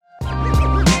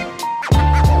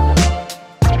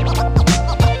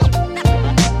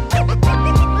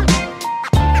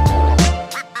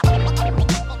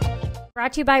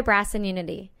brought to you by Brass and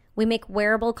Unity. We make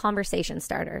wearable conversation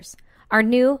starters. Our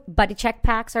new Buddy Check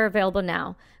packs are available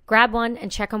now. Grab one and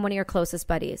check on one of your closest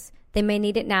buddies. They may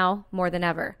need it now more than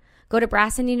ever. Go to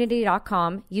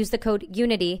brassandunity.com, use the code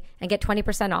UNITY, and get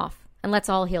 20% off. And let's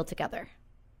all heal together.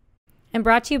 And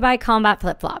brought to you by Combat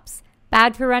Flip-Flops.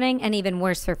 Bad for running and even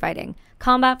worse for fighting.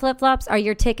 Combat Flip-Flops are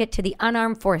your ticket to the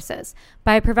unarmed forces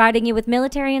by providing you with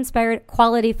military-inspired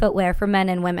quality footwear for men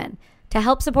and women. To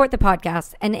help support the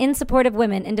podcast and in support of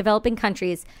women in developing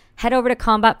countries, head over to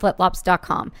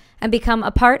combatflipflops.com and become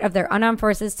a part of their unarmed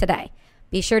forces today.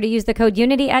 Be sure to use the code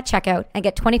UNITY at checkout and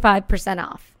get 25%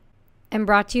 off. And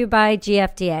brought to you by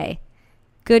GFDA.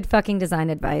 Good fucking design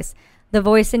advice. The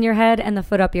voice in your head and the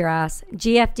foot up your ass.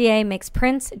 GFDA makes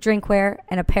prints, drinkware,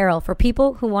 and apparel for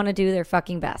people who want to do their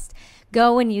fucking best.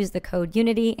 Go and use the code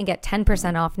UNITY and get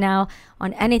 10% off now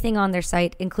on anything on their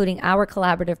site, including our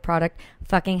collaborative product,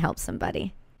 Fucking Help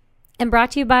Somebody. And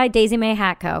brought to you by Daisy May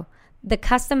Hat Co., the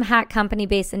custom hat company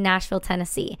based in Nashville,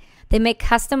 Tennessee. They make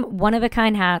custom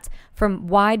one-of-a-kind hats from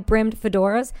wide-brimmed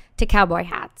fedoras to cowboy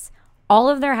hats. All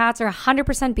of their hats are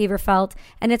 100% beaver felt,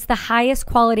 and it's the highest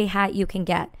quality hat you can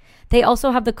get. They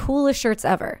also have the coolest shirts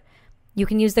ever. You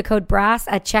can use the code BRASS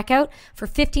at checkout for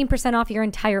 15% off your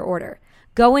entire order.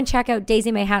 Go and check out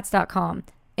daisymayhats.com.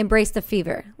 Embrace the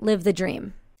fever. Live the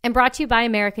dream. And brought to you by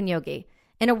American Yogi.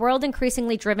 In a world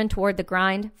increasingly driven toward the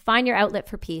grind, find your outlet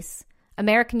for peace.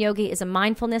 American Yogi is a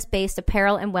mindfulness-based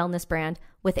apparel and wellness brand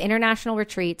with international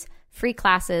retreats, free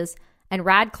classes, and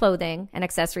rad clothing and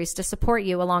accessories to support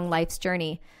you along life's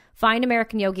journey. Find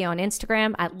American Yogi on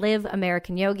Instagram at Live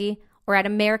American Yogi or at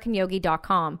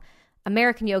AmericanYogi.com.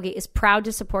 American Yogi is proud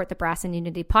to support the Brass and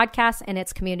Unity podcast and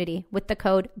its community with the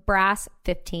code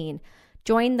BRASS15.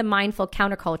 Join the mindful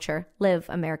counterculture. Live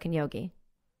American Yogi.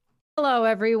 Hello,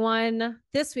 everyone.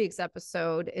 This week's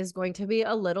episode is going to be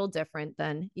a little different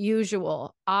than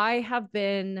usual. I have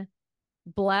been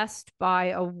blessed by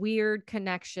a weird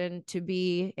connection to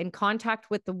be in contact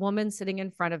with the woman sitting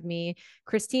in front of me.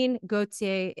 Christine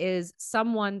Gauthier is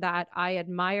someone that I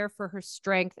admire for her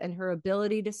strength and her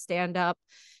ability to stand up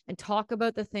and talk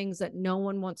about the things that no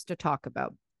one wants to talk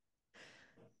about.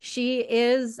 She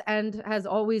is and has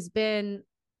always been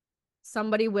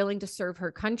somebody willing to serve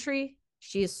her country.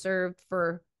 She has served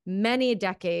for many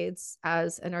decades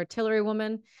as an artillery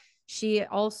woman. She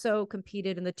also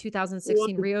competed in the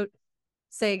 2016 Rio.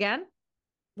 Say again?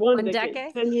 One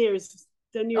decade. 10 years.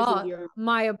 10 years in Europe.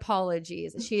 My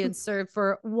apologies. She had served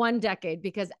for 1 decade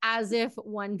because as if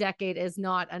 1 decade is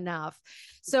not enough.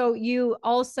 So you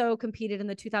also competed in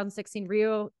the 2016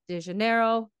 Rio de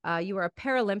Janeiro. You were a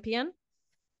Paralympian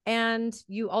and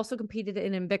you also competed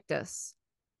in Invictus.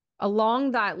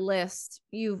 Along that list,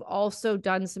 you've also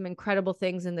done some incredible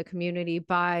things in the community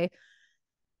by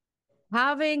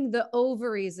having the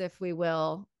ovaries, if we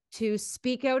will, to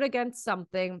speak out against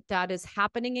something that is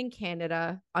happening in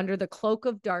Canada under the cloak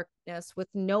of darkness with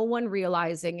no one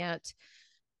realizing it.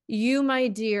 You, my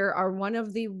dear, are one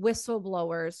of the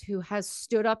whistleblowers who has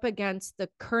stood up against the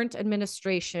current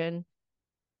administration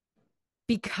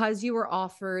because you were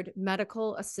offered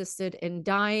medical assisted in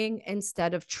dying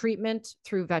instead of treatment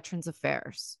through Veterans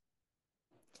Affairs.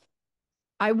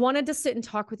 I wanted to sit and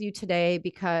talk with you today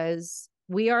because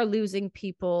we are losing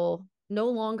people no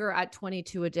longer at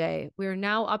 22 a day. We're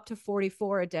now up to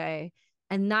 44 a day,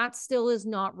 and that still is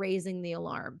not raising the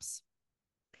alarms.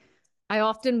 I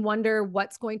often wonder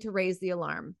what's going to raise the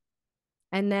alarm.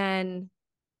 And then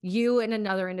you and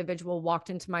another individual walked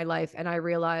into my life, and I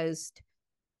realized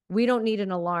we don't need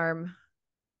an alarm.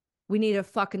 We need a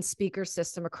fucking speaker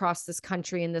system across this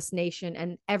country and this nation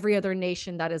and every other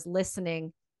nation that is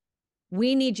listening.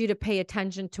 We need you to pay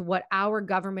attention to what our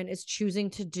government is choosing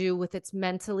to do with its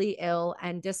mentally ill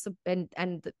and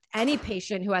any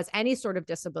patient who has any sort of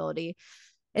disability.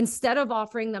 Instead of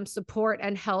offering them support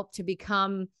and help to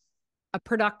become a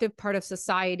productive part of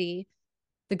society,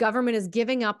 the government is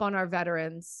giving up on our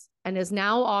veterans and is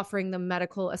now offering them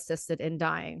medical assisted in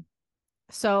dying.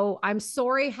 So I'm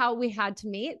sorry how we had to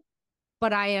meet,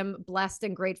 but I am blessed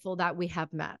and grateful that we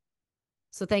have met.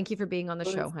 So thank you for being on the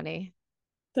show, honey.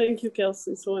 Thank you,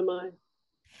 Kelsey. So am I.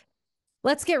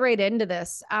 Let's get right into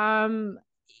this.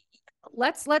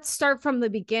 Let's start from the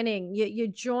beginning. You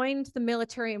joined the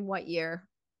military in what year?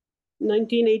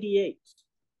 1988.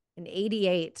 In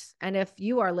 88. And if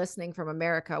you are listening from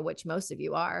America, which most of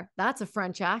you are, that's a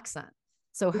French accent.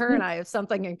 So her and I have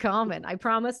something in common. I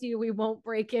promise you we won't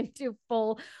break into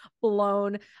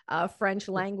full-blown French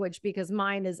language because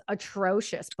mine is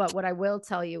atrocious. But what I will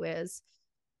tell you is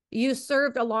you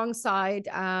served alongside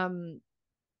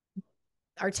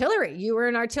artillery. You were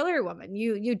an artillery woman.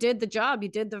 You did the job. You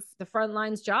did the front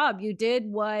lines job. You did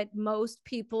what most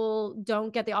people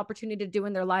don't get the opportunity to do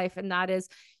in their life, and that is,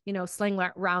 sling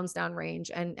rounds down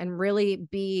range and really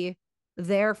be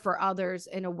there for others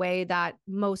in a way that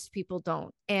most people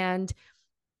don't. And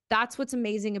that's what's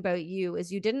amazing about you,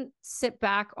 is you didn't sit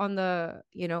back on at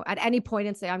any point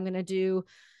and say, I'm going to do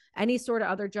any sort of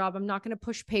other job. I'm not going to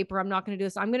push paper. I'm not going to do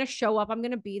this. I'm going to show up. I'm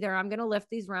going to be there. I'm going to lift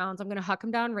these rounds. I'm going to huck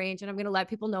them down range, and I'm going to let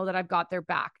people know that I've got their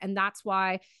back. And that's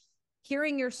why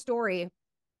hearing your story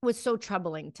was so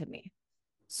troubling to me.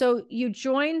 So you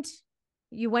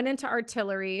went into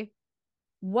artillery.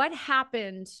 What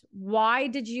happened? Why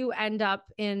did you end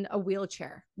up in a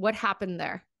wheelchair? What happened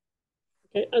there?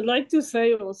 Okay, I'd like to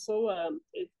say also,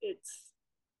 it's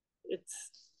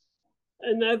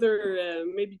another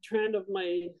maybe trend of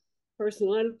my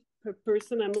person.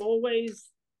 I'm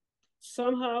always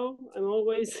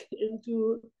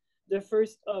into the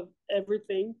first of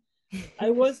everything.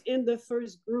 I was in the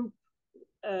first group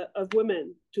of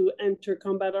women to enter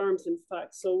combat arms, in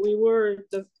fact. So we were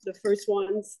the first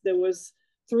ones. There was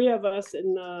 3 of us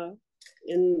in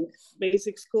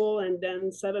basic school, and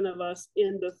then 7 of us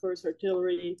in the first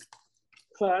artillery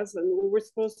class. And we were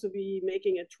supposed to be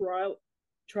making a trial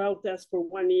test for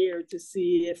 1 year to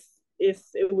see if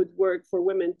it would work for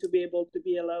women to be able to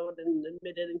be allowed and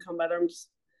admitted in combat arms.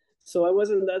 So I was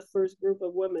in that first group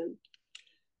of women.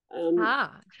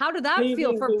 How did that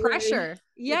feel for pressure?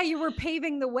 Yeah, you were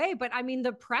paving the way, but I mean,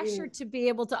 the pressure to be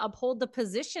able to uphold the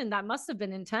position, that must have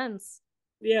been intense.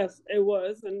 Yes, it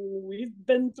was. And we've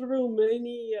been through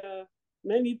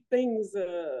many things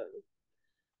the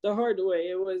hard way.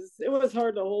 It was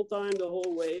hard the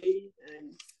whole way.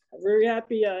 And I'm very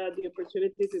happy I had the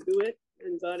opportunity to do it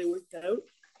and glad it worked out.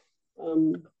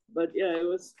 But yeah,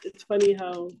 it's funny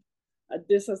how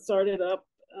this has started up.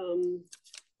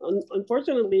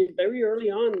 Unfortunately, very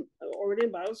early on, already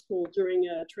in bioschool, during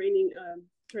a training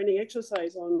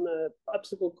exercise on the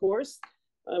obstacle course,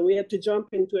 we had to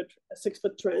jump into a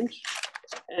 6-foot trench.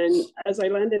 And as I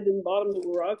landed in the bottom of the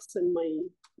rocks, and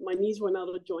my knees went out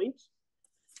of joint.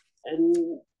 And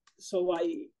so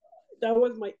that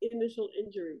was my initial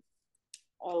injury.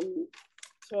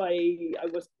 So I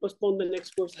was postponed the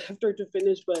next course after to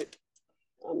finish, but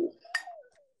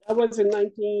that was in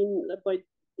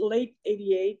late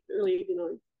 88, early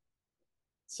 89.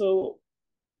 So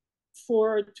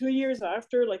for 2 years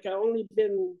after, I only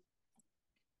been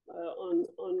on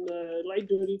light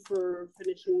duty for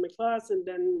finishing my class, and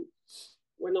then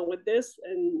went on with this.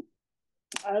 And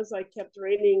as I kept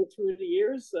training through the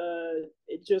years,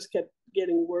 it just kept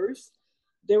getting worse.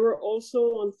 There were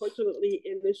also, unfortunately,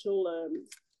 initial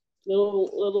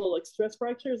little stress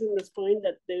fractures in the spine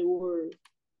that they were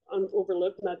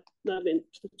overlooked, not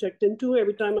checked into.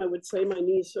 Every time I would say my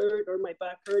knees hurt or my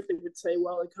back hurt, they would say,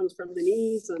 well, it comes from the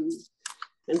knees,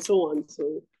 and so on.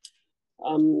 So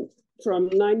from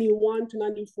 91 to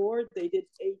 94, they did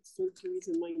 8 surgeries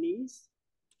in my knees.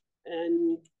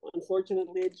 And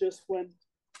unfortunately, it just went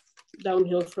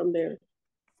downhill from there.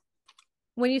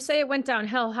 When you say it went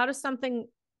downhill, how does something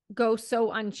go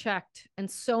so unchecked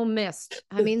and so missed?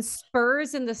 I mean,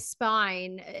 spurs in the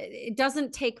spine, it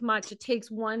doesn't take much. It takes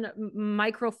one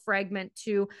micro fragment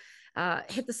to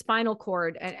hit the spinal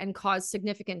cord and cause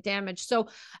significant damage. So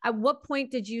at what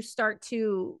point did you start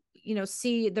to,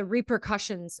 see the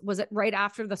repercussions? Was it right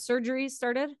after the surgery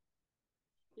started?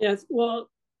 Yes. Well,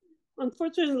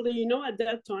 unfortunately, at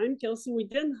that time, Kelsey, we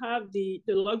didn't have the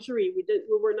luxury. We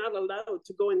were not allowed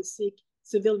to go and seek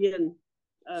civilian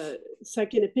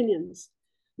second opinions.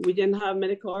 We didn't have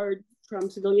medical card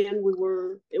from civilian.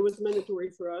 It was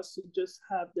mandatory for us to just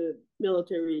have the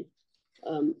military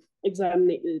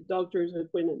doctor's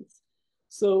appointments.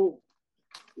 So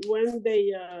when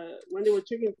they were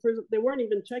checking, they weren't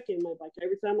even checking my back.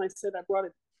 Every time I said I brought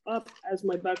it up as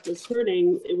my back was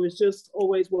hurting, it was just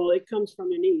always, well, it comes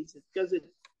from your knees. It's because it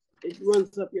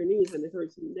runs up your knees and it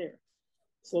hurts in there.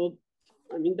 So,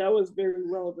 I mean, that was very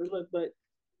well overlooked. But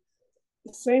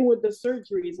same with the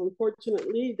surgeries.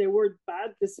 Unfortunately, there were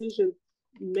bad decisions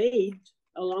made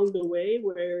along the way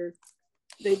where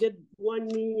they did one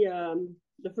knee,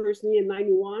 the first knee in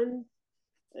 91.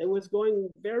 It was going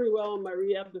very well on my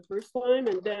rehab the first time,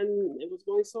 and then it was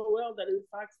going so well that, in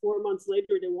fact, 4 months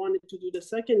later, they wanted to do the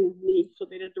second knee, so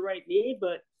they did the right knee,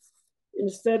 but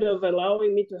instead of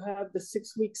allowing me to have the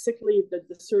 6-week sick leave that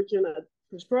the surgeon had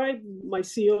prescribed, my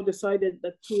CO decided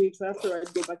that 2 weeks after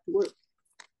I'd go back to work.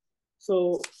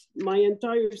 So my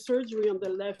entire surgery on the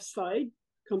left side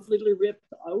completely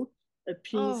ripped out a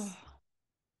piece. Oh.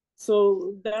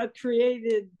 So that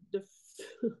created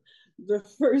the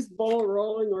first ball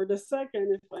rolling, or the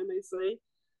second, if I may say,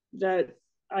 that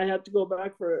I had to go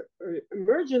back for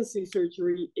emergency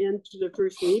surgery into the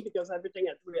first knee because everything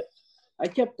had ripped. I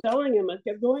kept telling him, I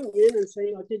kept going in and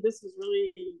saying, okay, this is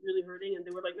really, really hurting. And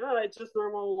they were like, no, it's just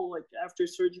normal, like after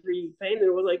surgery pain. And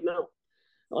it was like, no,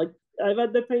 like I've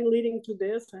had the pain leading to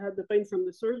this. I had the pain from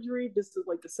the surgery. This is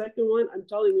like the second one. I'm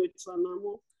telling you, it's not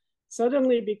normal.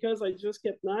 Suddenly, because I just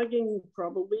kept nagging,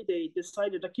 probably they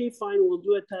decided, okay, fine, we'll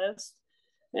do a test.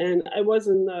 And I was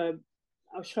in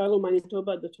Shiloh,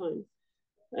 Manitoba at the time.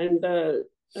 And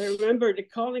I remember they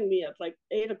calling me at like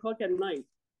 8 o'clock at night,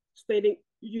 stating,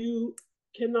 you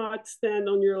cannot stand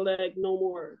on your leg no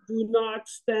more. Do not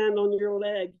stand on your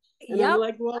leg. And Yep. I'm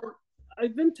like, well,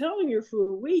 I've been telling you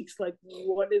for weeks, like,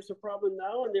 what is the problem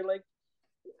now? And they're like,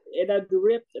 it had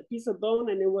ripped a piece of bone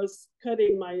and it was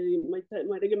cutting my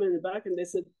ligament in the back. And they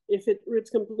said, if it rips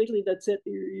completely, that's it.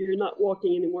 You're not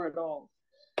walking anymore at all.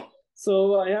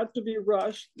 So I had to be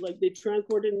rushed. Like they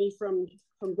transported me from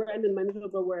Brandon,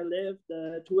 Manitoba, where I lived,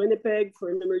 to Winnipeg for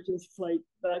an emergency flight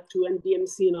back to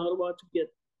NDMC in Ottawa to get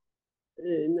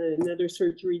another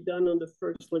surgery done on the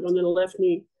first, like on the left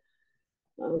knee.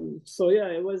 So yeah,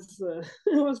 it was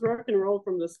it was rock and roll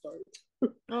from the start.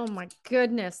 Oh my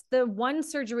goodness. The one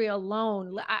surgery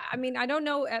alone. I mean, I don't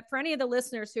know for any of the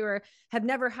listeners who have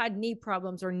never had knee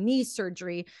problems or knee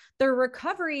surgery, their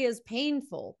recovery is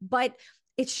painful, but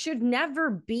it should never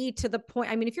be to the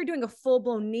point. I mean, if you're doing a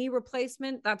full-blown knee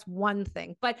replacement, that's one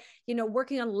thing, but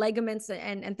working on ligaments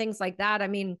and things like that. I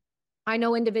mean, I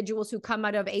know individuals who come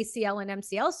out of ACL and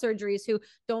MCL surgeries who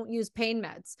don't use pain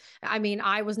meds. I mean,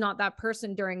 I was not that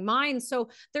person during mine. So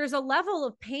there's a level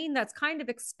of pain that's kind of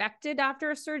expected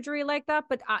after a surgery like that.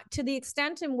 But to the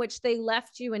extent in which they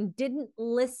left you and didn't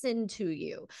listen to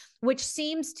you, which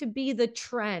seems to be the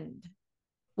trend,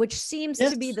 which seems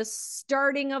to be the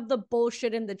starting of the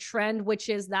bullshit and the trend, which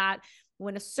is that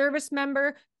when a service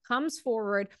member comes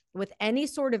forward with any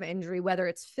sort of injury, whether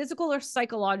it's physical or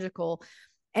psychological,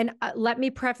 and let me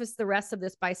preface the rest of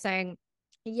this by saying,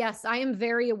 yes, I am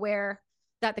very aware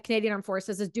that the Canadian Armed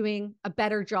Forces is doing a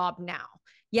better job now.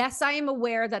 Yes, I am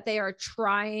aware that they are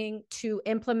trying to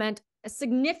implement a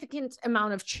significant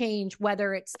amount of change,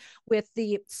 whether it's with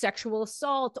the sexual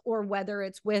assault or whether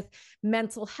it's with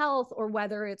mental health or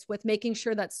whether it's with making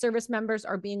sure that service members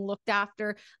are being looked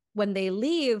after when they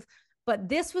leave. But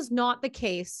this was not the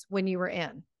case when you were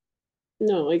in.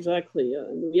 No, exactly.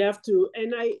 We have to,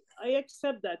 and I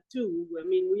accept that too. I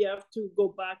mean, we have to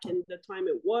go back in the time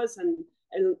it was, and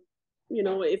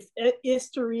if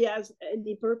history has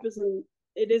any purpose, and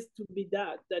it is to be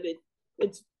that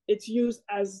it's used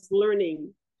as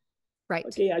learning. Right.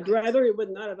 Okay, I'd rather it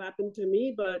would not have happened to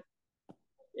me, but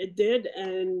it did,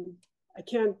 and I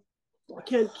can't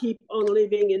keep on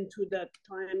living into that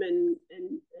time and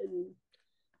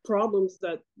problems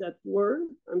that were.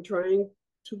 I'm trying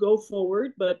to go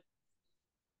forward, but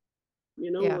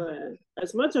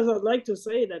as much as I'd like to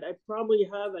say that I probably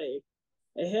have a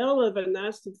hell of a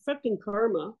nasty fucking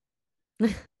karma,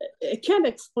 it can't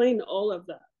explain all of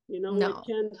that. No.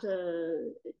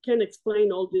 It can't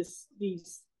explain all these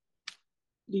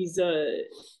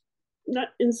not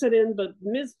incident, but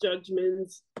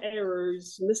misjudgments,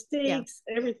 errors, mistakes,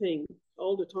 everything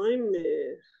all the time.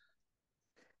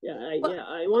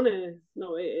 I want to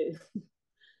know.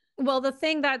 Well, the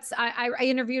thing I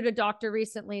interviewed a doctor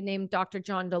recently named Dr.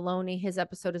 John Deloney. His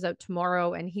episode is out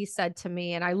tomorrow. And he said to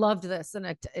me, and I loved this,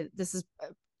 and this is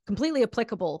completely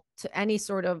applicable to any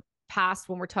sort of past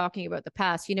when we're talking about the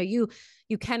past. You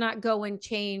cannot go and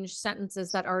change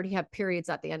sentences that already have periods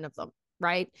at the end of them.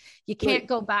 Right. You can't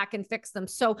go back and fix them.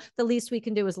 So the least we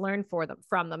can do is learn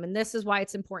from them. And this is why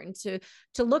it's important to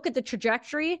look at the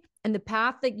trajectory and the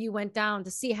path that you went down to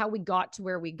see how we got to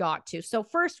where we got to. So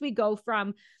first we go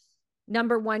from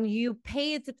number one, you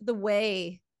paved the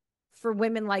way for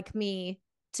women like me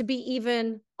to be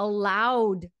even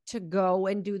allowed to go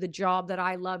and do the job that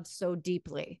I loved so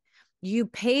deeply. You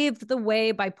paved the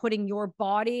way by putting your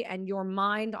body and your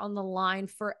mind on the line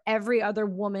for every other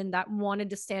woman that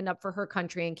wanted to stand up for her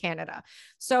country in Canada.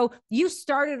 So you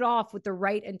started off with the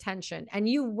right intention, and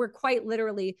you were quite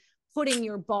literally putting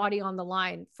your body on the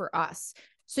line for us.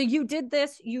 So you did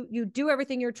this, you do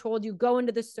everything you're told, you go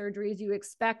into the surgeries, you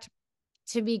expect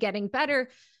to be getting better.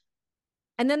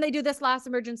 And then they do this last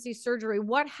emergency surgery.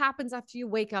 What happens after you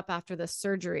wake up after this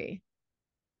surgery?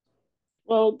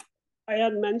 Well, I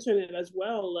had mentioned it as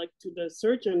well, like to the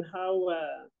surgeon, how,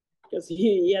 because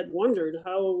he had wondered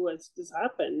how has this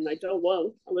happened. I told,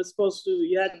 well, I was supposed to,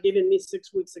 you had given me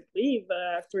 6 weeks of leave.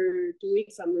 After 2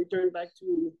 weeks, I'm returned back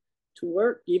to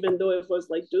work, even though it was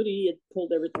like duty, it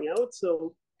pulled everything out.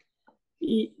 So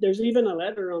there's even a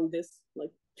letter on this,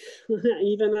 like I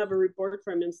even have a report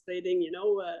from him stating,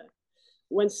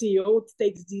 when CEO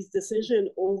takes these decisions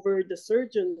over the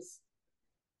surgeon's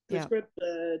prescribed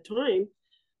time,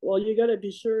 well, you got to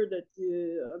be sure that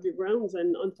of your grounds.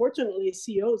 And unfortunately,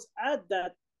 CEOs had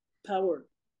that power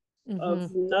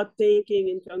of not taking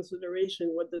in consideration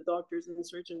what the doctors and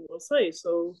surgeons will say.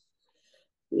 So,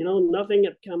 nothing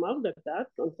had come out of that,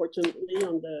 unfortunately,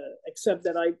 except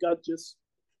that I got just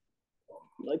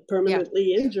like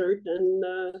permanently injured.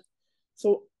 And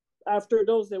so after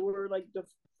those, there were like the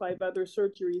 5 other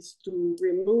surgeries to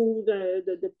remove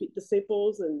the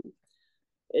staples, and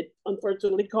it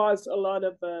unfortunately caused a lot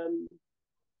of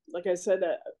like I said,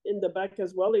 in the back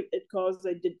as well, it caused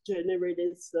a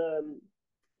degenerative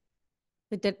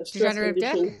degenerative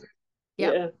disc.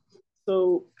 Yeah.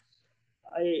 So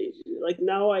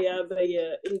now I have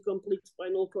a incomplete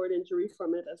spinal cord injury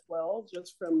from it as well,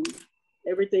 just from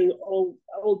everything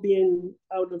all being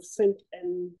out of sync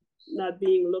and not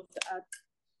being looked at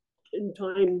in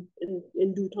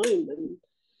due time. And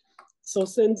so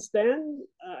since then,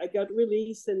 I got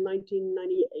released in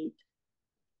 1998.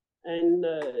 And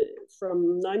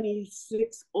from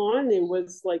 96 on, it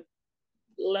was like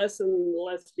less and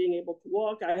less being able to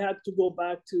walk. I had to go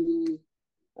back to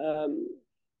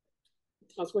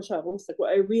François Charon,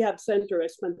 a rehab center. I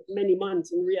spent many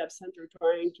months in rehab center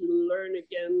trying to learn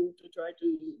again, to try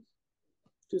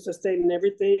to sustain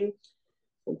everything.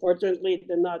 Unfortunately, it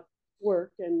did not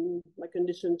work, and my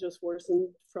condition just worsened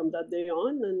from that day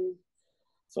on. And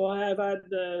so I have had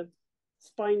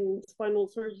spinal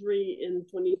surgery in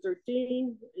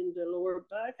 2013 in the lower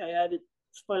back. I had it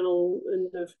spinal in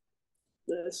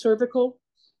the cervical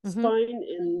spine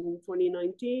in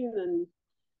 2019, and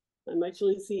I'm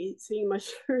actually seeing my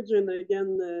surgeon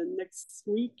again next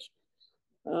week,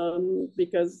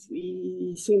 because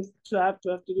he seems to have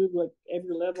to do like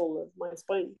every level of my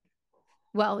spine.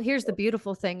 Well, here's the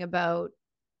beautiful thing about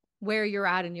where you're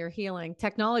at in your healing.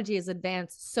 Technology has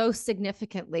advanced so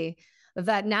significantly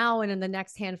that now and in the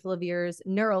next handful of years,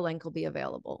 Neuralink will be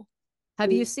available.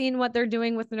 Have you seen what they're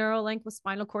doing with Neuralink with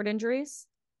spinal cord injuries?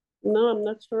 No, I'm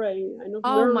not sure. I know.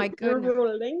 Oh my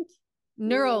goodness.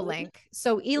 Neuralink.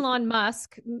 So Elon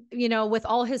Musk, with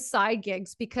all his side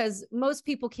gigs, because most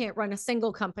people can't run a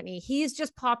single company, he's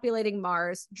just populating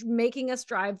Mars, making us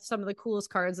drive some of the coolest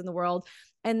cars in the world,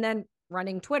 and then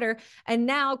running Twitter, and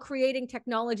now creating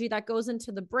technology that goes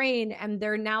into the brain. And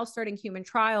they're now starting human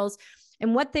trials.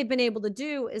 And what they've been able to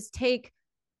do is take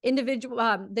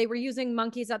individual, they were using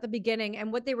monkeys at the beginning.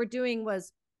 And what they were doing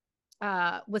was,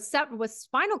 with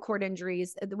spinal cord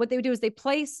injuries, what they would do is they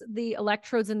place the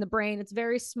electrodes in the brain. It's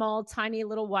very small, tiny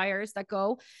little wires that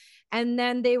go. And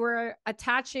then they were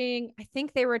attaching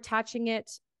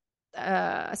it,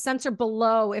 a sensor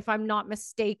below, if I'm not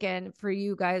mistaken. For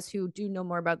you guys who do know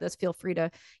more about this, feel free to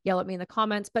yell at me in the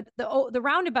comments. But the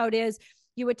roundabout is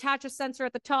you attach a sensor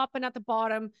at the top and at the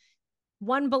bottom,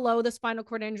 one below the spinal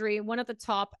cord injury, one at the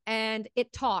top, and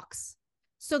it talks.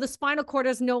 So the spinal cord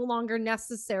is no longer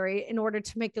necessary in order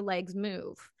to make the legs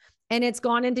move. And it's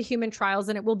gone into human trials,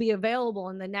 and it will be available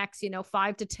in the next,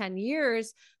 5 to 10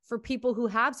 years for people who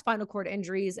have spinal cord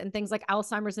injuries and things like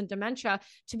Alzheimer's and dementia,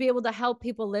 to be able to help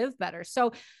people live better.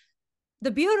 So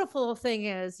the beautiful thing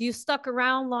is you stuck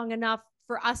around long enough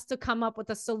for us to come up with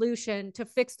a solution to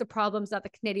fix the problems that the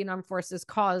Canadian Armed Forces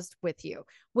caused with you,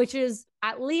 which is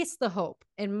at least the hope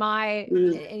in my,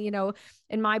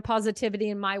 in my positivity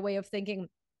and my way of thinking.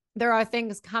 There are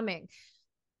things coming.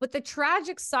 But the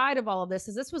tragic side of all of this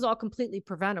is this was all completely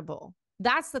preventable.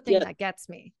 That's the thing that gets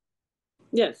me.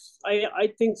 Yes,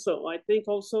 I think so. I think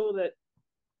also that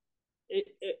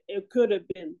it could have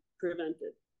been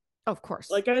prevented. Of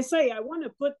course. Like I say, I want to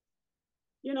put,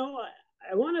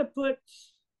 I want to put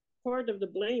part of the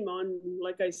blame on,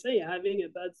 like I say, having a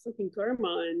bad fucking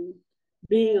karma and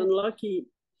being unlucky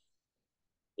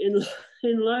in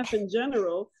life in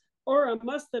general. Or I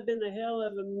must have been a hell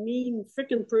of a mean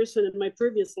freaking person in my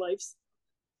previous lives,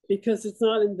 because it's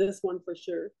not in this one for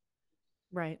sure.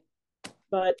 Right.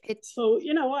 But so,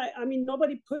 I mean,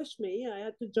 nobody pushed me. I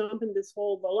had to jump in this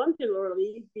whole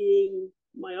voluntarily, being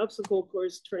my obstacle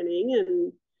course training.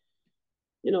 And,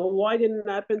 why didn't it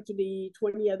happen to the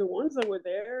 20 other ones that were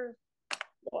there?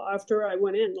 Well, after I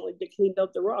went in, like, they cleaned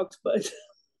out the rocks, but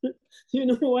you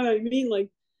know what I mean? Like,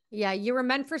 yeah, you were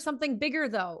meant for something bigger,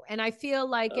 though. And I feel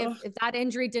like if that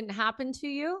injury didn't happen to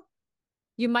you,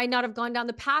 you might not have gone down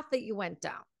the path that you went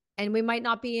down. And we might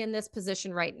not be in this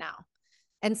position right now.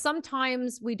 And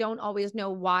sometimes we don't always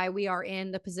know why we are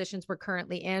in the positions we're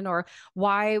currently in, or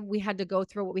why we had to go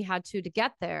through what we had to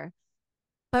get there.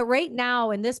 But right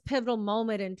now, in this pivotal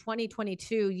moment in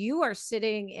 2022, you are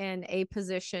sitting in a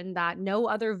position that no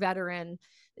other veteran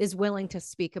is willing to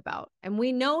speak about. And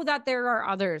we know that there are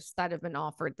others that have been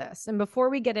offered this. And before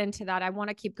we get into that, I want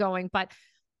to keep going, but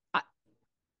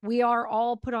we are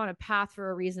all put on a path for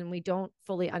a reason we don't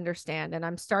fully understand. And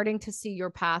I'm starting to see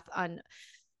your path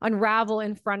unravel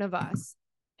in front of us.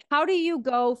 How do you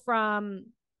go from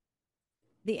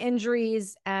the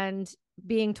injuries and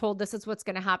being told this is what's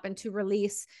going to happen to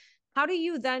release? How do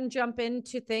you then jump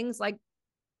into things like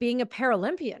being a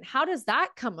Paralympian? How does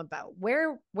that come about?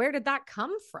 Where did that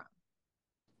come from?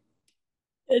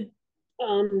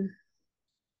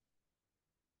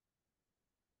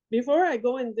 Before I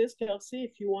go in this, Kelsey,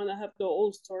 if you want to have the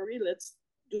whole story, let's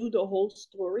do the whole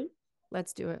story.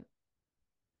 Let's do it.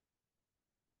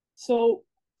 So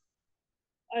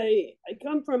I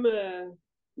come from a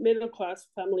middle-class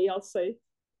family, I'll say.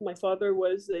 My father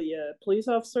was a police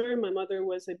officer. My mother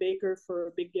was a baker for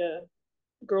a big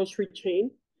grocery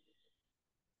chain.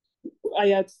 I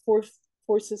had four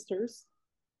sisters.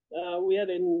 We had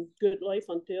a good life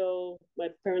until my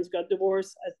parents got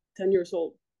divorced at 10 years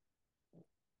old.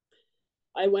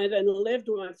 I went and lived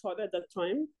with my father at that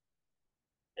time.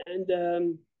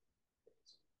 And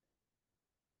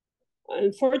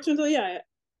unfortunately,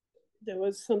 there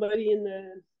was somebody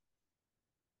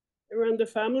around the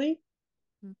family.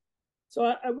 So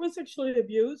I was sexually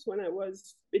abused when I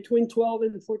was between 12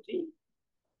 and 14.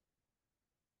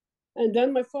 And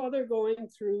then my father going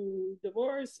through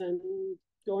divorce and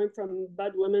going from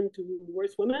bad women to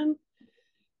worse women.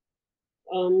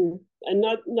 And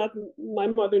not my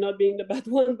mother not being the bad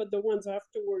one, but the ones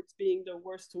afterwards being the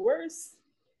worst to worse.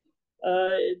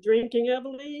 Drinking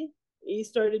heavily, he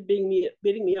started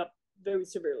beating me up very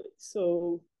severely.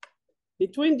 So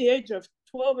between the age of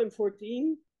 12 and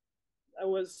 14, I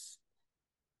was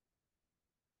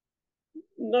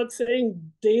not saying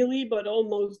daily, but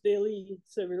almost daily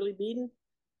severely beaten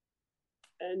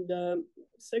and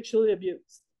sexually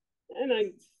abused.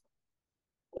 And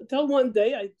until one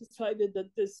day I decided that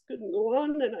this couldn't go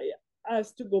on, and I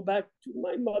asked to go back to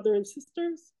my mother and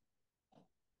sisters.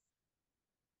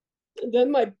 And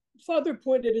then my father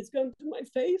pointed his gun to my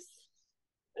face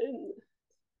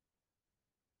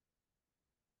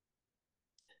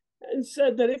and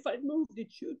said that if I'd moved,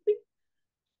 he'd shoot me.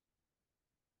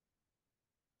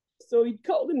 So he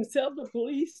called himself the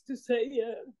police to say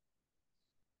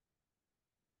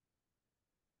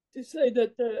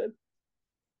that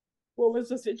what was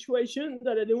the situation,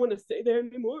 that I didn't want to stay there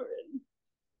anymore, and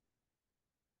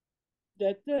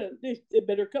that they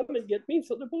better come and get me.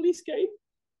 So the police came,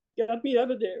 got me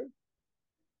out of there.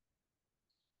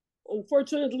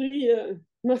 Unfortunately,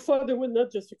 my father would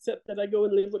not just accept that I go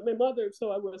and live with my mother,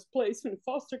 so I was placed in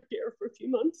foster care for a few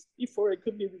months before it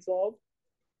could be resolved,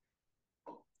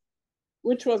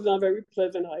 which was not very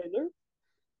pleasant either.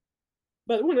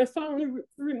 But when I finally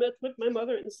re-met with my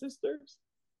mother and sisters,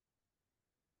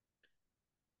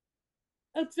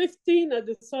 at 15, I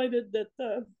decided that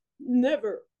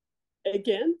never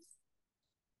again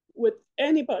with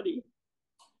anybody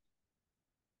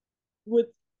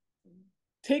would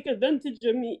take advantage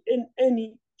of me in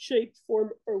any shape,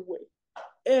 form, or way,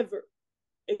 ever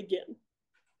again.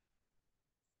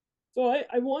 So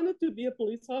I wanted to be a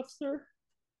police officer,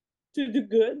 to do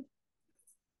good,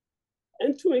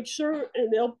 and to make sure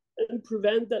and help and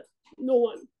prevent that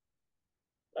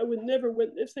I would never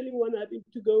witness anyone having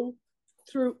to go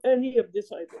through any of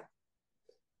this either.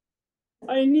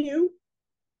 I knew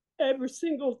every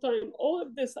single time all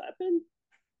of this happened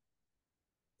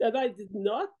that I did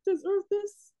not deserve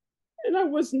this, and I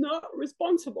was not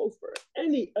responsible for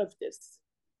any of this.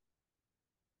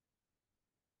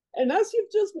 And as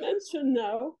you've just mentioned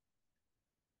now,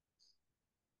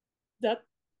 that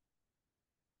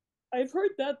I've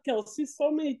heard that, Kelsey, so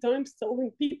many times,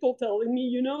 telling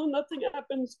me, nothing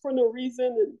happens for no reason.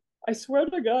 And I swear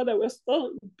to God, I was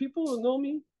telling people who know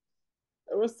me,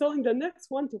 I was telling the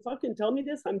next one to fucking tell me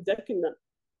this, I'm decking them.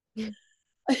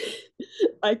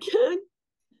 I couldn't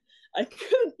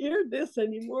hear this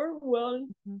anymore.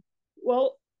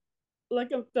 Well,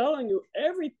 like I'm telling you,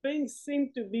 everything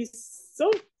seemed to be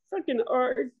so freaking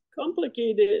hard,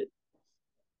 complicated,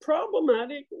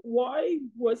 problematic. Why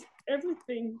was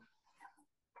everything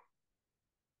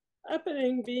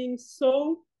happening being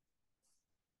so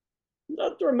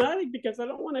not dramatic, because I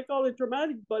don't want to call it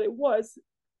dramatic, but it was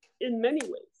in many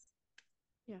ways.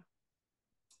 Yeah.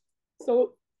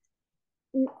 So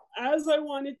as I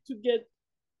wanted to get,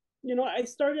 I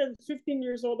started at 15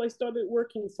 years old, I started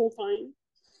working full time,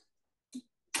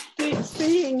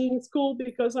 staying in school,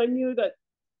 because I knew that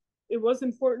it was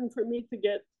important for me to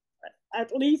get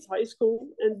at least high school,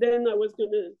 and then I was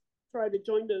gonna try to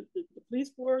join the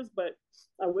police force, but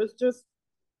I was just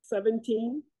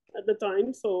 17 at the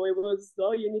time, so it was,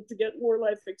 oh, you need to get more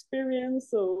life experience.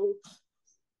 So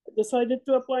I decided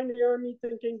to apply in the army,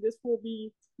 thinking this will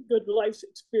be good life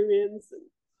experience,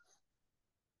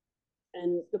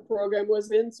 and the program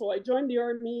was in. So I joined the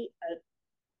army at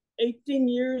 18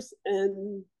 years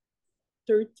and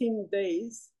 13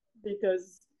 days,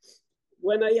 because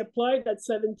when I applied at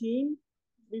 17,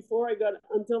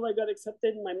 until I got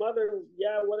accepted, my mother,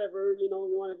 yeah, whatever, you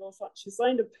want to go. She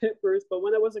signed the papers, but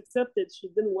when I was accepted, she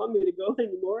didn't want me to go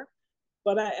anymore.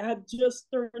 But I had just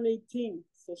turned 18,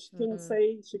 so she couldn't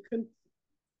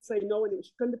say no anymore.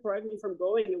 She couldn't deprive me from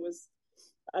going. It was,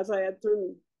 as I had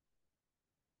turned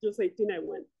just 18, I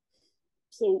went.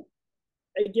 So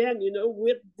again,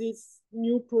 with this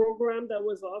new program that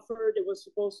was offered, it was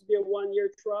supposed to be a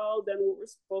 1-year trial. Then we were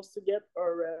supposed to get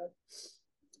our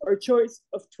choice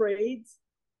of trades.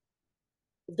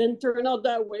 Didn't turn out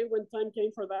that way. When time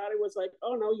came for that, it was like,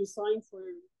 oh no, you signed for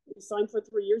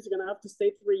 3 years. You're gonna have to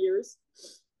stay 3 years.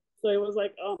 So it was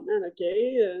like, oh man,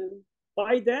 okay. And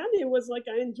by then, it was like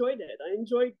I enjoyed it. I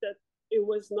enjoyed that it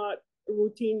was not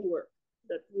routine work,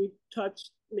 that we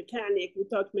touched mechanic, we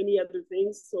touched many other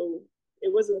things. So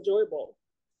it was enjoyable.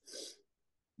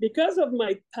 Because of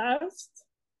my past,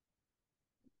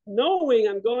 knowing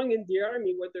I'm going in the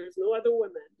army where there's no other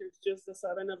women, there's just the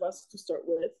 7 of us to start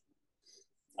with,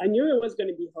 I knew it was going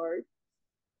to be hard.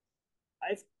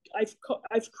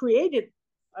 I've created,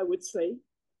 I would say,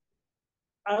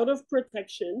 out of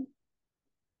protection,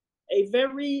 a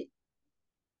very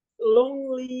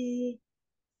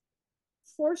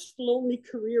forced lonely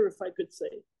career, if I could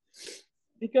say.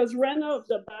 Because right off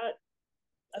the bat,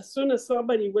 as soon as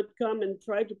somebody would come and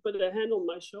try to put a hand on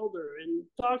my shoulder and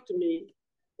talk to me,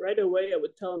 right away I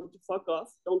would tell them to fuck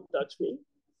off, don't touch me.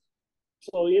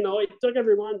 So, it took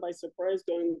everyone by surprise,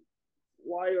 going,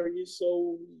 why are you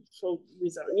so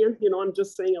resilient? I'm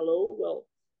just saying hello. Well,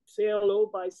 say hello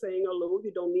by saying hello.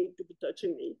 You don't need to be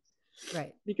touching me.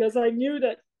 Right. Because I knew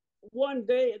that one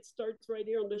day it starts right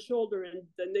here on the shoulder, and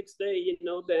the next day,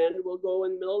 the hand will go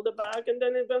in the middle of the back, and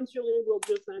then eventually it will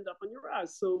just end up on your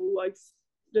ass. So I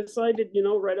decided,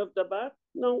 right off the bat,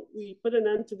 no, we put an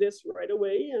end to this right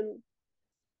away. And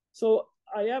so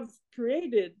I have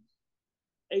created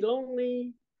a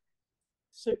lonely,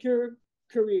 secure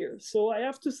career. So I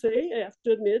have to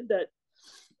admit that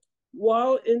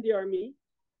while in the army,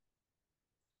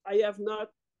 I have not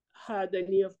had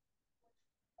any of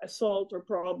assault or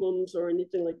problems or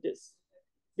anything like this,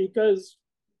 because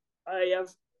I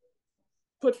have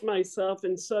put myself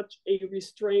in such a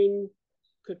restrained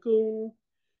cocoon,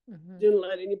 didn't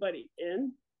let anybody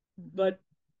in, but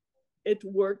it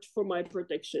worked for my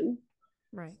protection.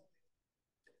 Right.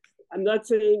 I'm not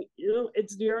saying,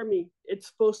 it's the army. It's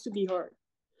supposed to be hard.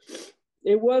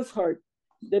 It was hard.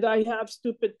 Did I have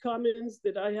stupid comments?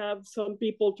 Did I have some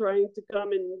people trying to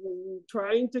come and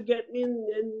trying to get me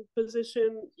in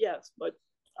position? Yes, but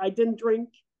I didn't drink.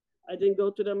 I didn't go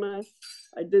to the mass.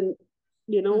 I didn't,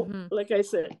 like I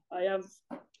said, I have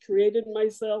created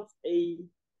myself a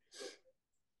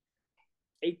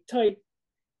tight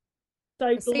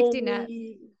a safety lonely, net.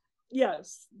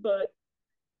 Yes, but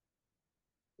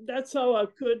that's how I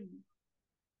could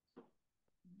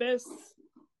best.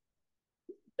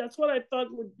 That's what I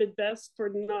thought would be best for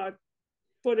not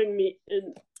putting me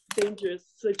in dangerous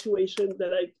situation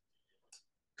that I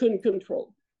couldn't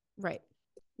control. Right.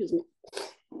 Excuse me.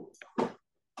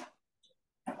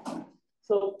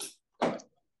 So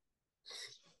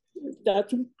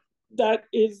that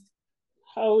is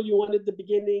how you wanted the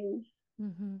beginning.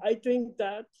 I think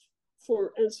that,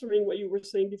 for answering what you were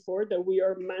saying before, that we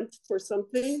are meant for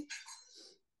something.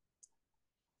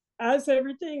 As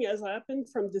everything has happened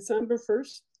from December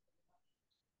 1st,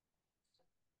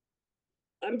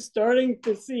 I'm starting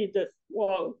to see that,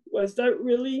 wow, was that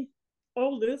really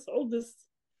all this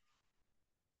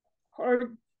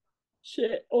hard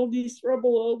shit, all these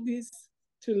trouble, all these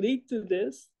to lead to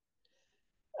this?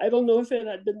 I don't know if it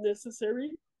had been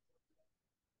necessary.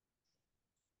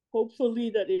 Hopefully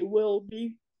that it will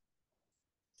be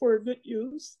for good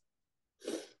use.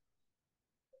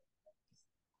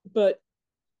 But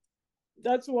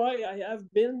that's why I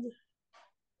have been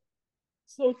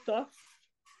so tough.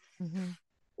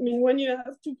 I mean, when you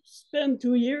have to spend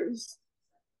 2 years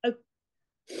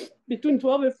between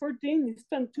 12 and 14, you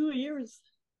spend 2 years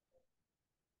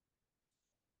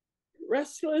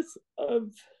restless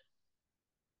of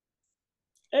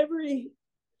everyone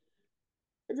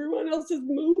else's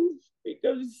move,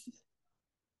 because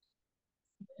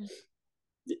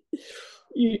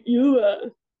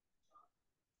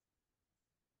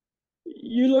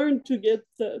you learn to get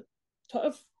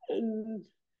tough, and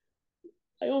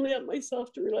I only had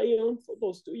myself to rely on for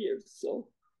those 2 years. So,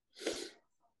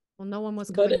 Well, no one was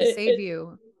but coming to save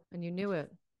you, and you knew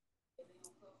it.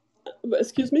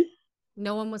 excuse me?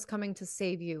 No one was coming to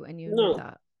save you, and you knew No,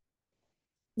 that.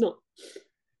 no.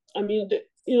 I mean,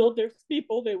 there's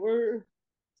people, they were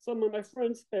some of my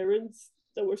friends' parents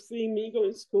that were seeing me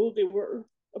going to school. They were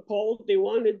appalled. They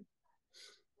wanted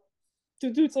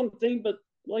to do something, but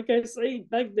like I say,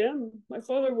 back then, my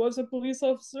father was a police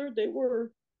officer. They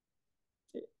were,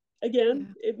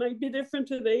 again, it might be different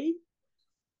today,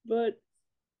 but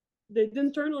they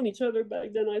didn't turn on each other back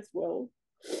then as well.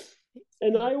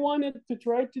 And I wanted to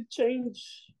try to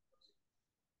change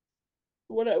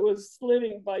what I was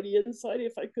living by the inside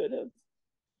if I could have.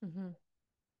 Mm-hmm.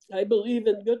 I believe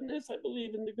in goodness. I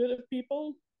believe in the good of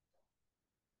people.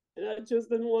 And I just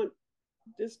didn't want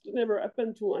this to never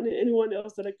happen to anyone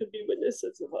else that I could be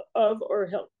witnesses of or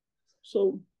help.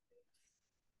 So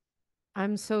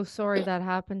I'm so sorry that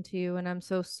happened to you, and I'm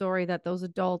so sorry that those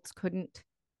adults couldn't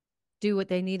do what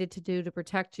they needed to do to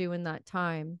protect you in that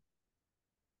time.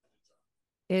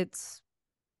 It's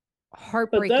but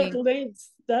heartbreaking.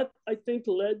 that I think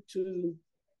led to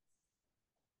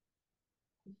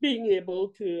being able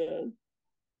to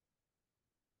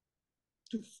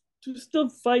still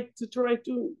fight to try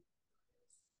to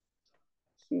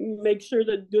make sure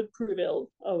that good prevails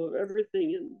of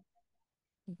everything. And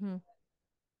Mm-hmm.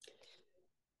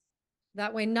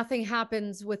 That way nothing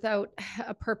happens without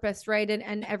a purpose, right?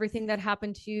 And everything that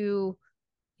happened to you,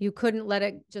 you couldn't let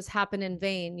it just happen in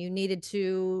vain. You needed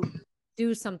to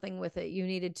do something with it. You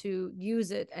needed to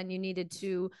use it, and you needed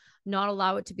to not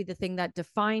allow it to be the thing that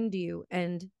defined you.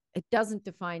 And it doesn't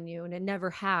define you, and it never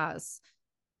has.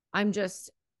 I'm just,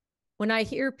 when I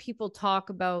hear people talk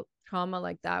about trauma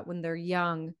like that when they're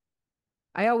young,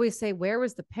 I always say, where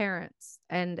was the parents?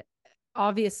 And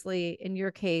obviously, in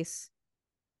your case,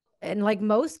 and like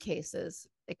most cases,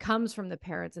 it comes from the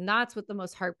parents. And that's what the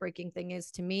most heartbreaking thing is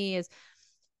to me, is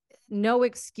no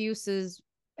excuses.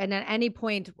 And at any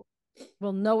point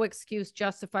will no excuse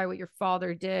justify what your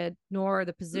father did, nor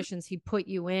the positions he put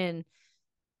you in.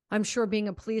 I'm sure being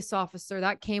a police officer,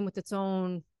 that came with its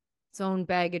own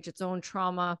baggage, its own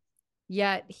trauma.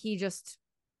 Yet he just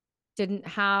didn't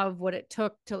have what it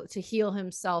took to heal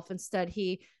himself. Instead,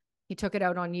 he took it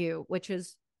out on you, which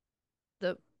is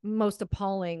the most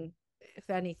appalling, if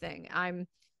anything. I'm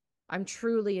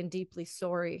truly and deeply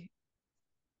sorry.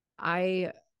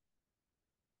 I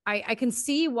can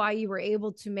see why you were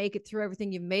able to make it through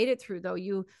everything you've made it through, though.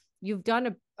 You've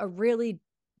done a really,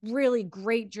 really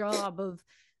great job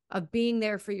of being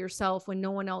there for yourself when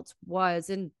no one else was.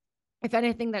 And if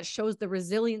anything, that shows the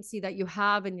resiliency that you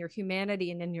have in your humanity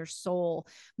and in your soul.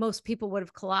 Most people would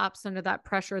have collapsed under that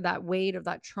pressure, that weight of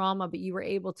that trauma, but you were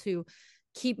able to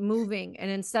keep moving.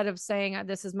 And instead of saying,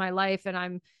 this is my life and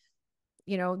I'm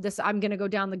going to go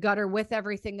down the gutter with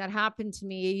everything that happened to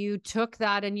me, you took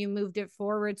that and you moved it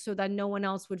forward so that no one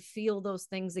else would feel those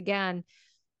things again.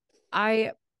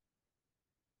 I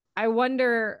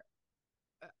wonder,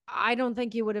 I don't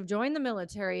think you would have joined the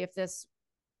military if this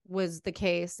was the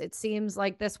case. It seems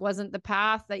like this wasn't the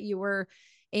path that you were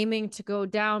aiming to go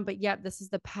down, but yet this is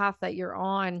the path that you're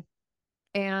on.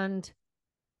 And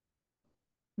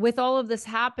with all of this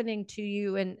happening to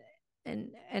you and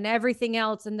everything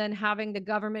else, and then having the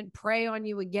government prey on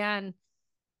you again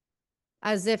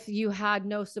as if you had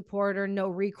no support or no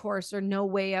recourse or no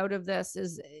way out of this,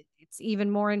 it's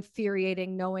even more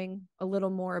infuriating knowing a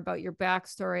little more about your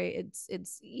backstory.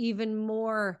 It's even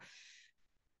more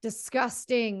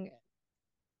disgusting.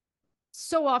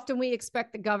 So often we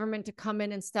expect the government to come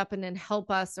in and step in and help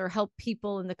us or help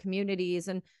people in the communities.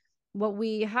 And what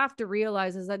we have to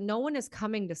realize is that no one is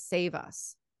coming to save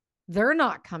us. They're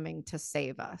not coming to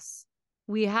save us.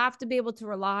 We have to be able to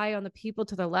rely on the people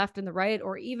to the left and the right,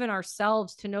 or even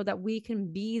ourselves, to know that we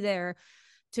can be there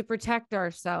to protect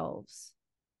ourselves.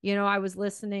 I was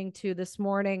listening to this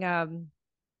morning,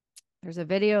 there's a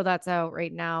video that's out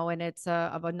right now, and it's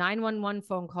of a 911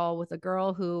 phone call with a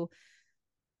girl who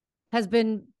has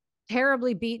been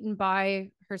terribly beaten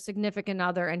by her significant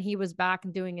other, and he was back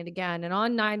and doing it again. And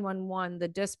on 911, the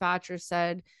dispatcher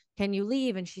said, "Can you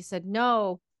leave?" And she said,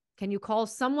 "No." "Can you call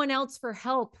someone else for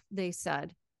help?" They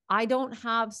said. "I don't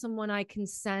have someone I can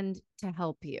send to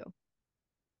help you."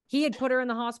 He had put her in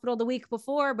the hospital the week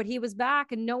before, but he was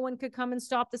back and no one could come and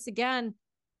stop this again.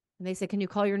 And they said, "Can you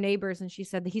call your neighbors?" And she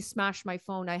said, "He smashed my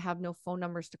phone. I have no phone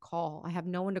numbers to call. I have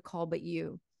no one to call but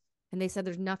you." And they said,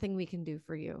 "There's nothing we can do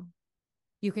for you.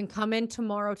 You can come in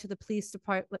tomorrow to the police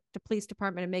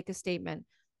department and make a statement."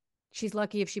 She's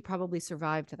lucky if she probably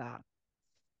survived that.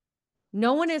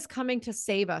 No one is coming to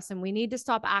save us, and we need to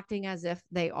stop acting as if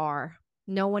they are.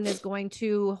 No one is going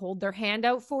to hold their hand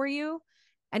out for you.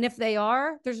 And if they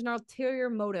are, there's an ulterior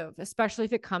motive, especially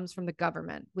if it comes from the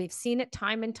government. We've seen it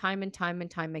time and time and time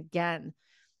and time again.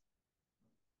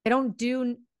 They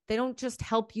don't just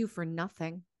help you for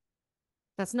nothing.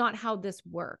 That's not how this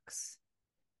works.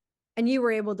 And you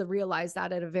were able to realize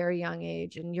that at a very young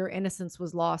age, and your innocence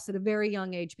was lost at a very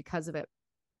young age because of it.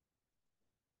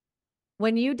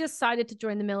 When you decided to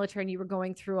join the military and you were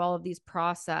going through all of these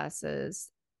processes,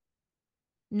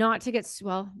 not to get,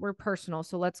 well, we're personal,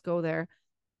 so let's go there.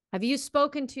 Have you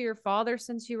spoken to your father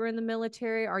since you were in the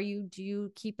military? Do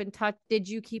you keep in touch? Did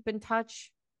you keep in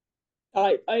touch?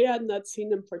 I had not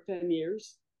seen him for 10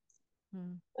 years.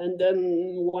 And then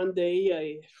one day,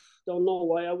 I don't know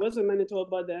why, I was in Manitoba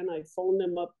by then. I phoned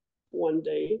him up one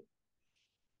day.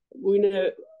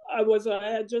 I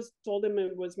had just told him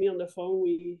it was me on the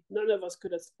phone. None of us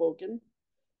could have spoken.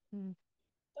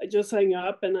 I just hung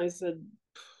up and I said,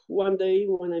 one day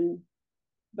when I'm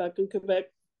back in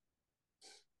Quebec,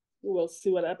 we'll see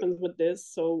what happens with this.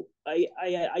 So I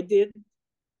did.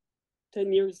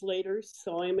 10 years later,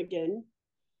 saw him again.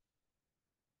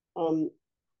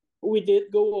 We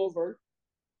did go over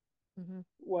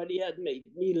what he had made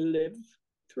me live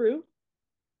through.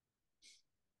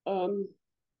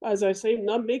 As I say,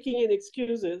 not making any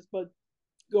excuses, but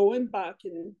going back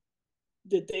in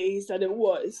the days that it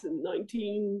was in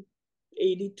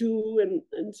 1982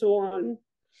 and so on.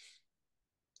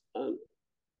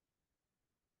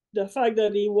 The fact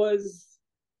that he was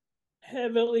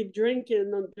heavily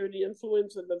drinking under the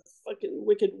influence of a fucking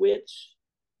wicked witch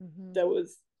that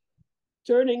was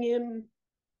turning him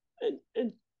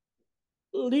and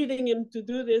leading him to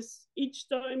do this each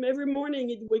time. Every morning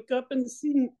he'd wake up and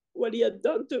see what he had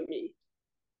done to me.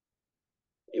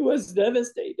 He was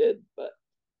devastated, but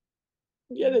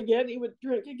yet again he would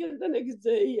drink again the next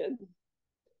day and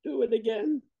do it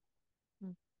again.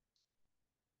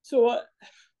 So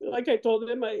like I told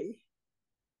him, I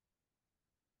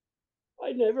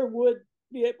never would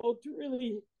be able to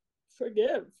really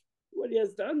forgive what he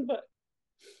has done, but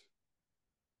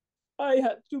I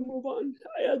had to move on.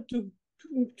 I had to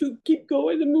keep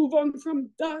going and move on from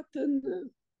that. And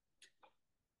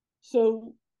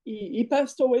so he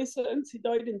passed away since. He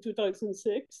died in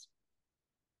 2006.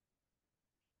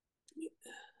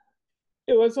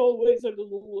 It was always a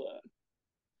little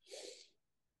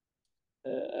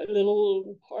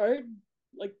hard.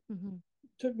 Like,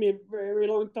 took me a very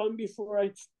long time before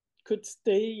I could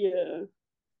stay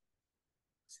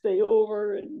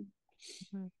over. And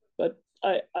but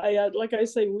I had, like I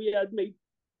say, we had made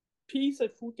peace,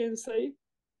 if we can say,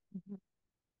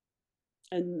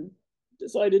 and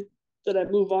decided that I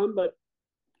move on. But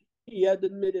he had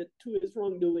admitted to his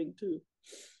wrongdoing too.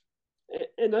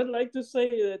 And I'd like to say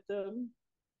that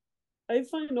I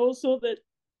find also that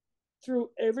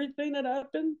through everything that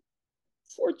happened,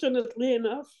 fortunately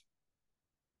enough,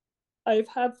 I've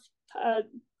had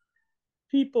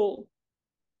people.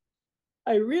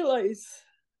 I realize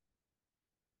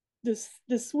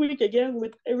this week again,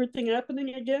 with everything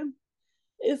happening again,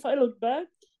 if I look back,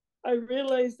 I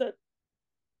realize that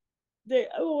there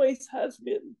always has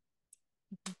been,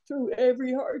 through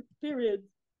every hard period,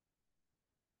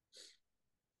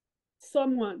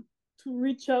 someone to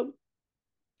reach out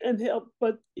and help.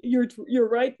 But you're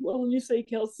right when you say,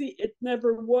 Kelsey, it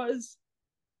never was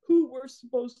who were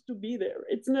supposed to be there.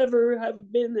 It's never have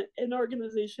been an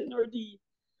organization or the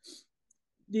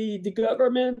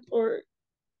government, or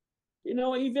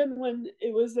even when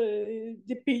it was a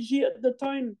DPG at the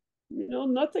time,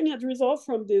 nothing had resolved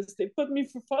from this. They put me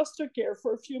for foster care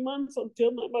for a few months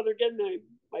until my mother got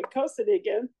my custody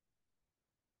again.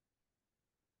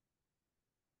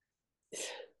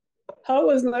 How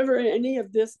was never any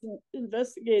of this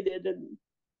investigated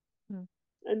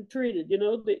and treated?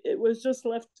 It was just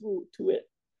left to it.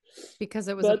 Because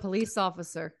it was a police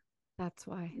officer. That's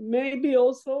why. Maybe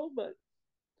also, but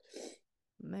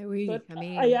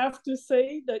I have to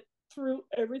say that through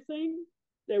everything,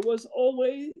 there was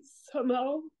always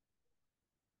somehow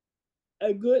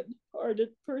a good-hearted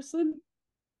person,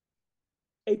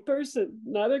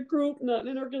 not a group, not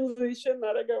an organization,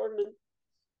 not a government,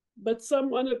 but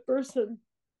a person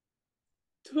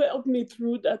to help me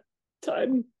through that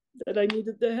time that I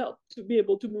needed the help to be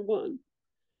able to move on.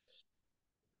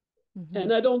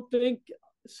 And I don't think,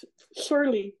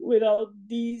 surely, without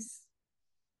these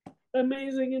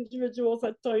amazing individuals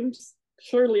at times,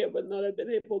 surely I would not have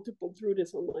been able to pull through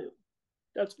this on my own.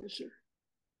 That's for sure.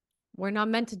 We're not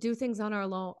meant to do things on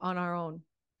our own.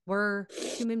 We're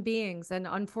human beings. And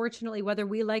unfortunately, whether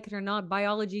we like it or not,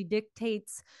 biology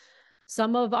dictates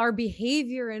some of our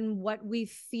behavior and what we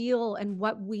feel and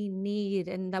what we need.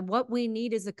 And that what we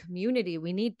need is a community.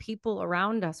 We need people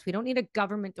around us. We don't need a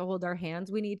government to hold our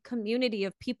hands. We need community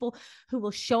of people who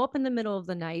will show up in the middle of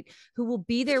the night, who will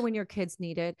be there when your kids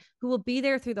need it, who will be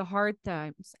there through the hard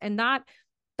times. And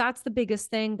that's the biggest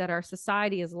thing that our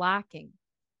society is lacking.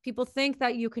 People think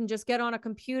that you can just get on a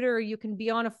computer, or you can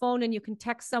be on a phone and you can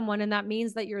text someone and that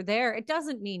means that you're there. It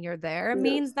doesn't mean you're there. It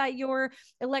means that your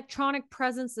electronic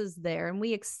presence is there. And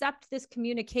we accept this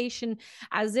communication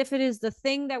as if it is the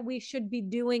thing that we should be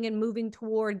doing and moving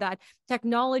toward, that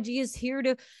technology is here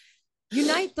to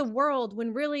unite the world,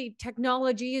 when really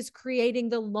technology is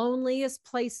creating the loneliest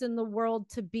place in the world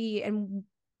to be. And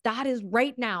that is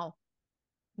right now.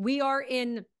 We are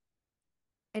in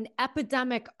an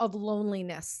epidemic of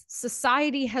loneliness.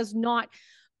 Society has not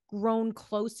grown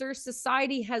closer.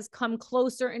 Society has come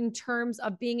closer in terms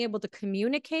of being able to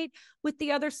communicate with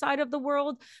the other side of the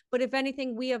world. But if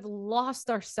anything, we have lost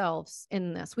ourselves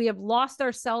in this. We have lost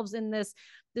ourselves in this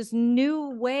new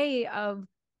way of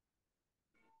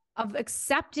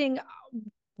accepting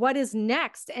what is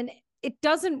next. And it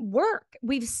doesn't work.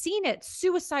 We've seen it.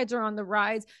 Suicides are on the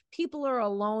rise. People are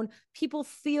alone. People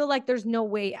feel like there's no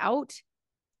way out.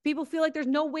 People feel like there's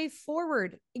no way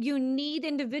forward. You need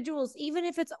individuals, even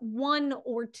if it's one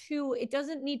or two. It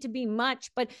doesn't need to be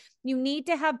much, but you need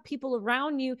to have people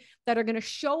around you that are going to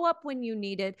show up when you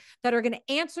need it, that are going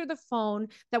to answer the phone,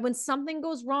 that when something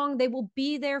goes wrong, they will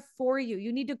be there for you.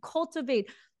 You need to cultivate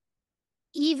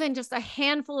even just a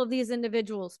handful of these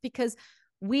individuals, because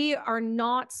we are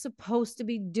not supposed to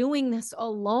be doing this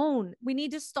alone. We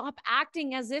need to stop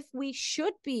acting as if we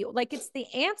should be like it's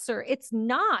the answer. It's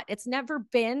not. It's never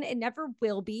been. It never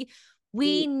will be.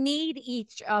 We need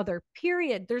each other,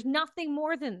 period. There's nothing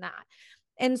more than that.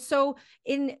 And so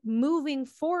in moving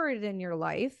forward in your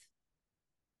life,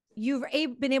 you've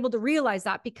been able to realize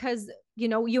that, because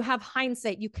you have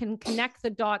hindsight. You can connect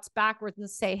the dots backwards and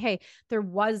say, hey, there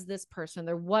was this person,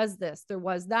 there was this, there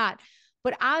was that.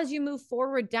 But as you move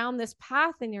forward down this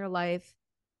path in your life,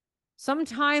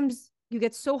 sometimes you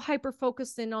get so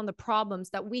hyper-focused in on the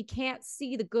problems that we can't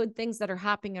see the good things that are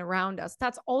happening around us.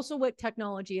 That's also what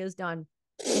technology has done.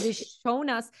 It has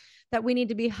shown us that we need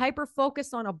to be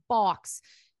hyper-focused on a box.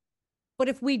 But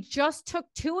if we just took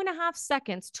 2.5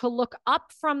 seconds to look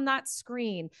up from that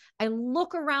screen and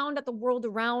look around at the world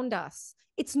around us,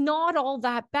 it's not all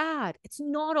that bad. It's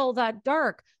not all that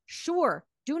dark. Sure,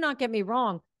 do not get me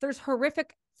wrong. There's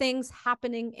horrific things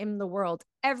happening in the world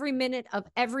every minute of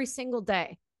every single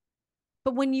day.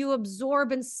 But when you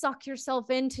absorb and suck yourself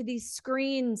into these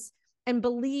screens and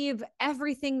believe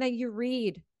everything that you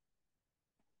read,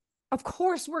 of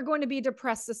course, we're going to be a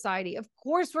depressed society. Of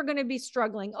course, we're going to be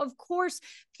struggling. Of course,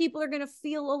 people are going to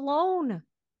feel alone.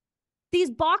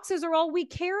 These boxes are all we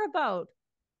care about.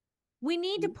 We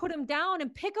need to put them down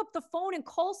and pick up the phone and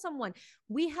call someone.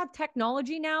 We have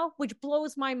technology now, which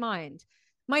blows my mind.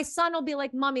 My son will be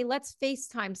like, Mommy, let's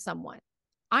FaceTime someone.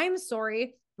 I'm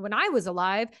sorry. When I was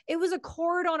alive, it was a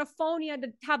cord on a phone. You had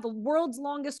to have the world's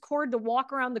longest cord to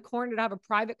walk around the corner to have a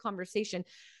private conversation.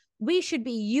 We should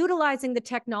be utilizing the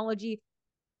technology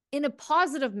in a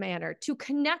positive manner to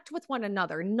connect with one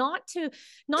another, not to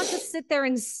sit there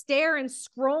and stare and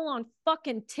scroll on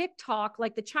fucking TikTok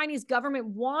like the Chinese government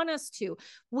want us to.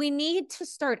 We need to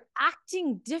start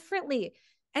acting differently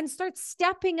and start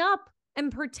stepping up and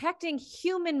protecting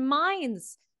human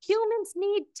minds. Humans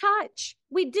need touch.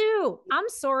 We do. I'm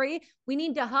sorry. We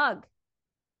need to hug.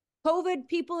 COVID,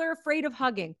 people are afraid of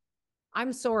hugging.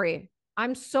 I'm sorry.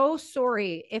 I'm so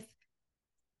sorry if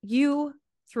you,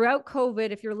 throughout COVID,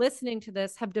 if you're listening to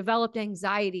this, have developed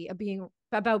anxiety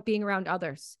about being around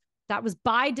others. That was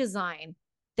by design.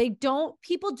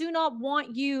 People do not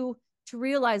want you to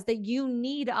realize that you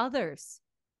need others.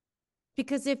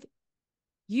 Because if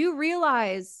you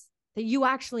realize that you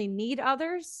actually need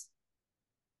others,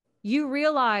 you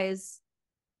realize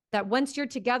that once you're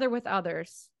together with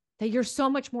others, that you're so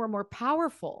much more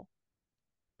powerful.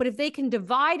 But if they can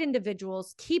divide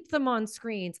individuals, keep them on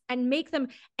screens, and make them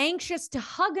anxious to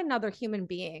hug another human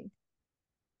being,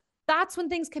 that's when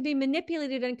things can be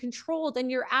manipulated and controlled, and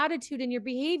your attitude and your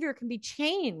behavior can be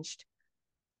changed.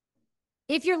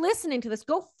 If you're listening to this,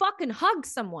 go fucking hug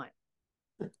someone.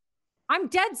 I'm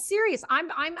dead serious.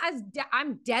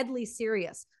 I'm deadly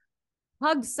serious.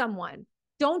 Hug someone.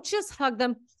 Don't just hug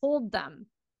them, hold them,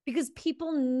 because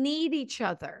people need each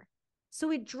other. So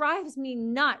it drives me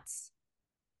nuts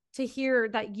to hear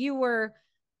that you were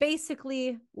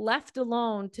basically left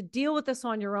alone to deal with this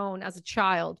on your own as a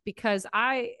child, because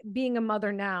I, being a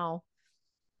mother now,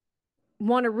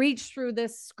 want to reach through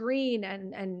this screen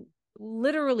and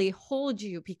literally hold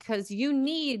you because you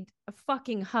need a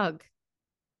fucking hug.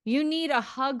 You need a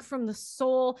hug from the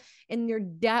soul in your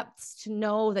depths to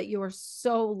know that you are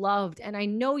so loved. And I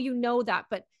know you know that,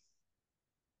 but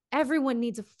everyone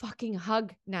needs a fucking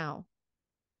hug now.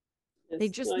 Yes, they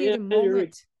just need a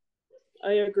moment.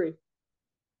 I agree.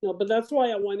 No, but that's why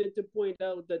I wanted to point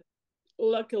out that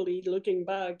luckily, looking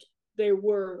back, there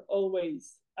were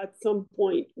always at some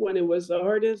point when it was the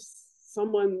hardest,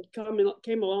 someone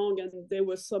came along and there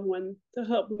was someone to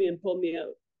help me and pull me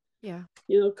out. Yeah.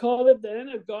 You know, call it the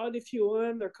hand of God if you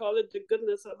want, or call it the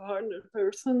goodness of heart and a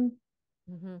person.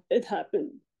 Mm-hmm. It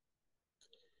happened.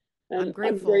 And I'm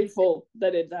grateful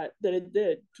that it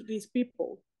did to these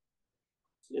people.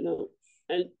 You know,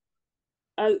 and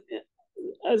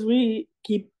as we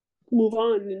move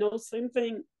on, you know, same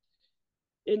thing.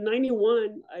 In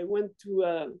 91, I went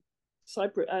to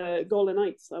Cyprus, Golan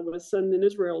Heights. I was sent in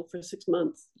Israel for 6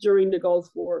 months during the Gulf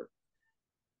War.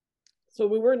 So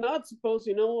we were not supposed,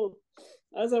 you know,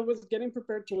 as I was getting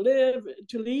prepared to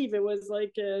leave, it was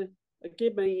like, okay,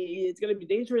 but it's going to be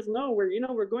dangerous. No,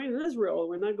 we're going to Israel.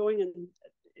 We're not going in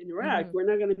Iraq. Mm-hmm. We're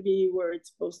not going to be where it's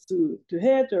supposed to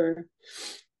hit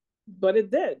but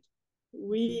it did.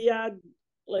 We had,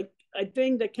 like, I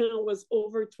think the count was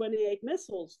over 28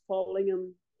 missiles falling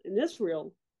in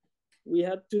Israel. We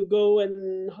had to go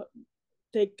and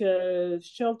take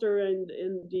shelter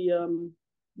in the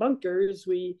bunkers.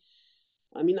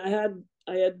 I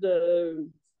had the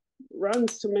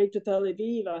runs to make to Tel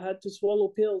Aviv. I had to swallow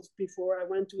pills before I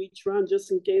went to each run,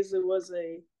 just in case there was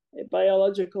a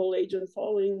biological agent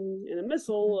falling in a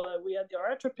missile. We had the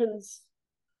atropines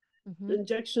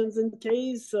injections in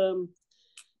case.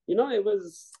 You know, it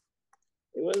was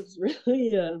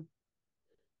really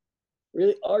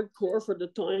really hardcore for the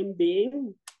time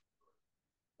being.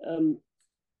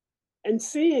 And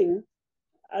seeing,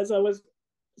 as I was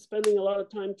spending a lot of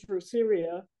time through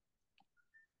Syria,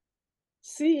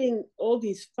 seeing all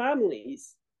these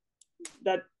families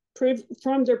that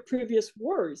from their previous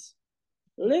wars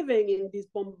living in these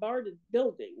bombarded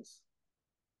buildings,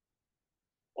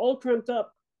 all cramped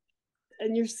up,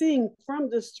 and you're seeing from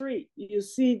the street, you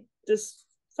see this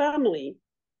family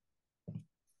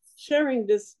sharing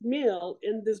this meal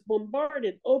in this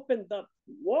bombarded, opened up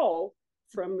wall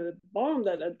from a bomb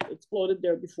that had exploded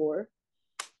there before.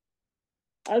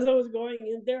 As I was going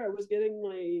in there, I was getting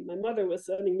my mother was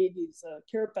sending me these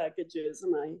care packages,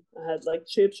 and I had like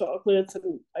chip chocolates,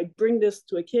 and I'd bring this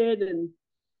to a kid, and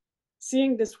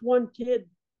seeing this one kid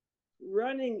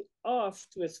running off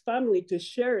to his family to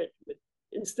share it with,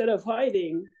 instead of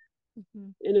hiding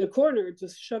in a corner to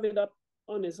shove it up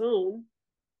on his own,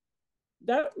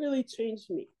 that really changed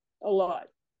me a lot.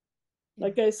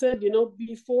 Like I said, you know,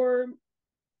 before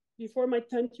my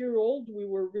 10-year-old, we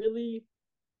were really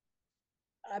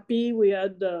happy. We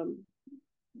had I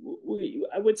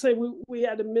would say we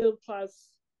had a middle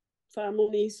class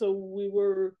family, so we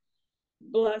were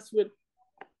blessed with,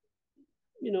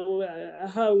 you know, a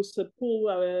house, a pool.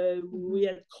 We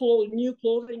had new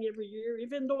clothing every year.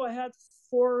 Even though I had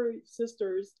 4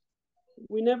 sisters,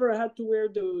 we never had to wear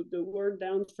the worn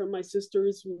down from my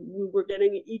sisters. We were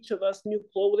getting each of us new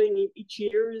clothing each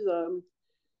year.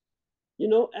 You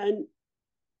know, and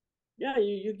yeah,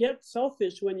 you get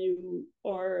selfish when you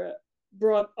are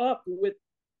brought up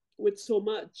with so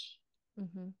much.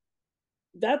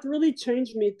 That really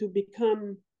changed me to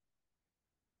become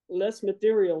less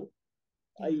material.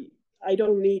 I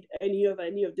don't need any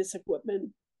of this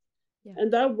equipment.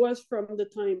 And that was from the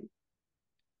time,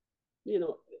 you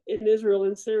know, in Israel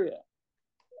and Syria.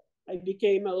 I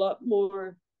became a lot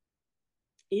more,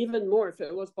 even more, if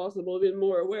it was possible, even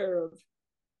more aware of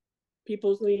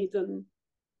people's needs and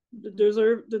the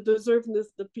deservedness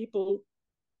of people.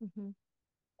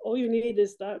 All you need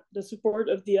is that the support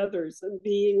of the others and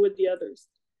being with the others.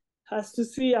 Has to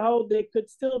see how they could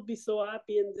still be so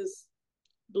happy in this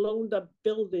blown up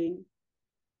building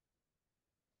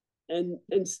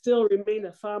and still remain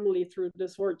a family through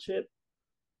this hardship.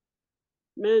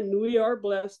 Man, we are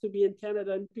blessed to be in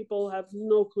Canada, and people have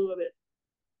no clue of it.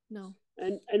 No.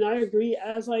 And I agree,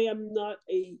 as I am not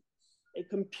a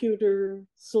computer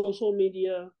social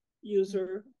media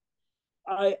user,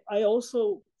 I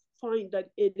also find that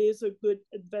it is a good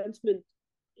advancement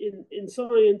in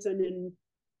science and in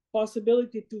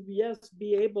possibility to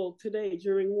be able today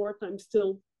during wartime,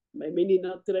 still maybe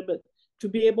not today, but to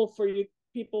be able for you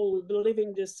people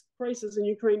living this crisis in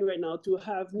Ukraine right now to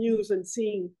have news and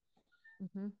seeing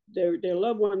their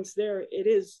loved ones there. It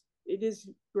is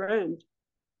grand,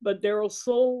 but there are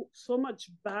so much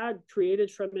bad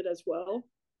created from it as well.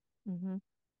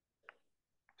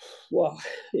 Wow,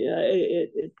 yeah,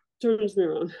 it turns me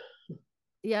around.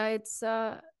 Yeah, it's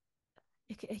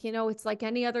it's like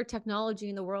any other technology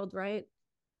in the world, right?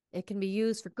 It can be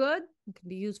used for good, it can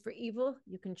be used for evil.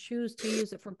 You can choose to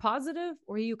use it for positive,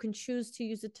 or you can choose to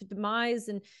use it to demise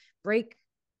and break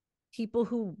people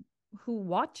who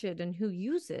watch it and who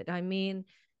use it. I mean,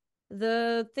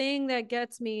 the thing that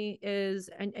gets me is,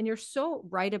 and you're so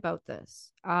right about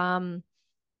this. I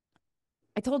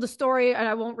told a story and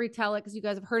I won't retell it because you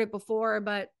guys have heard it before,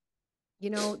 but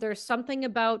there's something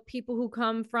about people who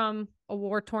come from a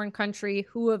war-torn country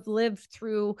who have lived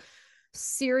through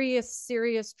serious,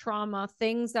 serious trauma,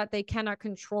 things that they cannot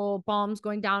control, bombs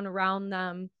going down around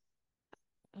them.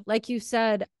 Like you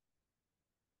said,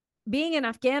 being in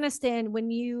Afghanistan, when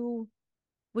you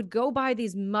would go by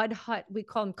these mud hut, we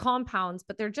call them compounds,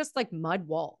 but they're just like mud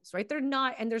walls, right? They're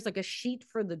not, and there's like a sheet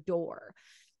for the door.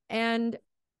 And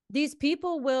these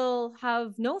people will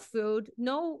have no food,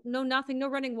 no nothing, no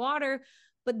running water,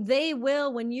 but they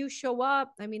will, when you show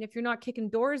up, I mean, if you're not kicking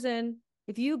doors in,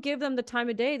 if you give them the time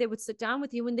of day, they would sit down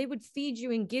with you and they would feed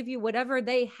you and give you whatever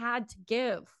they had to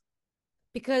give,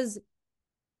 because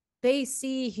they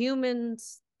see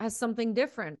humans as something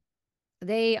different.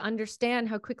 They understand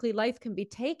how quickly life can be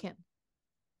taken.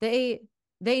 They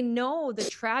know the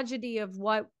tragedy of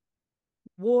what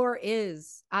war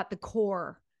is at the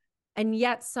core, and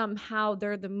yet somehow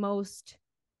they're the most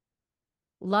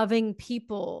loving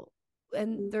people,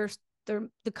 and they're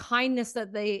the kindness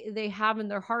that they have in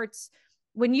their hearts,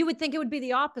 when you would think it would be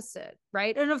the opposite,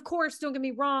 right? And of course, don't get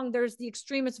me wrong, there's the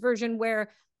extremist version where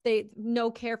they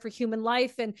no care for human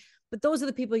life, but those are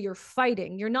the people you're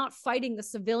fighting. You're not fighting the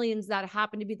civilians that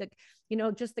happen to be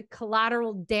just the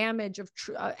collateral damage of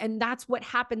and that's what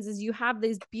happens is you have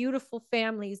these beautiful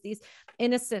families, these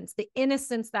the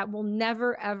innocence that will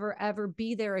never ever ever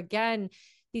be there again.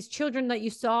 These children that you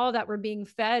saw that were being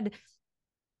fed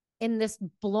in this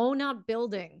blown up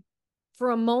building for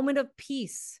a moment of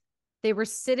peace. They were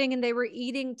sitting and they were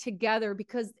eating together,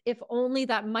 because if only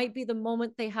that might be the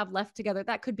moment they have left together.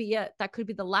 That could be it. That could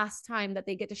be the last time that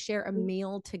they get to share a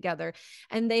meal together.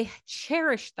 And they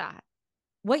cherish that.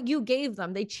 What you gave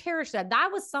them, they cherish that. That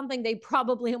was something they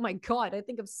probably, oh my God, I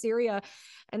think of Syria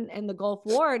and the Gulf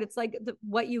War. And it's like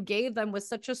what you gave them was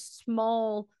such a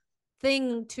small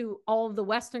thing to all of the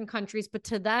Western countries, but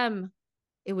to them,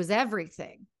 it was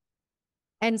everything.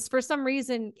 And for some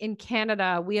reason in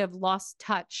Canada, we have lost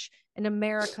touch. In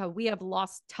America, we have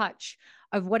lost touch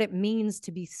of what it means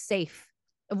to be safe,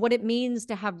 of what it means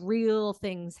to have real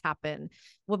things happen,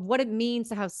 of what it means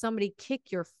to have somebody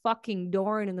kick your fucking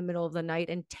door in the middle of the night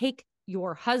and take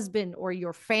your husband or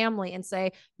your family and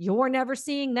say, you're never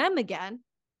seeing them again.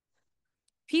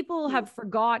 People have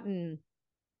forgotten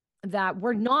that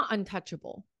we're not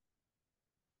untouchable.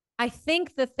 I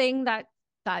think the thing that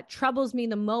troubles me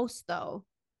the most, though,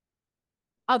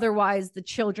 otherwise the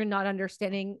children not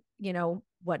understanding,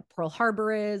 what Pearl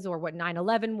Harbor is, or what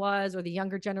 9/11 was, or the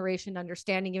younger generation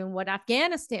understanding even what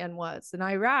Afghanistan was and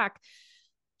Iraq.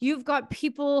 You've got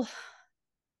people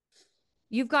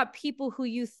who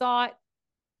you thought,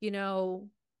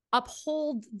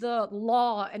 uphold the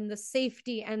law and the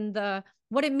safety and the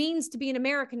what it means to be an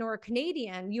American or a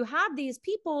Canadian. You have these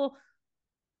people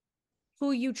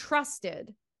who you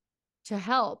trusted to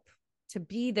help, to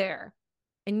be there.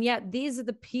 And yet these are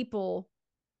the people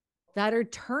that are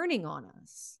turning on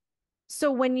us.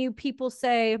 So when people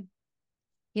say,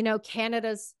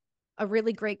 Canada's a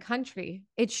really great country,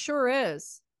 it sure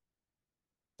is.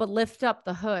 But lift up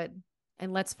the hood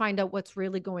and let's find out what's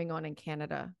really going on in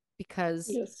Canada, because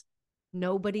yes,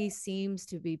 nobody seems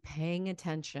to be paying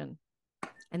attention.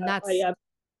 And that's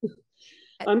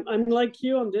I'm like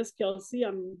you on this, Kelsey.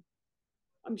 I'm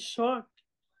shocked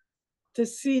to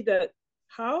see that.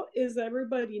 How is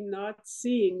everybody not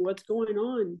seeing what's going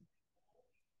on?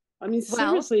 I mean,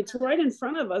 seriously, it's right in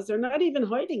front of us. They're not even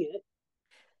hiding it.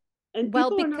 And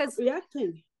people are not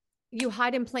reacting. You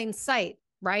hide in plain sight,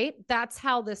 right? That's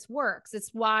how this works.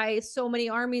 It's why so many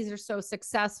armies are so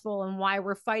successful and why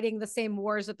we're fighting the same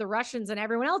wars that the Russians and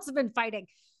everyone else have been fighting.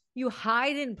 You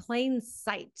hide in plain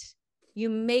sight. You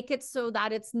make it so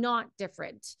that it's not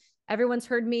different. Everyone's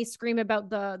heard me scream about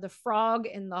the frog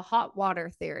in the hot water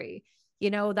theory.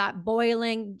 That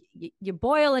boiling, you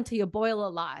boil until you boil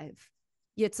alive.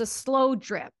 It's a slow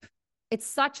drip. It's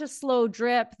such a slow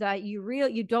drip that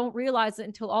you don't realize it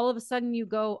until all of a sudden you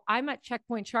go, I'm at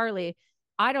Checkpoint Charlie.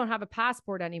 I don't have a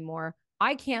passport anymore.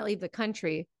 I can't leave the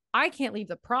country. I can't leave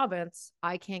the province.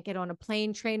 I can't get on a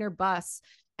plane, train, or bus.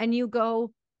 And you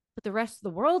go, but the rest of the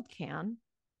world can.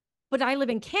 But I live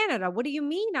in Canada. What do you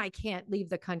mean I can't leave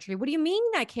the country? What do you mean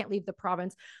I can't leave the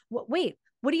province? Wait,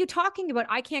 what are you talking about?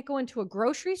 I can't go into a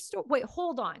grocery store? Wait,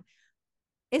 hold on.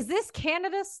 Is this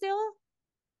Canada still?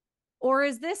 Or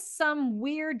is this some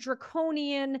weird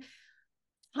draconian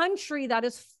country that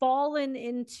has fallen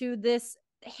into this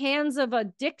hands of a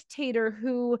dictator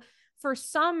who, for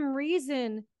some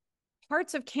reason,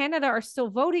 parts of Canada are still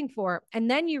voting for? And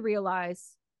then you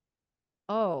realize,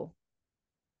 oh,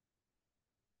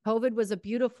 COVID was a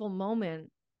beautiful moment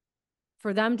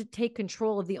for them to take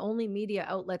control of the only media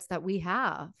outlets that we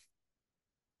have.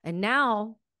 And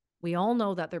now we all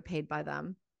know that they're paid by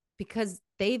them because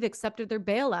they've accepted their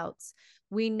bailouts.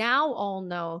 We now all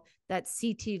know that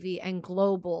CTV and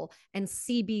Global and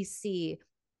CBC,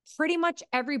 pretty much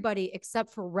everybody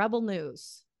except for Rebel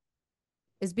News,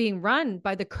 is being run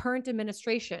by the current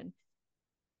administration.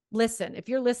 Listen, if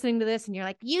you're listening to this and you're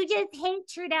like, you just hate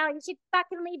Trudeau, you should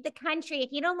fucking leave the country.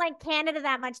 If you don't like Canada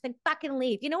that much, then fucking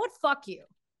leave. You know what? Fuck you.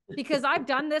 Because I've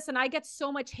done this and I get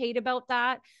so much hate about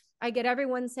that. I get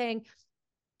everyone saying,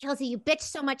 Kelsey, you bitch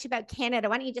so much about Canada.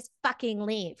 Why don't you just fucking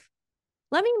leave?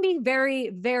 Let me be very,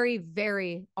 very,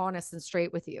 very honest and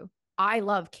straight with you. I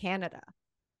love Canada.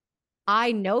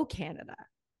 I know Canada.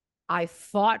 I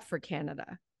fought for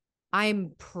Canada.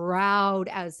 I'm proud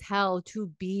as hell to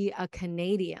be a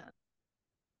Canadian.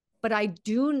 But I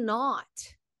do not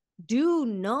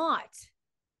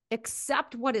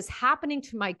accept what is happening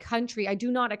to my country. I do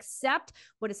not accept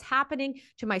what is happening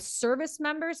to my service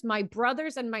members, my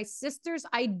brothers and my sisters.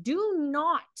 I do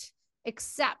not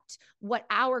accept what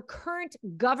our current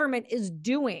government is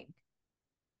doing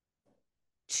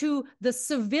to the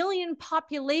civilian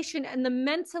population and the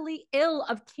mentally ill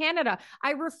of Canada.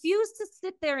 I refuse to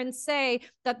sit there and say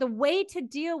that the way to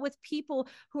deal with people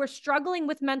who are struggling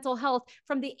with mental health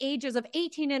from the ages of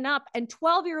 18 and up and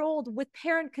 12-year-old with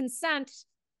parent consent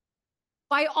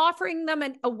by offering them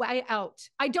a way out.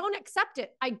 I don't accept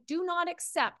it. I do not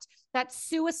accept that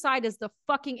suicide is the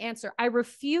fucking answer. I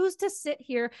refuse to sit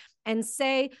here and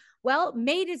say, well,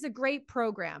 MAID is a great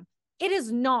program. It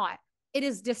is not. It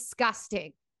is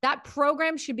disgusting. That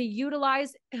program should be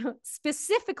utilized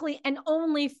specifically and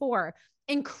only for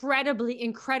incredibly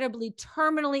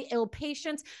terminally ill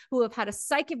patients who have had a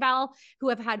psych eval, who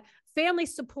have had family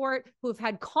support, who have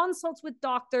had consults with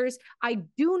doctors. I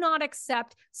do not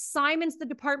accept Simon's, the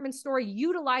department store,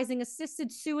 utilizing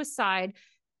assisted suicide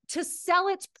to sell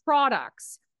its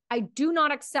products. I do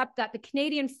not accept that the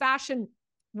Canadian fashion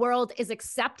world is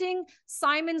accepting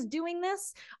Simon's doing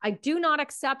this. I do not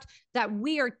accept that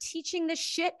we are teaching this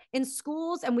shit in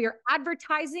schools and we are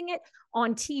advertising it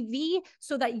on TV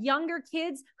so that younger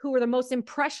kids who are the most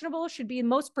impressionable, should be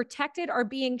most protected, are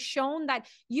being shown that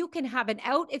you can have an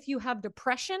out if you have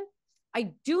depression.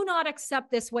 I do not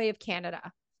accept this way of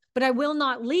Canada, but I will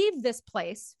not leave this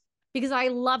place because I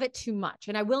love it too much.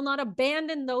 And I will not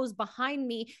abandon those behind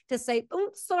me to say, oh,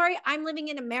 sorry, I'm living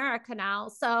in America now,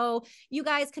 so you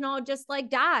guys can all just like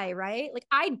die, right? Like,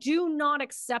 I do not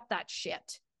accept that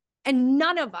shit. And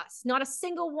none of us, not a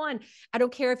single one. I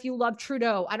don't care if you love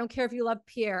Trudeau. I don't care if you love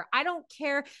Pierre. I don't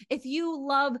care if you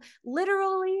love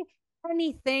literally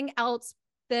anything else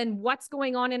than what's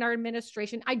going on in our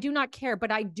administration. I do not care,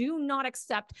 but I do not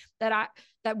accept that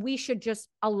we should just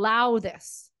allow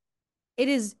this. It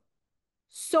is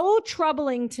so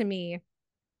troubling to me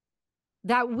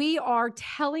that we are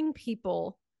telling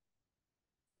people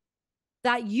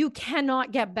that you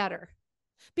cannot get better.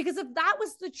 Because if that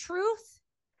was the truth,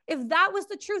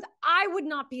 I would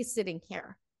not be sitting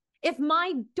here. If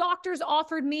my doctors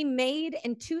offered me MAID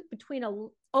between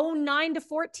 09 to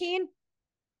 14,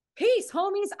 peace,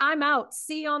 homies, I'm out.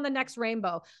 See you on the next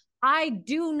rainbow. I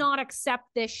do not accept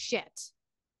this shit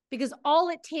because all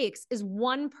it takes is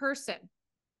one person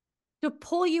to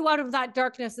pull you out of that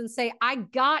darkness and say, I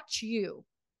got you.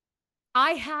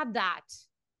 I had that.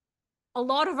 A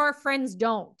lot of our friends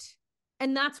don't.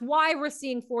 And that's why we're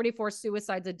seeing 44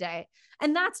 suicides a day.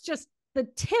 And that's just the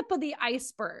tip of the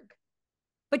iceberg.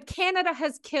 But Canada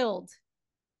has killed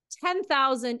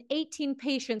 10,018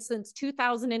 patients since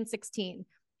 2016.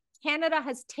 Canada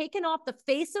has taken off the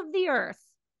face of the earth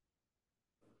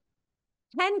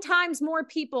 10 times more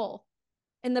people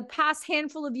in the past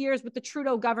handful of years with the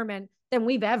Trudeau government than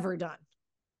we've ever done.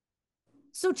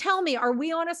 So tell me, are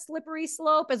we on a slippery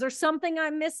slope? Is there something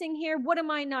I'm missing here? What am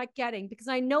I not getting? Because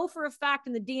I know for a fact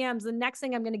in the DMs, the next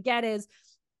thing I'm going to get is,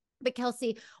 but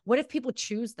Kelsey, what if people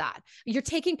choose that? You're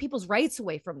taking people's rights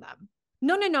away from them.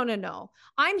 No.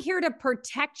 I'm here to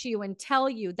protect you and tell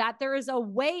you that there is a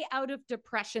way out of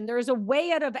depression. There is a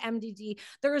way out of MDD.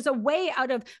 There is a way out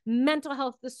of mental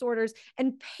health disorders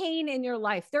and pain in your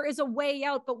life. There is a way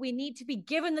out, but we need to be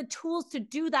given the tools to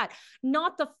do that,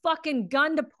 not the fucking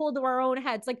gun to pull to our own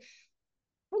heads. Like,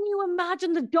 can you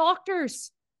imagine the doctors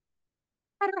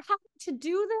that are having to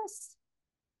do this?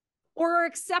 or are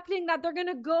accepting that they're going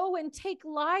to go and take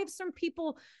lives from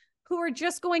people who are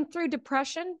just going through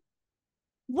depression,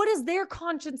 what is their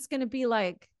conscience going to be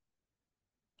like?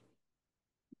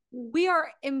 We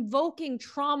are invoking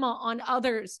trauma on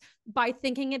others by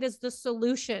thinking it is the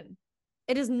solution.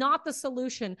 It is not the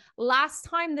solution. Last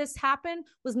time this happened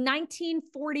was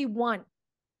 1941.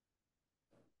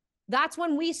 That's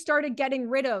when we started getting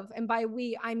rid of, and by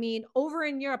we, I mean over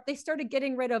in Europe, they started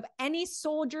getting rid of any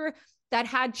soldier that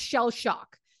had shell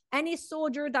shock, any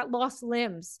soldier that lost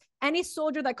limbs, any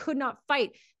soldier that could not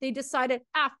fight. They decided,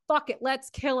 fuck it, let's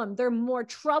kill them. They're more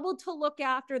trouble to look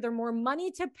after. They're more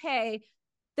money to pay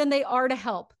than they are to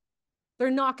help. They're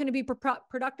not going to be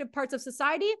productive parts of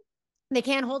society. They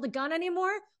can't hold a gun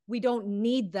anymore. We don't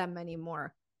need them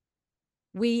anymore.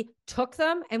 We took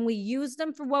them and we used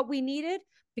them for what we needed.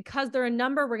 Because they're a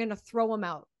number, we're going to throw them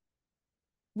out.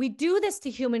 We do this to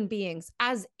human beings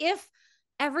as if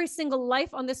every single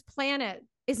life on this planet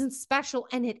isn't special,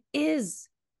 and it is.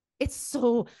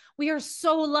 We are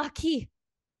so lucky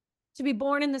to be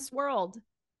born in this world.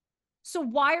 So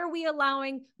why are we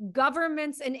allowing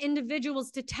governments and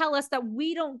individuals to tell us that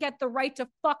we don't get the right to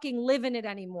fucking live in it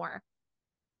anymore?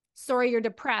 Sorry, you're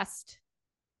depressed.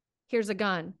 Here's a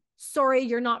gun. Sorry,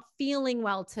 you're not feeling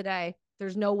well today.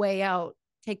 There's no way out.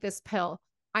 Take this pill.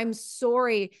 I'm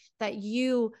sorry that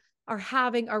you are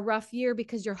having a rough year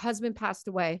because your husband passed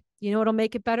away. You know what'll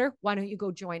make it better? Why don't you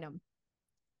go join him?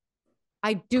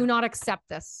 I do not accept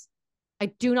this. I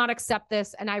do not accept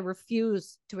this, and I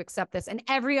refuse to accept this. And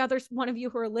every other one of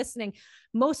you who are listening,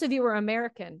 most of you are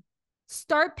American.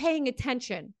 Start paying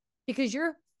attention because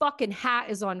your fucking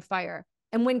hat is on fire.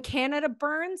 And when Canada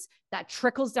burns, that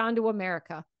trickles down to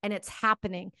America, and it's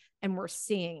happening, and we're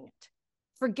seeing it.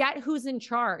 Forget who's in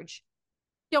charge.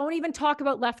 Don't even talk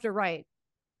about left or right.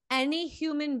 Any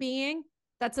human being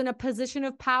that's in a position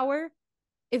of power,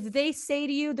 if they say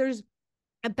to you, there's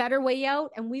a better way out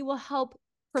and we will help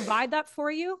provide that for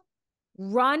you,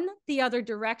 run the other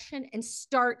direction and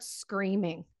start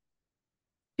screaming.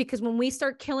 Because when we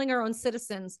start killing our own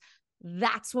citizens,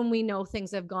 that's when we know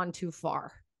things have gone too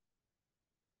far.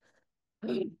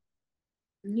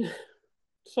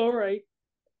 So right.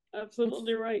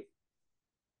 Absolutely right.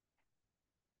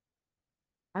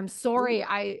 I'm sorry.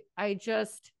 I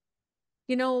just,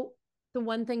 the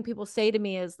one thing people say to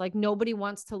me is like, nobody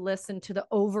wants to listen to the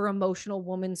over emotional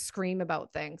woman scream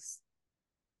about things.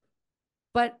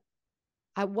 But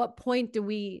at what point do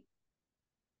we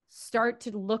start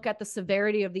to look at the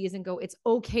severity of these and go, it's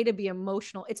okay to be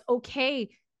emotional. It's okay.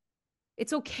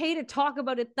 It's okay to talk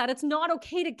about it, that it's not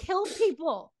okay to kill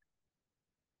people.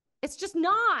 It's just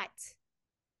not.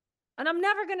 And I'm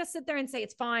never going to sit there and say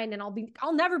it's fine. And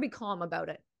I'll never be calm about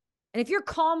it. And if you're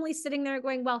calmly sitting there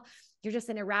going, well, you're just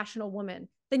an irrational woman,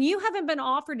 then you haven't been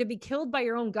offered to be killed by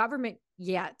your own government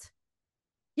yet.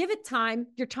 Give it time.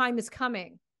 Your time is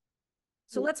coming.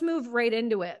 So let's move right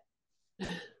into it.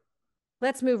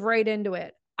 Let's move right into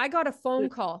it. I got a phone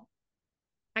call.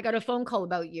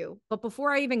 About you. But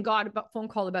before I even got a phone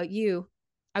call about you,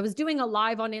 I was doing a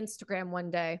live on Instagram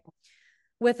one day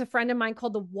with a friend of mine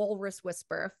called the Walrus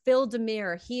Whisperer, Phil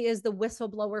Demir. He is the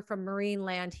whistleblower from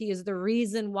Marineland. He is the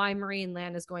reason why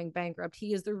Marineland is going bankrupt.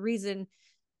 He is the reason.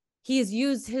 He has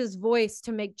used his voice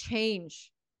to make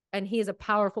change. And he is a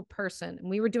powerful person. And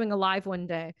we were doing a live one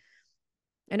day.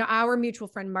 And our mutual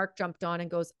friend, Mark, jumped on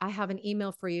and goes, I have an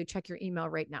email for you. Check your email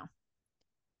right now.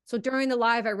 So during the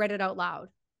live, I read it out loud.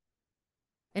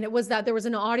 And it was that there was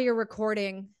an audio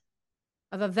recording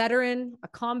of a veteran, a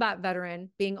combat veteran,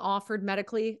 being offered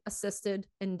medically assisted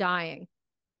and dying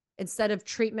instead of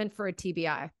treatment for a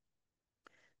TBI.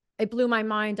 It blew my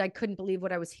mind. I couldn't believe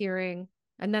what I was hearing.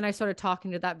 And then I started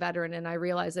talking to that veteran and I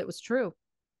realized it was true.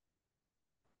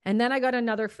 And then I got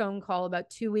another phone call about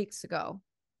 2 weeks ago.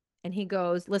 And he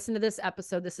goes, listen to this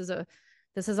episode. This is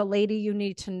a lady you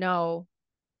need to know.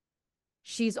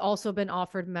 She's also been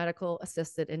offered medical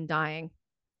assisted and dying.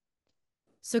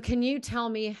 So can you tell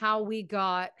me how we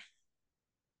got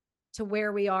to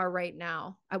where we are right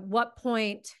now? At what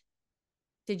point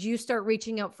did you start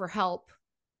reaching out for help?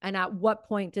 And at what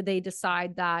point did they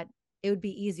decide that it would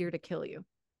be easier to kill you?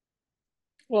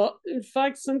 Well, in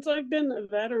fact, since I've been a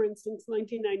veteran since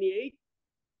 1998,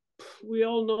 we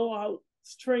all know how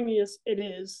strenuous it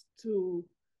is to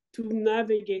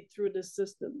navigate through the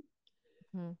system.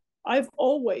 Mm-hmm. I've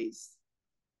always,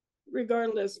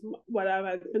 regardless what I've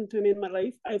happened to me in my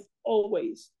life, I've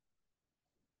always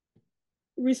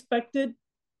respected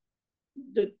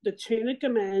the chain of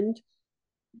command,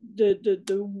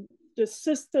 the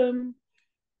system,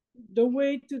 the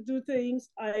way to do things.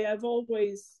 I have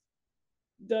always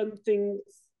done things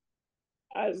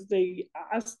as they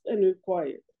asked and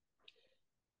required.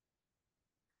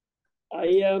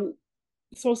 I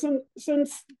so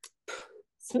since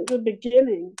the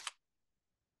beginning,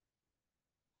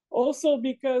 also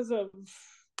because of,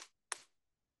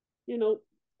 you know,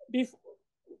 before,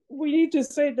 we need to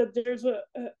say that there's a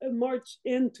march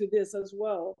into this as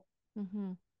well.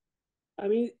 Mm-hmm. I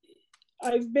mean,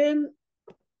 I've been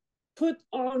put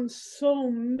on so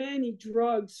many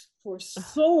drugs for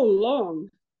so long,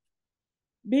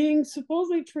 being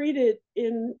supposedly treated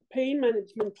in pain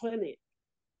management clinic,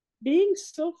 being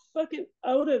so fucking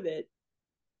out of it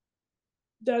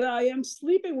that I am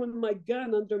sleeping with my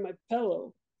gun under my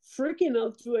pillow, freaking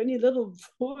out through any little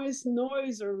voice,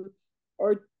 noise,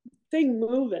 or thing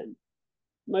moving.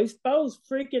 My spouse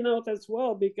freaking out as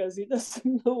well because he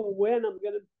doesn't know when I'm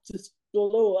gonna just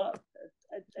blow up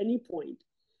at any point.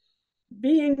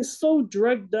 Being so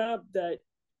drugged up that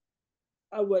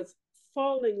I was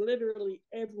falling literally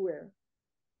everywhere.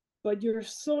 But you're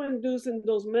so induced in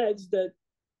those meds that,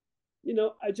 you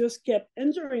know, I just kept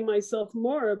injuring myself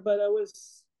more, but I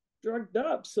was drugged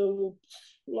up. So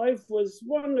life was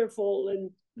wonderful.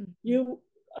 And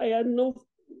I had no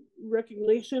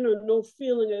recognition or no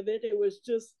feeling of it. It was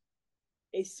just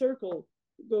a circle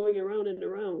going around and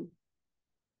around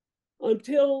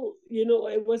until, you know,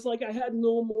 it was like I had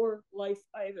no more life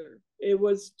either. It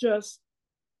was just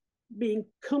being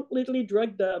completely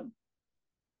drugged up,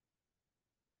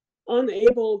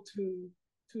 unable to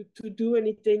do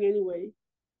anything anyway.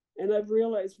 And I've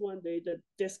realized one day that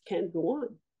this can't go on.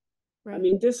 Right. I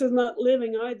mean, this is not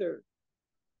living either.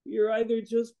 You're either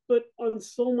just put on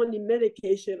so many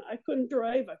medication. I couldn't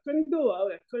drive. I couldn't go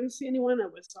out. I couldn't see anyone. I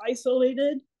was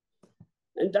isolated.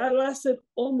 And that lasted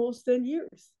almost 10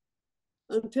 years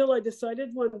until I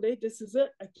decided one day, this is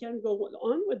it. I can't go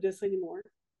on with this anymore.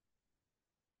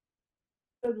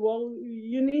 Said, well,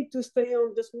 you need to stay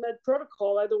on this med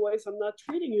protocol, otherwise I'm not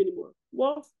treating you anymore.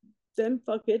 Well, then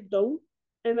fuck it, don't.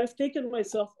 And I've taken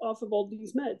myself off of all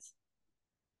these meds.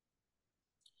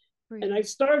 Great. And I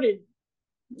started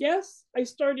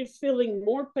feeling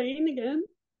more pain again,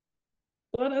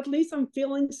 but at least I'm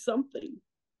feeling something.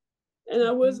 And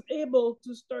I was able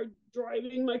to start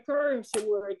driving my car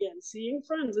somewhere again, seeing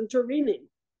friends, intervening.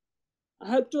 I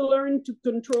had to learn to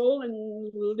control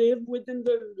and live within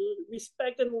the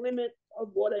respect and limit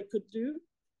of what I could do.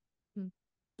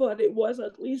 But it was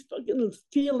at least fucking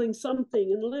feeling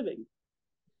something and living.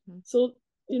 So,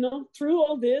 you know, through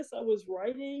all this, I was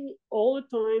writing all the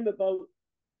time about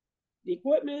the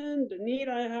equipment, the need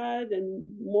I had, and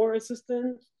more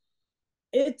assistance.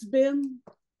 It's been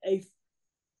a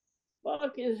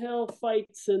fucking hell fight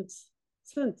since.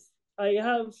 I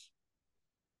have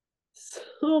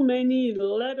so many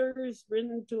letters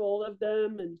written to all of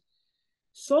them and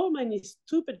so many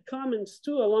stupid comments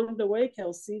too along the way,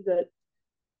 Kelsey, that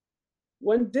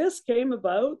when this came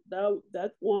about,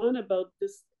 that one about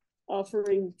this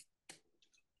offering,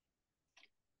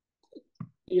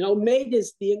 you know, MAID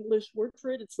is the English word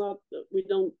for it. It's not, we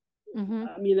don't,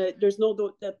 I mean, there's no,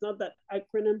 that's not that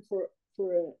acronym for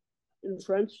in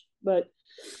French, but.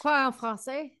 Quoi en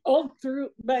français? All through,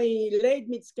 l'aide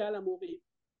médicale à mourir.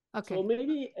 Okay. So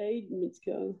maybe aide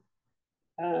médicale.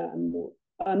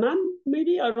 AMAM,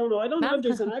 maybe? I don't know. I don't know if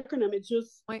there's an acronym. It's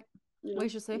just, you know,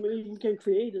 maybe you can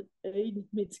create it. Aide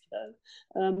médicale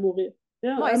à mourir.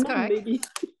 Yeah, AMAM, maybe.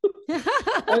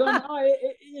 I don't know.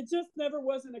 It just never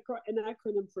was an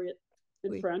acronym for it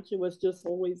in French. It was just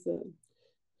always.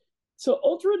 So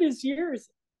all through these years,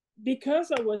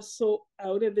 because I was so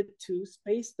out of it too,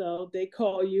 spaced out, they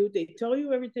call you, they tell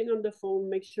you everything on the phone,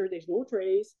 make sure there's no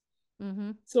trace.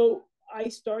 So I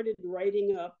started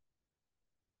writing up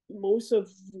most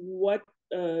of what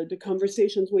the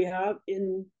conversations we have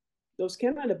in those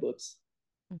Canada books.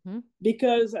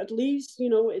 Because at least, you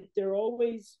know, they're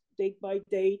always date by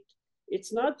date.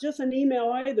 It's not just an email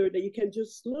either that you can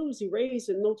just lose, erase,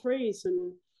 and no trace.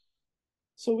 And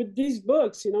so with these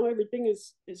books, you know, everything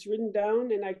is written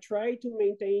down, and I try to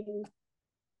maintain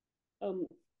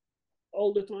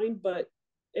all the time, but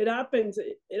it happens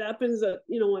that,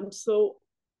 you know, I'm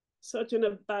such in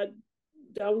a bad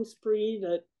down spree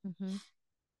that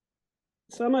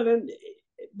some of them,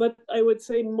 but I would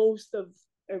say most of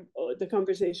the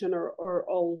conversation are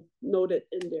all noted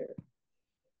in there.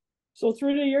 So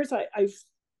through the years, I've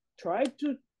tried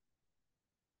to,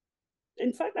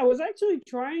 in fact, I was actually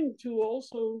trying to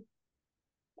also,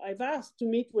 I've asked to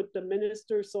meet with the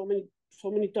minister so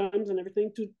many times and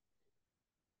everything to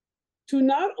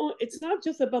not, it's not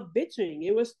just about bitching.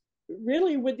 It was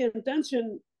really with the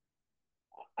intention,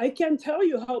 I can tell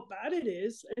you how bad it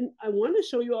is, and I want to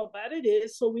show you how bad it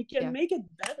is so we can make it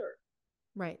better.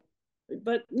 Right.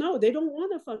 But no, they don't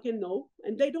want to fucking know,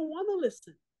 and they don't want to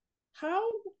listen. How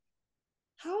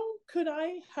how could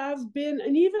I have been?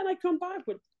 And even I come back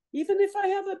with, even if I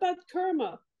have a bad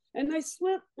karma and I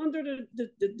slept under the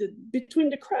between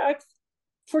the cracks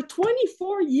for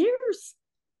 24 years.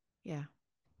 Yeah.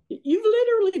 You've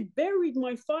literally buried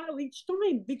my file each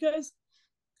time because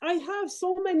I have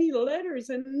so many letters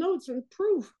and notes and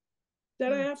proof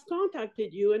that I have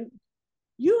contacted you, and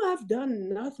you have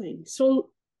done nothing. So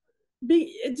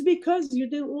it's because you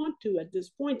didn't want to at this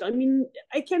point. I mean,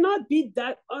 I cannot be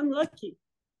that unlucky.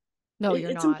 No,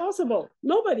 you're it's not. Impossible.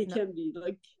 Nobody can be.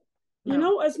 Like, you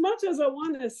know, as much as I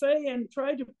want to say and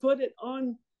try to put it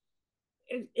on,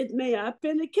 it may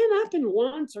happen. It can happen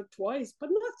once or twice,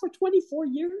 but not for 24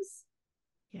 years.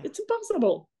 Yeah. It's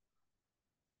impossible.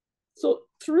 So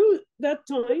through that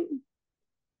time,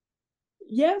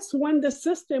 yes, when the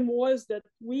system was that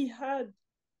we had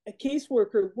a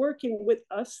caseworker working with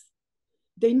us,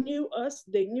 they knew us,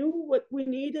 they knew what we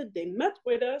needed, they met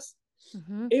with us.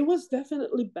 Mm-hmm. It was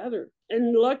definitely better.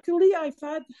 And luckily, I've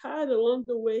had along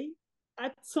the way,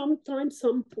 at some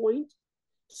point,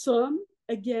 some,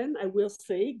 again, I will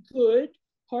say,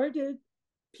 good-hearted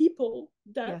people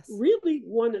that really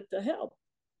wanted to help.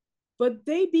 But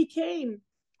their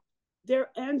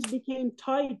ends became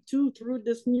tied through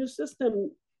this new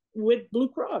system with Blue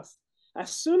Cross.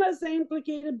 As soon as they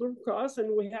implicated Blue Cross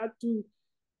and we had to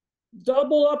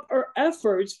double up our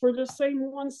efforts for the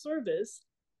same one service,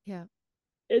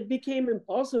 it became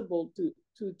impossible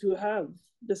to have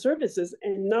the services.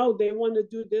 And now they want to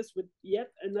do this with yet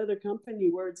another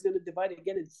company where it's going to divide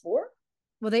again in 4.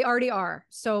 Well, they already are.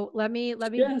 So let me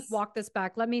walk this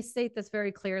back. Let me state this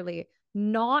very clearly.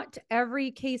 Not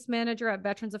every case manager at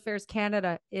Veterans Affairs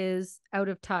Canada is out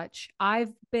of touch.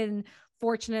 I've been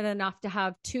fortunate enough to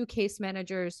have 2 case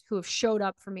managers who have showed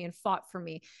up for me and fought for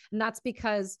me. And that's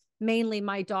because mainly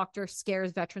my doctor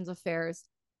scares Veterans Affairs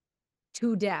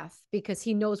to death because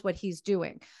he knows what he's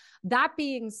doing. That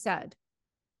being said,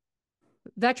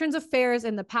 Veterans Affairs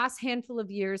in the past handful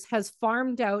of years has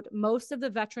farmed out most of the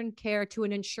veteran care to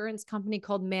an insurance company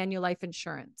called Manulife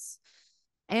Insurance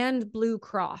and Blue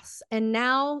Cross. And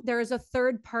now there is a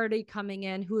third party coming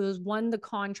in who has won the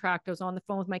contract. I was on the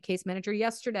phone with my case manager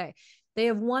yesterday. They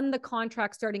have won the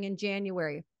contract starting in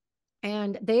January,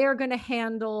 and they are going to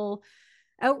handle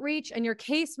outreach, and your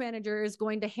case manager is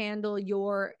going to handle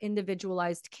your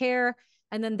individualized care,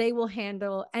 and then they will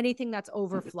handle anything that's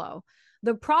overflow.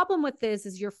 The problem with this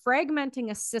is you're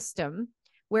fragmenting a system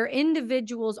where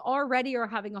individuals already are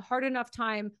having a hard enough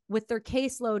time with their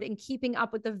caseload and keeping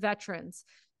up with the veterans.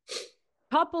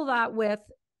 Couple that with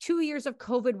 2 years of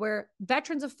COVID where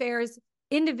Veterans Affairs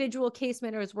individual case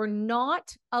managers were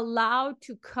not allowed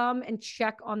to come and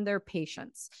check on their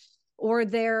patients or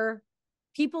their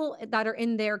people that are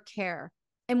in their care.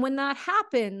 And when that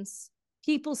happens,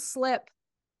 people slip.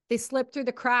 They slip through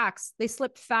the cracks. They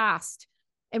slip fast.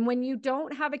 And when you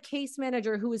don't have a case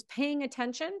manager who is paying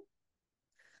attention,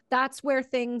 that's where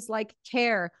things like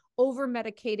care, over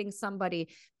medicating somebody,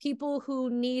 people who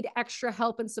need extra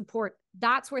help and support,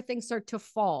 that's where things start to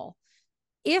fall.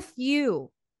 If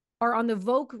you are on the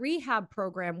VOC rehab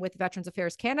program with Veterans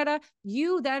Affairs Canada,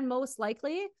 you then most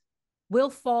likely will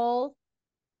fall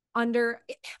under,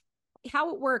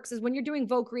 how it works is when you're doing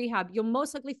VOC rehab, you'll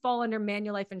most likely fall under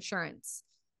Manulife Insurance.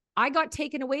 I got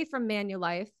taken away from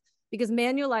Manulife because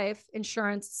Manulife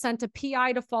Insurance sent a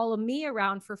PI to follow me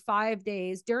around for 5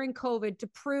 days during COVID to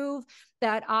prove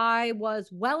that I was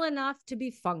well enough to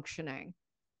be functioning.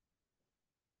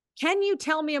 Can you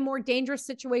tell me a more dangerous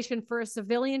situation for a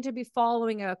civilian to be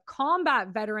following a combat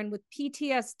veteran with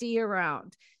PTSD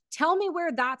around? Tell me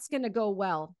where that's going to go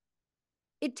well.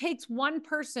 It takes one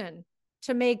person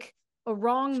to make a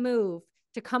wrong move,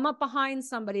 to come up behind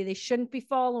somebody they shouldn't be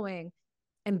following,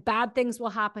 and bad things will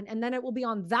happen. And then it will be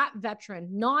on that veteran,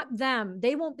 not them.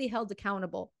 They won't be held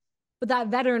accountable, but that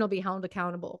veteran will be held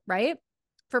accountable, right?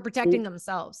 For protecting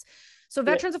themselves. So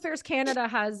Veterans Affairs Canada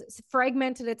has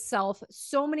fragmented itself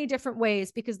so many different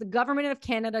ways because the government of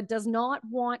Canada does not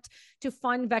want to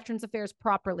fund Veterans Affairs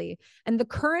properly. And the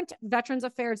current Veterans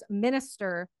Affairs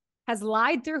minister has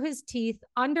lied through his teeth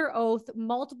under oath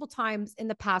multiple times in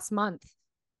the past month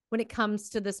when it comes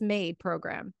to this MAID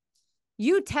program.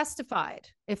 You testified,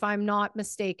 if I'm not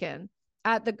mistaken,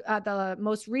 at the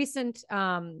most recent,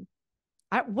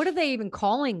 what are they even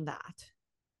calling that?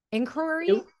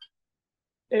 Inquiry?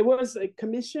 It was a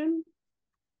commission.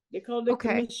 They called it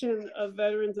Commission of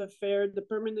Veterans Affairs, the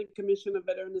Permanent Commission of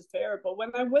Veterans Affairs. But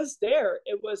when I was there,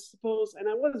 it was supposed, and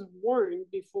I was warned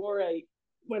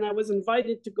when I was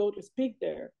invited to go to speak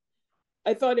there,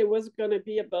 I thought it was going to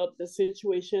be about the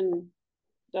situation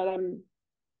that I'm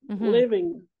Mm-hmm.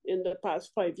 living in the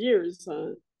past 5 years.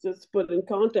 Just to put in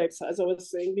context, as I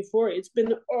was saying before, it's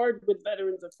been hard with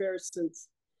Veterans Affairs since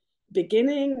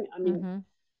beginning. I mean, Mm-hmm.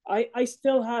 I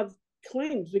still have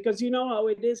claims because you know how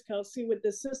it is, Kelsey, with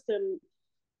the system.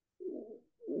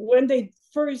 When they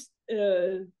first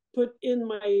put in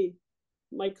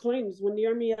my claims, when the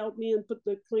Army helped me and put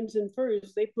the claims in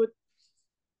first, they put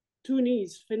 2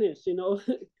 knees finished, you know,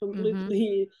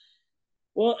 completely.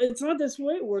 Well, it's not this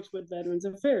way it works with Veterans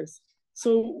Affairs.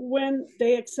 So when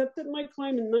they accepted my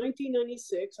claim in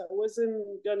 1996, I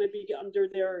wasn't going to be under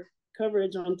their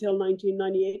coverage until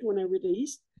 1998 when I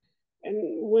released. And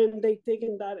when they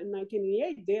taken that in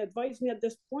 1988, they advised me at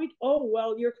this point, oh,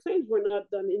 well, your claims were not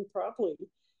done improperly.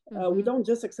 We don't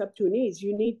just accept 2 knees.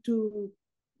 You need to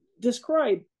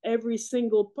describe every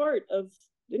single part of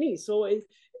the knee. So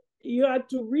you had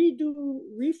to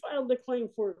refile the claim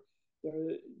for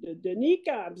the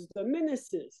kneecaps, the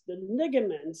meniscus, the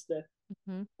ligaments,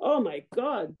 oh my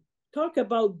God, talk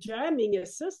about jamming a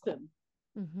system.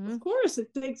 Of course,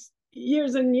 it takes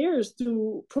years and years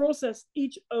to process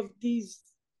each of these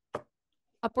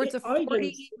Upwards of items.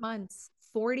 48 months,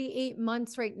 48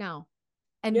 months right now.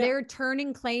 And they're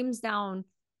turning claims down.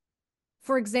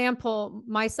 For example,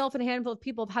 myself and a handful of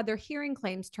people have had their hearing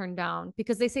claims turned down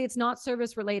because they say it's not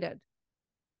service related.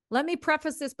 Let me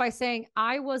preface this by saying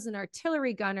I was an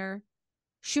artillery gunner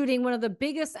shooting one of the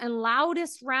biggest and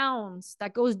loudest rounds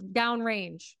that goes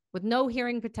downrange with no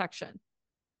hearing protection.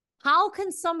 How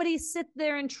can somebody sit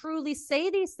there and truly say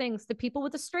these things to people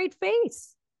with a straight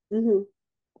face?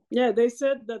 Yeah, they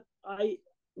said that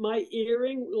my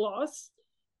hearing loss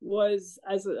was,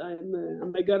 as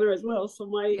I'm a gunner as well, so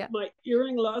my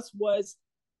hearing loss was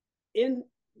in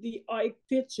the high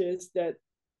pitches that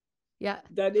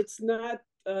it's not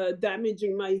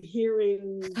damaging my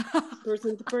hearing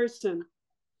person to person.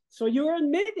 So you're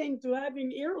admitting to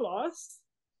having ear loss,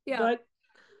 but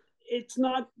it's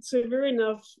not severe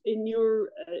enough in your.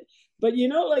 But you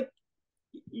know, like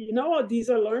how these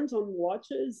alarms on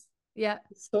watches. Yeah.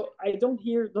 So I don't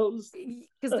hear those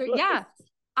because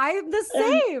I'm the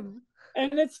same.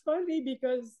 And it's funny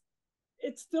because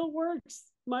it still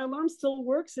works. My alarm still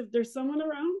works if there's someone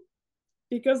around,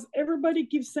 because everybody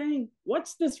keeps saying,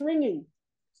 "What's this ringing?"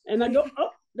 And I go,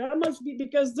 "Oh, that must be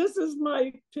because this is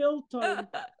my pill time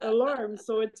alarm.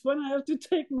 So it's when I have to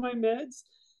take my meds."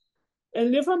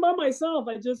 And if I'm by myself,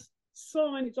 I just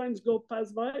so many times go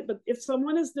pass by. But if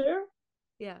someone is there,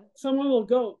 someone will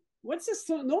go, "What's this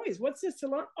noise? What's this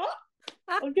alarm?" Oh,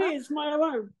 okay, it's my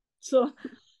alarm. So,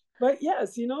 but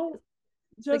yes, you know,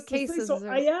 just the cases. So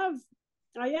I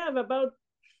have about,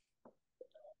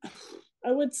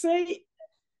 I would say,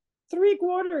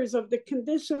 3/4 of the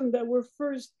condition that were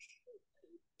first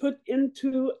put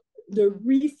into the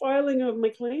refiling of my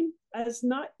claim has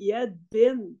not yet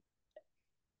been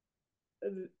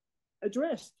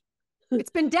addressed.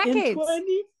 It's been decades.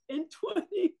 In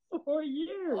 24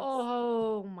 years.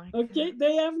 Oh my God. Okay,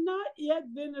 they have not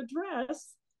yet been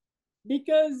addressed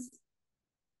because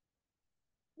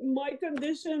my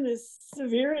condition is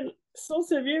severe, and so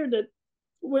severe that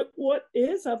with what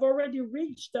is, I've already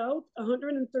reached out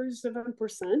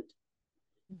 137%.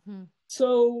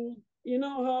 So you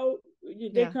know how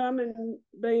they come and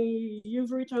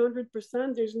you've reached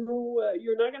 100%. There's no,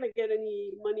 you're not going to get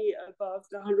any money above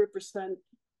the 100%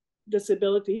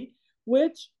 disability,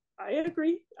 which I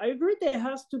agree. There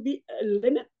has to be a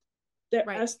limit. There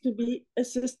has to be a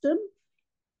system.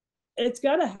 It's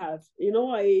got to have, you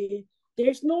know,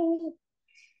 there's no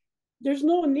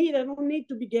need. I don't need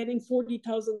to be getting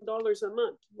 $40,000 a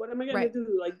month. What am I going to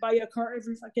do? Like buy a car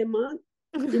every fucking month?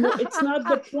 You know, it's not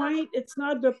the point. It's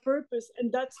not the purpose.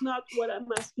 And that's not what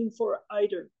I'm asking for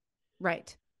either.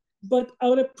 Right. But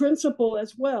out of principle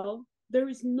as well, there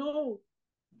is no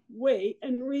way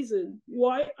and reason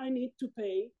why I need to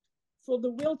pay for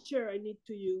the wheelchair I need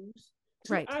to use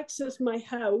to access my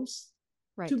house,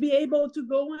 to be able to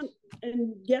go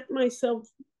and get myself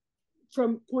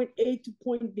from point A to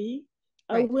point B.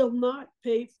 I will not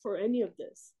pay for any of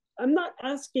this. I'm not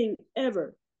asking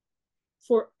ever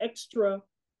for extra,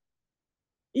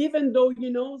 even though,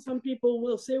 you know, some people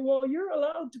will say, well, you're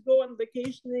allowed to go on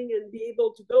vacationing and be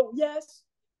able to go. Yes,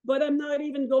 but I'm not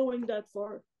even going that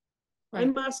far.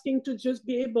 I'm asking to just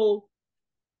be able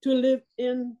to live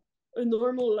in a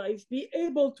normal life, be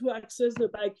able to access the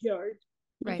backyard,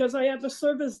 because I have a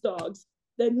service dog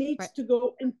that needs to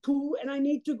go and poo, and I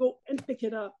need to go and pick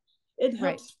it up. It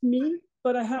helps me,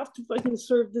 but I have to fucking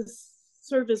serve this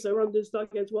service around this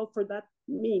dog as well for that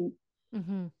mean.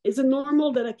 Is it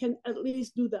normal that I can at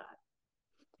least do that?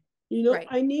 You know,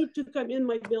 I need to come in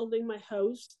my building, my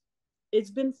house,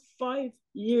 It's been 5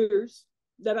 years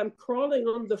that I'm crawling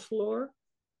on the floor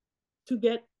to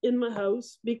get in my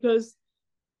house because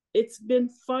it's been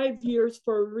 5 years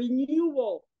for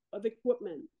renewal of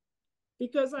equipment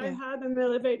because I had an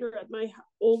elevator at my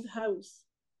old house.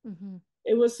 Mm-hmm.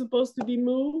 It was supposed to be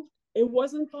moved. It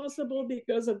wasn't possible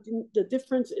because of the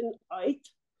difference in height.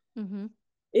 Mm-hmm.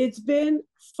 It's been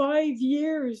 5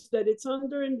 years that it's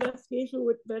under investigation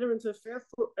with Veterans Affairs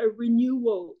for a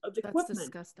renewal of equipment. That's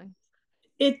disgusting.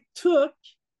 It took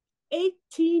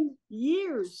 18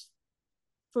 years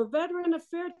for Veteran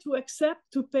Affairs to accept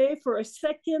to pay for a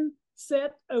second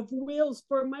set of wheels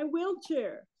for my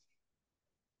wheelchair.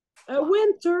 A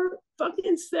winter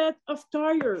fucking set of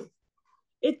tires.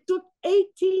 It took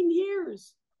 18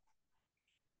 years.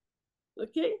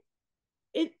 Okay?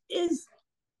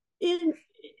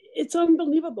 It's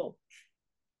unbelievable.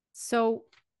 So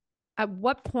at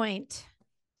what point,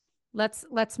 let's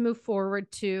move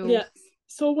forward to... Yeah.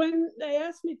 So when they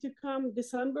asked me to come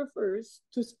December 1st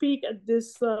to speak at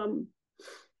this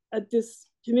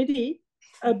committee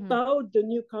about the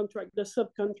new contract, the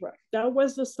subcontract, that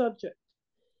was the subject.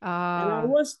 And I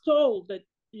was told that,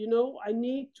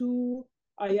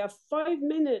 I have 5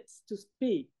 minutes to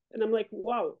speak. And I'm like,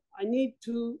 wow, I need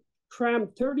to cram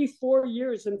 34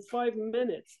 years in 5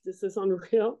 minutes. This is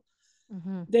unreal.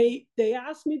 Mm-hmm. They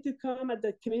asked me to come at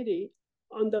the committee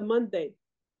on the Monday,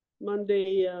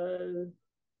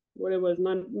 what it was,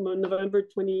 November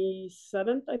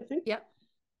 27th, I think. Yep.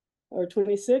 Or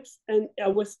 26th. And I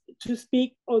was to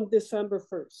speak on December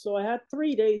 1st. So I had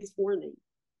 3 days warning.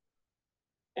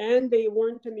 And they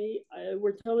warned to me,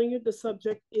 we're telling you the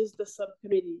subject is the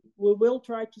subcommittee. We will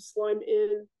try to slime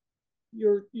in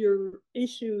your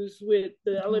issues with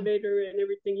the elevator and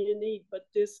everything you need, but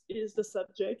this is the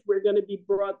subject. We're going to be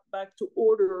brought back to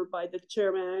order by the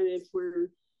chairman if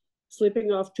we're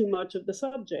slipping off too much of the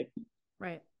subject.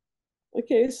 Right.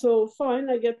 Okay, so fine,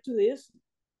 I get to this.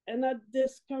 And at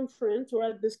this conference or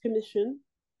at this commission,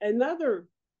 another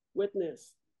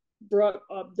witness brought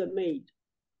up the maid.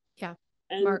 Yeah.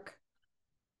 And Mark.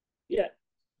 Yeah.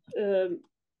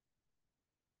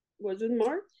 Was it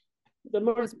Mark?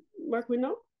 Mark we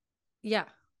know? Yeah.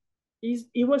 He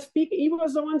was speaking. He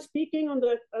was the one speaking on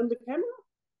the camera.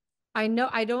 I know.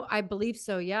 I believe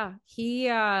so. Yeah. He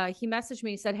messaged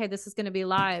me. He said, "Hey, this is going to be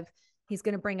live. He's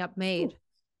going to bring up maid."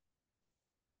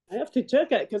 I have to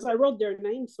check it because I wrote their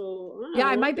name. So yeah,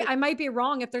 I might be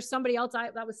wrong. If there's somebody else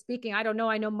that was speaking, I don't know.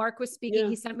 I know Mark was speaking. Yeah.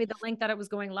 He sent me the link that it was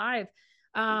going live.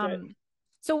 Okay.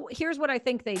 So here's what I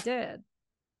think they did.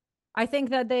 I think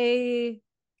that it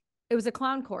was a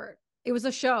clown court. It was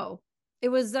a show. It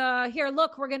was, here,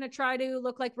 look, we're going to try to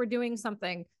look like we're doing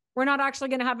something. We're not actually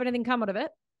going to have anything come out of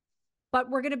it, but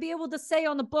we're going to be able to say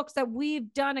on the books that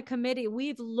we've done a committee.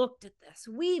 We've looked at this.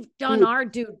 We've done our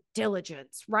due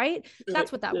diligence, right?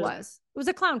 That's what that was. It was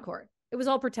a clown court. It was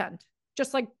all pretend,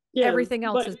 just like everything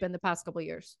else has been the past couple of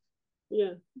years.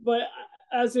 Yeah. But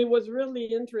as it was really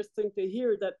interesting to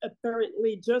hear that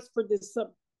apparently just for this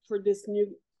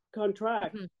new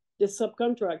contract, this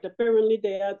subcontract, apparently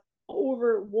they had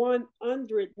over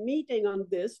 100 meetings on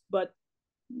this, but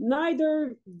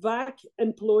neither VAC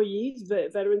employees,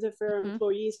 Veterans Affairs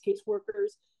employees,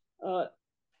 caseworkers,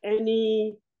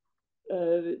 any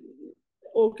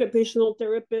occupational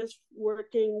therapists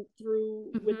working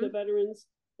through with the veterans,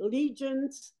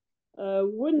 legions,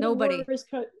 nobody.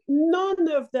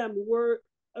 None of them were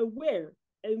aware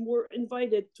and were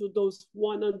invited to those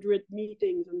 100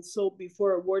 meetings. And so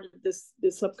before awarded this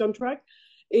subcontract,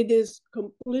 it is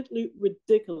completely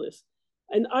ridiculous.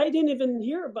 And I didn't even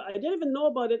know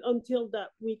about it until that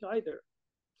week either.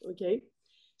 Okay.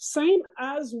 Same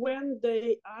as when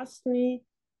they asked me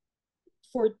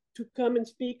to come and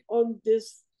speak on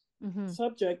this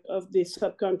subject of the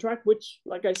subcontract, which,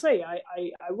 like I say,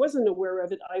 I wasn't aware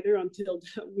of it either until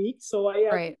that week. So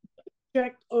I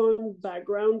checked on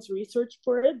backgrounds research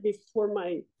for it for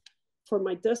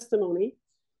my testimony.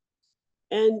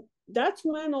 And that's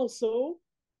when also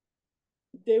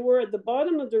they were at the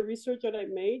bottom of the research that I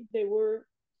made. They were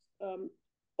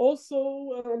also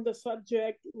on the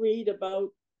subject read about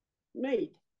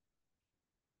maid.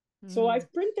 So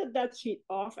I've printed that sheet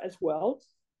off as well.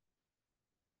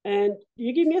 And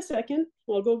you give me a second.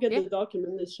 I'll go get the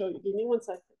document and show you. Give me 1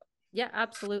 second. Yeah,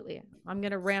 absolutely. I'm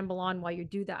going to ramble on while you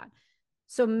do that.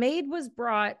 So MAID was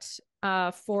brought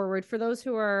forward. For those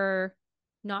who are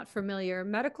not familiar,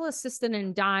 medical assistant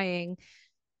in dying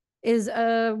is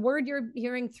a word you're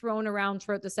hearing thrown around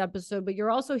throughout this episode, but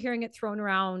you're also hearing it thrown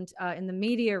around in the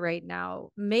media right now.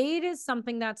 MAID is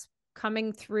something that's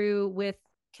coming through with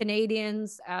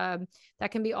Canadians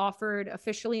that can be offered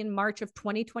officially in March of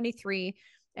 2023.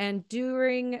 And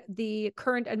during the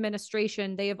current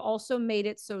administration, they have also made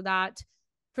it so that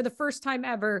for the first time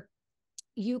ever,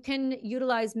 you can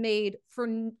utilize MAID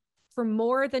for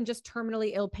more than just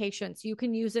terminally ill patients. You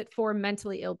can use it for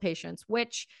mentally ill patients,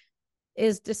 which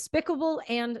is despicable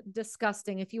and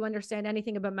disgusting. If you understand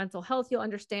anything about mental health, you'll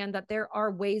understand that there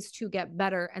are ways to get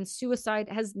better, and suicide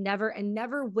has never and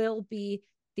never will be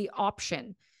the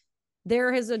option.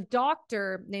 There is a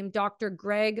doctor named Dr.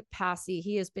 Greg Passy.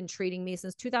 He has been treating me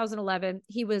since 2011.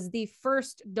 He was the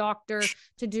first doctor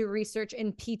to do research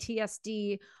in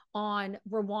PTSD on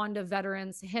Rwanda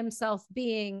veterans, himself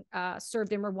being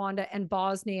served in Rwanda and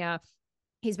Bosnia.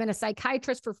 He's been a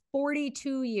psychiatrist for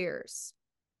 42 years.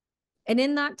 And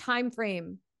in that time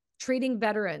frame, treating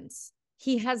veterans,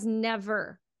 he has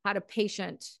never had a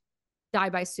patient die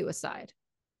by suicide.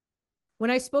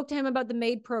 When I spoke to him about the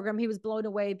MAID program, he was blown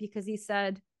away because he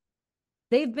said,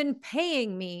 they've been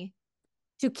paying me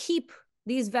to keep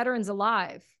these veterans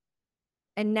alive.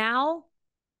 And now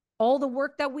all the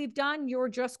work that we've done, you're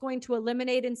just going to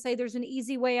eliminate and say there's an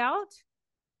easy way out?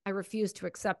 I refuse to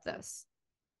accept this.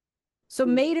 So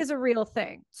MAID is a real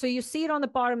thing. So you see it on the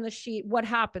bottom of the sheet. What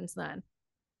happens then?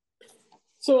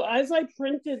 So as I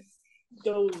printed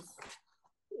those,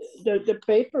 the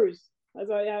papers, as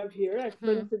I have here, I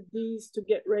printed these to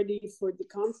get ready for the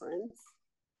conference.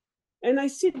 And I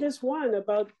see this one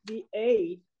about the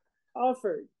aid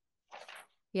offered.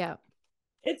 Yeah.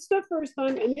 It's the first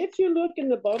time. And if you look in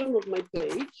the bottom of my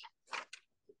page,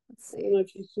 let's see. I don't know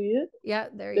if you see it. Yeah,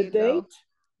 there the you date. Go.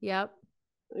 Yep.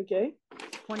 Okay.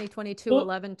 2022,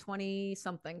 11/20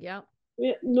 something. Yep.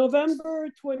 Yeah, November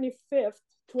 25th,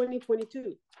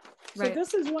 2022. So Right.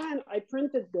 this is when I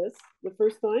printed this the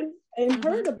first time and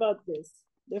heard about this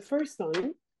the first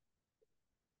time.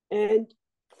 And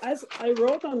as I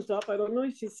wrote on top, I don't know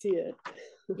if you see it.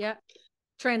 Yeah.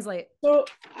 Translate. So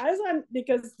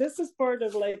because this is part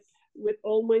of like with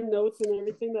all my notes and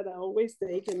everything that I always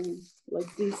take, and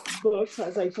like these books,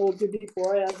 as I told you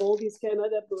before, I have all these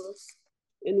Canada books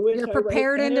in which you're a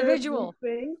prepared individual.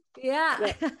 Everything.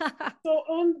 Yeah. So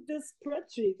on this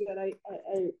spreadsheet that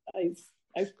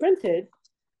I've printed,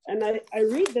 and I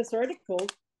read this article,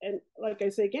 and like I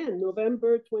say again,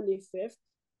 November 25th,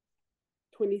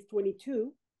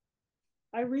 2022,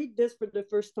 I read this for the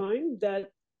first time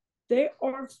that there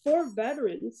are 4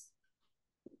 veterans.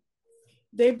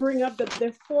 They bring up that there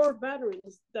are 4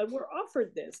 veterans that were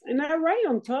offered this. And I write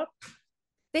on top.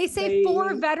 They say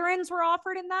 4 veterans were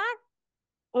offered in that?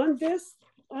 On this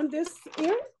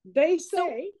here, they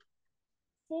say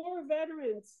 4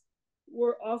 veterans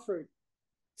were offered.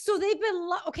 So they've been,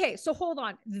 okay, so hold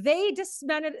on. They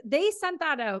sent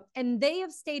that out, and they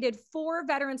have stated 4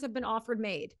 veterans have been offered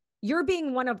MAID. You're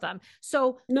being one of them.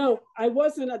 So no, I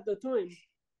wasn't at the time.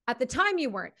 At the time you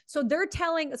weren't. So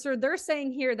they're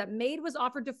saying here that MAID was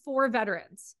offered to 4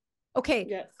 veterans. Okay.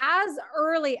 Yes. As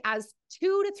early as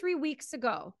 2 to 3 weeks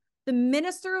ago, the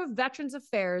Minister of Veterans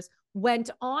Affairs went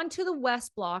on to the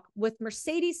West Block with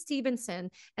Mercedes Stephenson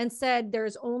and said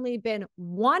there's only been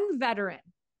 1 veteran.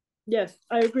 Yes,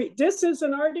 I agree. This is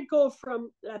an article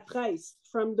from La Presse,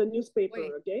 from the newspaper,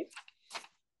 okay?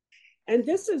 And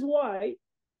this is why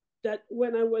that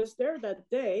when I was there that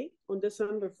day on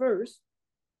December 1st,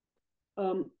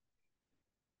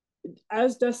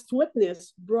 as the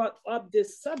witness brought up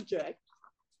this subject,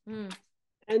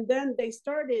 and then they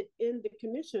started in the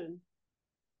commission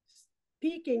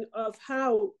speaking of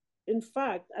how, in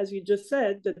fact, as you just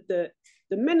said, that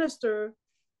the minister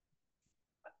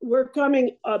were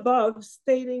coming above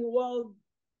stating, well,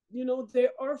 you know, there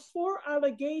are 4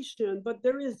 allegations, but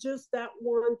there is just that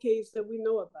one case that we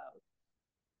know about.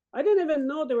 I didn't even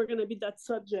know there were going to be that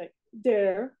subject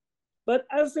there. But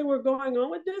as they were going on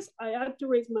with this, I had to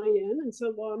raise my hand and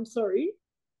said, well, I'm sorry.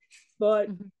 But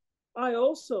I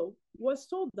also was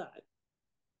told that.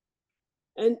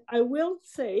 And I will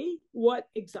say what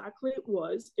exactly it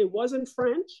was. It wasn't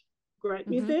French. Grant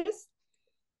me this.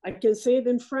 I can say it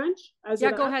in French as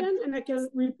it happened, and I can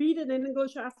repeat it in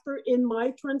English after in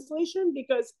my translation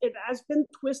because it has been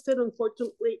twisted,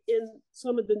 unfortunately, in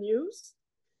some of the news.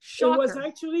 Shocker. It was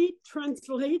actually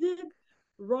translated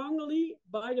wrongly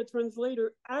by the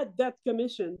translator at that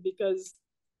commission because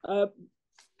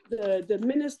the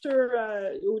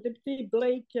minister, Deputy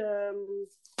Blake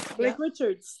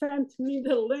Richards, sent me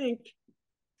the link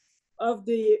of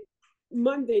the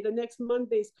next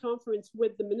Monday's conference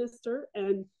with the minister,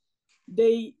 and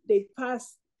they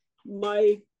passed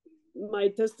my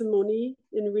testimony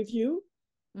in review.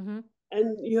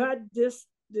 And you had this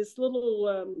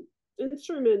little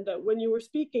instrument that when you were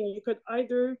speaking, you could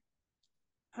either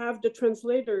have the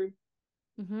translator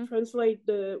translate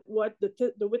what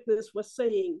the witness was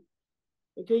saying.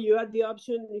 Okay, you had the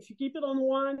option, if you keep it on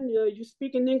one, you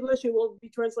speak in English, it will be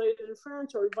translated in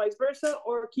French or vice versa,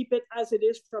 or keep it as it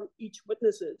is from each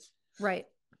witnesses. Right.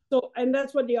 So, and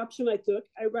that's what the option I took.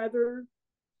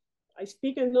 I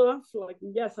speak enough, like,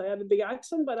 yes, I have a big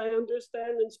accent, but I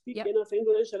understand and speak enough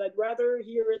English that I'd rather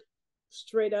hear it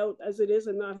straight out as it is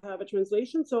and not have a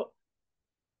translation. So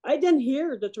I didn't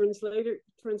hear the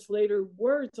translator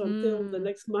words until the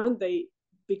next Monday,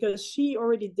 because she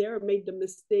already there made the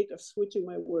mistake of switching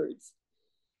my words.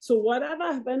 So what had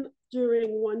happened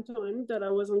during one time that I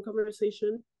was on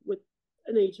conversation with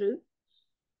an agent,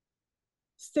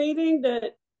 stating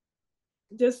that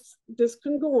this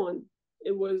couldn't go on.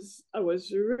 I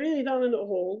was really down in the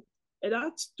hole. It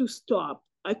had to stop.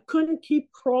 I couldn't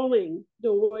keep crawling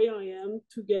the way I am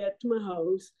to get to my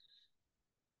house.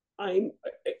 I'm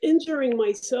injuring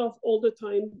myself all the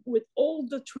time with all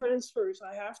the transfers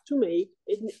I have to make.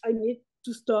 I need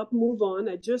to stop, move on.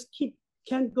 I just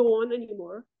can't go on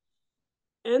anymore.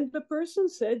 And the person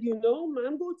said,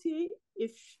 Mme Gauthier,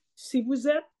 si vous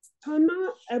êtes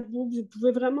tellement à bout, vous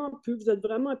êtes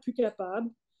vraiment plus capable,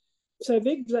 vous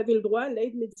savez que vous avez le droit à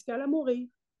l'aide médicale à mourir.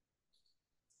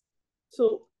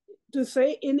 So to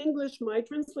say in English, my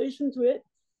translation to it,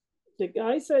 the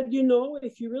guy said,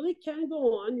 if you really can't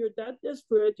go on, you're that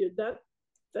desperate, you're that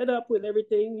fed up with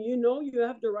everything, you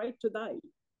have the right to die.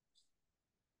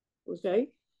 Okay?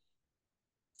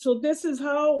 So this is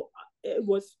how it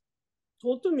was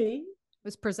told to me. It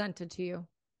was presented to you.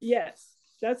 Yes.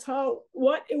 That's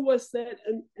what it was said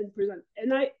and presented.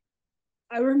 And I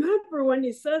remember when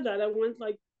he said that,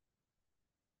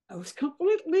 I was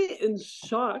completely in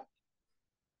shock.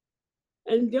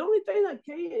 And the only thing that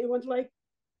came, it was like,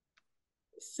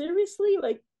 seriously,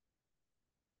 like,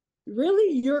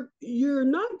 really, you're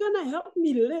not gonna help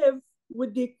me live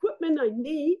with the equipment I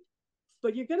need,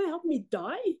 but you're gonna help me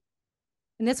die?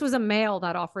 And this was a male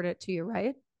that offered it to you,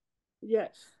 right?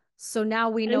 Yes. So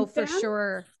now we know for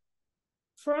sure.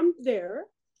 From there,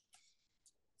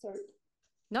 sorry.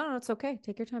 No, it's okay.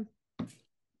 Take your time.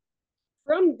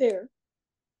 From there,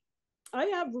 I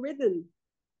have written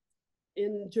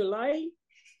in July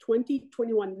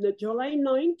 2021, July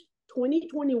 9th,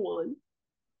 2021,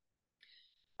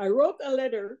 I wrote a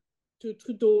letter to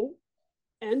Trudeau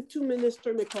and to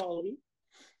Minister McCauley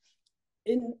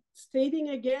in stating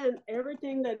again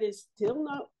everything that is still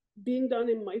not being done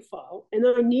in my file, and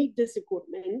I need this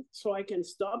equipment so I can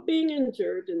stop being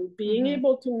injured and being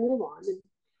able to move on.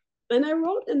 And I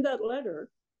wrote in that letter,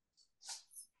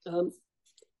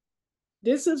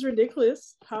 this is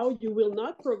ridiculous how you will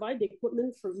not provide the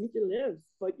equipment for me to live,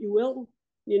 but you will,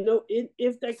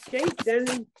 if that's the case, then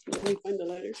let me find the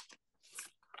letter.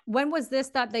 When was this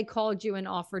that they called you and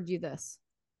offered you this?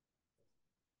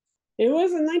 It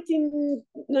was in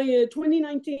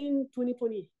 2019,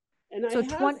 2020. And so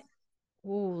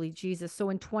holy Jesus. So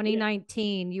in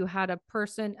 2019, you had a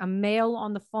male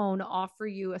on the phone offer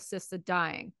you assisted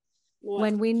dying. Well,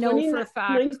 when we know for a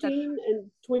fact that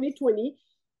and 2020,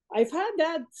 I've had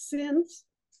that since.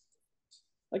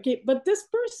 Okay, but this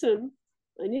person,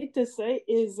 I need to say,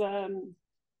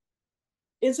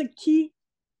 has a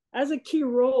key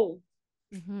role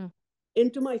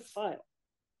into my file.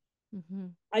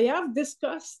 I have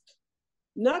discussed,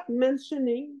 not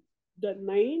mentioning the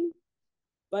name,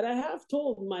 but I have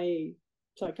told my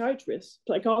psychologist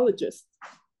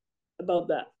about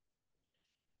that.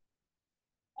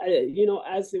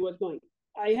 As it was going.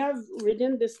 I have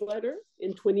written this letter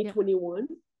in 2021.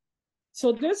 Yeah.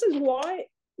 So this is why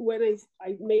when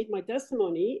I made my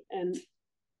testimony and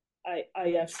I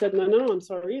have said, no, I'm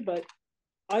sorry, but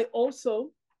I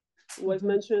also was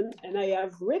mentioned and I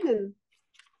have written,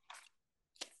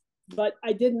 but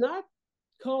I did not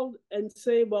call and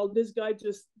say, well, this guy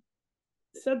just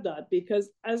said that, because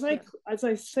as I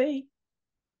say,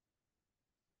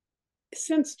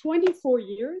 since 24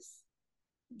 years,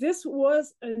 this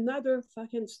was another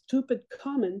fucking stupid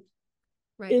comment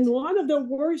in one of the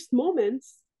worst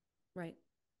moments,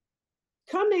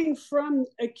 coming from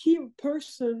a key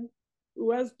person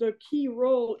who has the key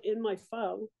role in my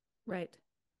file.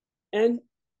 And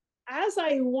as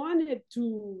I wanted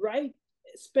to write,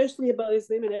 especially about his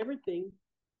name and everything,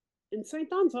 in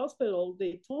St. Anne's Hospital,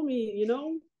 they told me,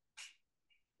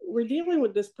 we're dealing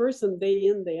with this person day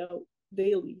in, day out,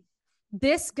 daily.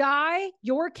 This guy,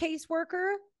 your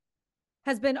caseworker,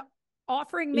 has been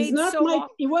offering he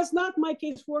was not my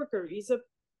caseworker. He's a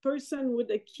person with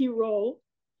a key role.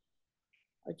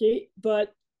 Okay, but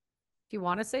do you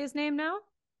want to say his name now?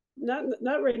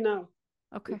 Not right now.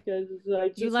 Okay. Because I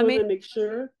just want to make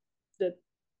sure that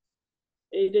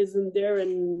it isn't there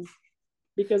and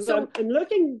because So- I'm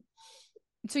looking.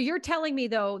 So you're telling me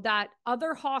though that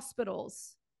other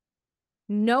hospitals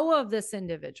know of this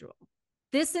individual.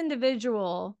 This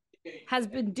individual has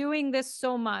been doing this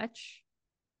so much.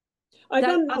 I that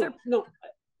don't know. other-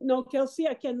 No, Kelsey,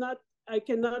 I cannot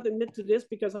admit to this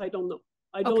because I don't know.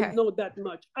 I Okay. don't know that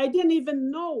much. I didn't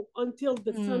even know until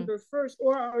December 1st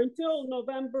or until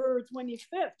November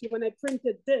 25th when I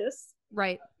printed this.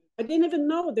 Right. I didn't even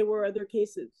know there were other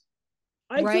cases.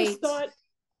 I Right. just thought,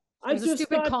 It was a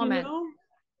stupid comment. You know,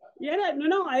 yeah,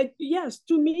 no, yes,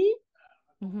 to me,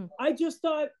 Mhm. I just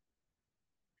thought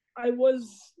I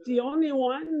was the only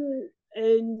one,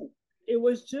 and it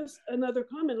was just another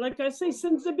comment. Like I say,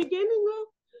 since the beginning,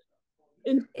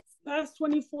 in past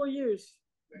 24 years,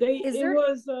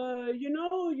 you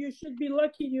know, you should be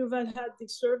lucky you've had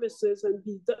these services and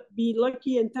be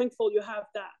lucky and thankful you have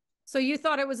that. So you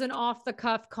thought it was an off the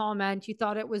cuff comment. You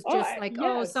thought it was just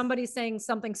yes. somebody's saying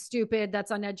something stupid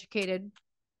that's uneducated.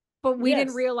 But we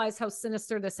didn't realize how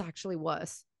sinister this actually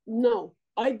was. No,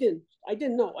 I didn't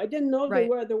know. I didn't know Right. there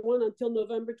were other one until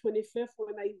November 25th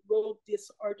when I wrote this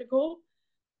article.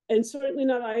 And certainly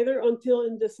not either until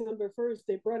in December 1st,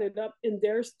 they brought it up in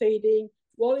their stating,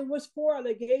 well, it was 4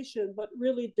 allegations, but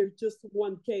really there's just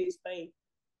one case.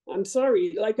 I'm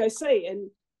sorry, like I say, and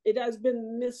it has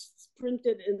been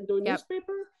misprinted in the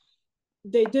newspaper.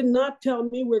 They did not tell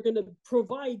me we're going to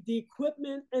provide the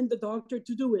equipment and the doctor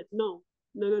to do it. No.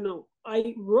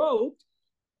 I wrote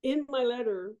in my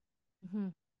letter,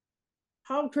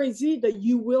 how crazy that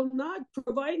you will not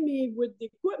provide me with the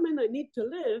equipment I need to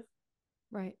live.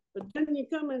 Right. But then you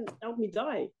come and help me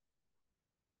die.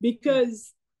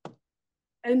 Because,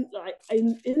 and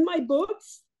in my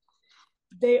books,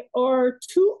 there are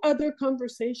 2 other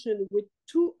conversations with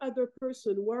 2 other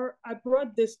persons where I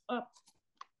brought this up.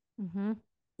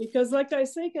 Because like I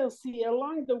say, Kelsey,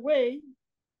 along the way,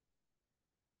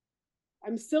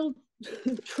 I'm still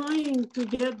trying to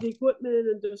get the equipment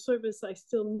and the service I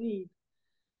still need.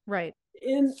 Right.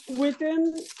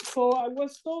 So I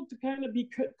was told to kind of be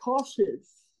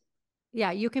cautious.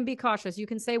 Yeah, you can be cautious. You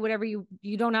can say whatever you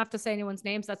don't have to say anyone's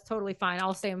names. That's totally fine.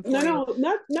 I'll say them for you. No,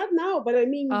 not now, but I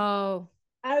mean,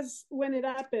 as when it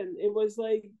happened, it was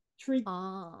like treat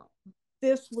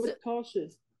this with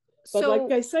cautious. But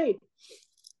like I say,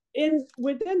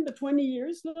 within the 20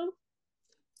 years though,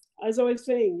 as I was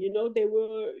saying, you know,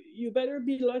 you better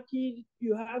be lucky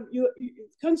you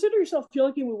consider yourself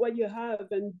lucky with what you have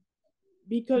and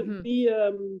be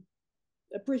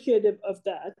appreciative of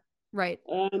that. Right.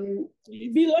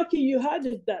 Be lucky you had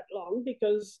it that long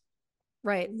because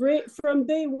from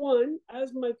day one,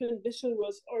 as my condition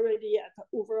was already at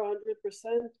over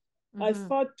 100%, I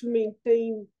fought to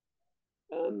maintain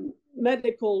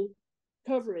medical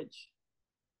coverage,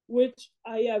 which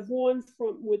I have won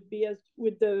with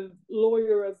the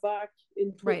lawyer of VAC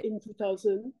in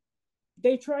 2000.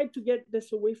 They tried to get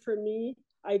this away from me.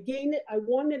 I gained it. I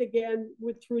won it again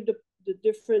through the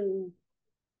different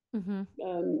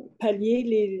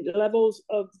palier levels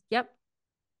of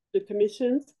the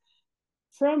commissions.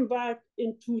 From VAC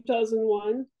in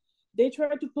 2001, they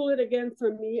tried to pull it again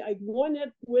from me. I won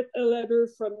it with a letter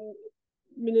from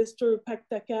Minister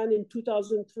Paktakan in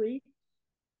 2003.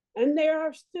 And they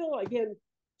are still, again,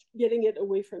 getting it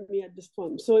away from me at this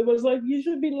point. So it was like, you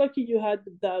should be lucky you had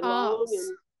that long.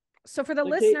 So for the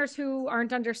listeners who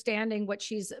aren't understanding what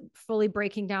she's fully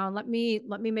breaking down, let me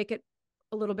make it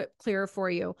a little bit clearer for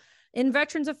you. In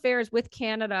Veterans Affairs with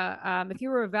Canada, if you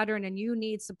were a veteran and you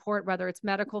need support, whether it's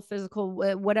medical, physical,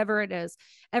 whatever it is,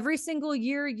 every single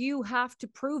year you have to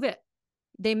prove it.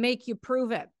 They make you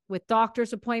prove it with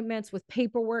doctor's appointments, with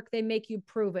paperwork. They make you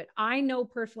prove it. I know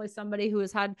personally somebody who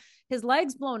has had his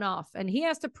legs blown off and he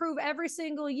has to prove every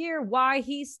single year why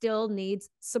he still needs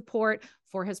support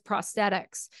for his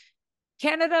prosthetics.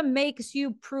 Canada makes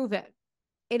you prove it.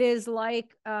 It is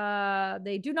like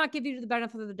they do not give you the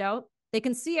benefit of the doubt. They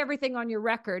can see everything on your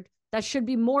record. That should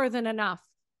be more than enough.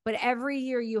 But every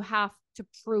year you have to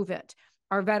prove it.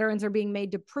 Our veterans are being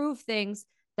made to prove things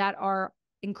that are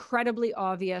incredibly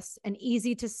obvious and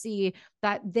easy to see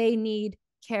that they need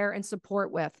care and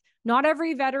support with. Not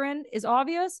every veteran is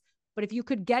obvious, but if you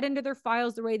could get into their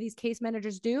files the way these case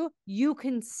managers do, you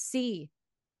can see.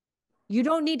 You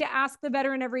don't need to ask the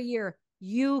veteran every year.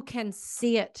 You can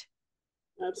see it.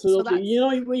 Absolutely. So you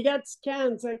know, we got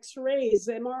scans, x-rays,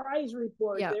 MRIs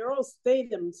report. Yeah. They're all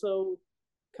stated. So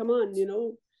come on, you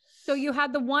know. So you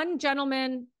had the one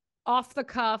gentleman off the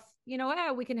cuff, you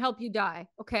know, we can help you die.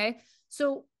 Okay.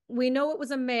 So we know it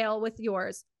was a male with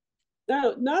yours.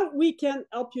 Now we can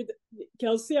help you.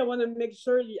 Kelsey, I want to make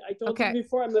sure I told you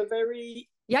before, I'm a very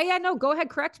Yeah, no, go ahead,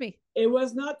 correct me. It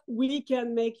was not we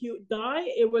can make you die.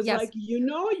 It was Yes. like,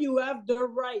 you have the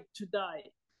right to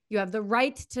die. You have the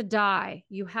right to die.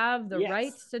 You have the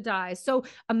right to die. So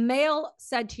a male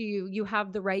said to you, you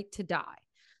have the right to die.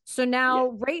 So now,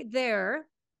 right there,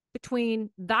 between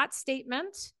that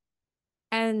statement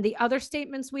and the other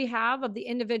statements we have of the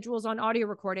individuals on audio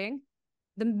recording,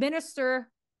 the minister,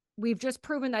 we've just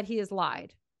proven that he has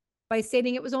lied by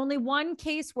stating it was only one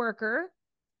caseworker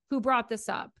who brought this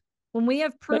up. When we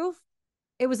have proof,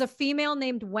 it was a female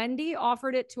named Wendy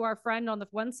offered it to our friend on the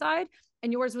one side,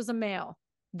 and yours was a male.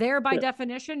 There, by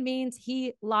definition, means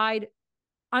he lied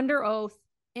under oath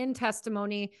in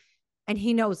testimony, and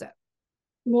he knows it.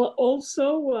 Well,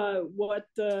 also, what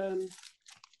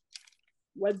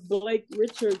Blake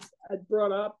Richards had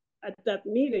brought up at that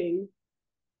meeting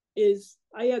is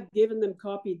I had given them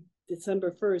copy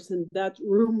December 1st in that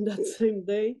room that same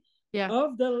day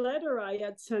of the letter I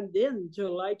had sent in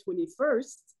July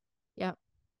 21st. Yeah.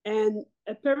 And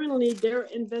apparently their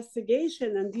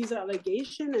investigation and these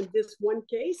allegations and this one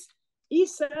case, he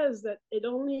says that it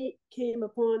only came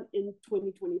upon in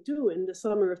 2022, in the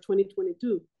summer of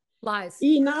 2022. Lies.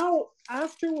 He now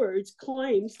afterwards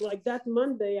claims, like that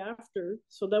Monday after,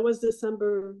 so that was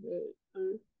December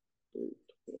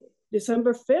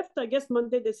 5th, I guess,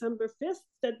 Monday, December 5th,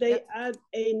 that they had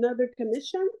another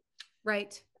commission.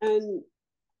 Right. And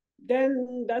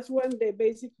then that's when they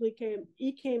basically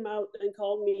he came out and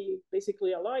called me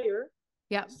basically a liar.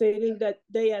 Yeah. Stating that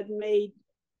they had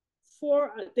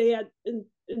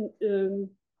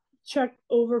checked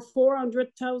over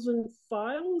 400,000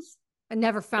 files. I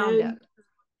never found it.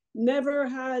 Never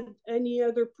had any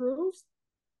other proofs.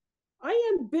 I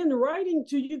have been writing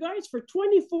to you guys for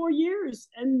 24 years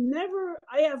and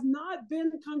I have not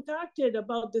been contacted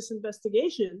about this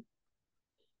investigation.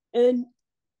 And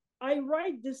I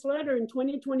write this letter in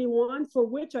 2021 for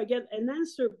which I get an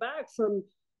answer back from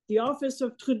the office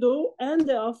of Trudeau and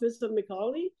the office of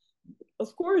McCauley.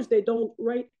 Of course, they don't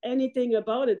write anything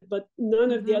about it, but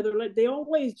none of the other, they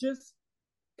always just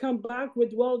come back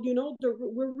with, well,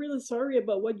 we're really sorry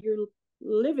about what you're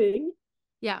living.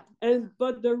 Yeah.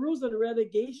 But the rules and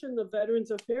relegation of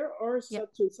Veterans Affairs are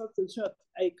such and such and such.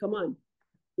 Hey, come on,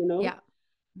 Yeah.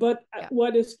 But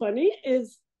what is funny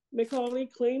is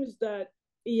McCauley claims that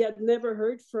he had never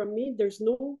heard from me. There's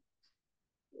no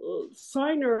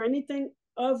sign or anything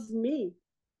of me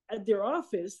at their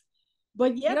office.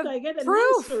 But yet I get an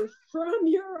answer from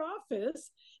your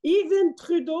office. Even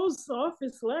Trudeau's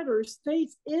office letter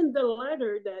states in the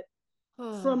letter that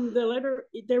from the letter,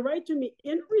 they write to me,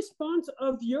 in response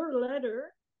of your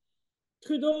letter,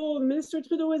 Minister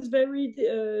Trudeau is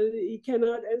he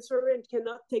cannot answer and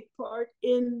cannot take part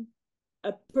in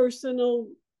a personal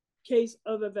case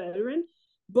of a veteran.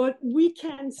 But we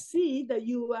can see that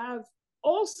you have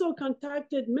also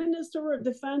contacted Minister of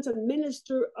Defense and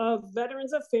Minister of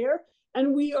Veterans Affairs,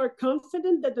 and we are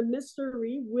confident that the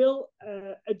ministry will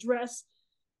address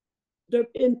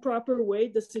in proper way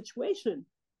the situation.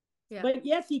 Yeah. But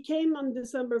yet he came on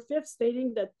December 5th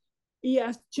stating that he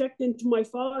has checked into my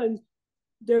file and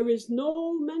there is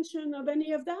no mention of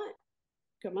any of that.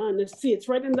 Come on, let's see. It's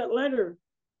right in that letter.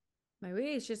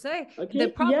 Maybe you should say. Okay. The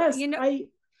problem, yes,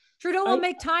 Trudeau will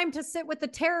make time to sit with the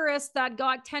terrorist that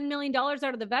got $10 million out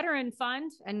of the veteran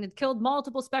fund and killed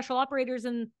multiple special operators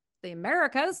in the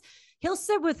Americas. He'll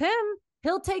sit with him.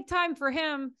 He'll take time for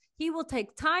him. He will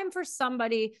take time for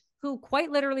somebody who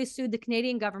quite literally sued the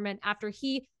Canadian government after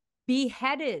he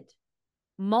beheaded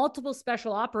multiple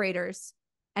special operators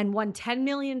and won $10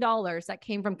 million that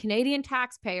came from Canadian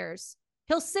taxpayers.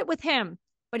 He'll sit with him,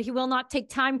 but he will not take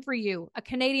time for you, a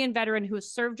Canadian veteran who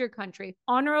has served your country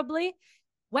honorably,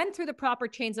 went through the proper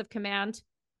chains of command,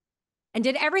 and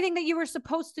did everything that you were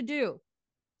supposed to do.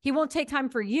 He won't take time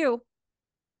for you,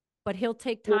 but he'll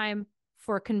take time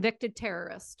for a convicted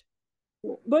terrorist.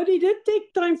 But he did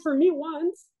take time for me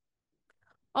once.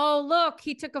 Oh, look,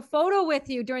 he took a photo with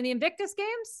you during the Invictus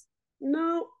Games?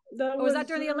 No, was that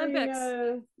during the Olympics?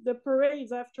 The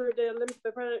parades after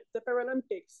the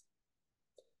Paralympics.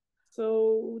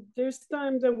 So there's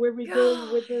times that where we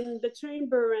go within the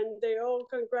chamber and they all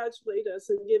congratulate us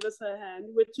and give us a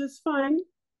hand, which is fine.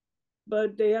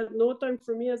 But they had no time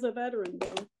for me as a veteran,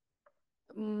 though.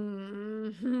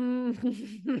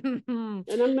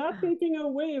 And I'm not taking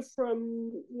away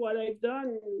from what I've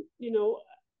done,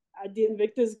 at the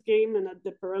Invictus Game and at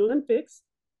the Paralympics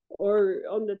or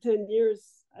on the 10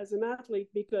 years as an athlete,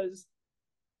 because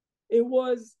it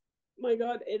was, my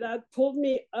God, it had pulled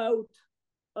me out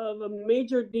of a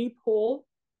major deep hole.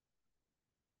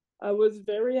 I was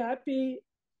very happy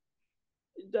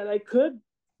that I could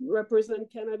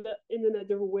represent Canada in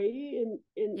another way.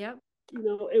 Yep. You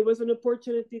know, it was an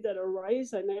opportunity that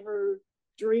arose. I never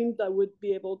dreamed I would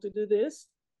be able to do this.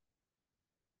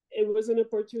 It was an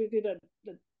opportunity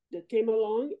that came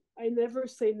along. I never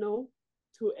say no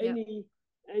to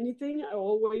anything. I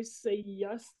always say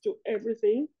yes to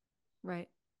everything. Right.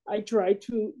 I try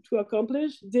to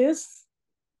accomplish this.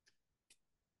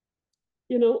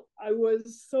 You know, I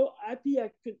was so happy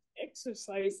I could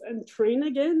exercise and train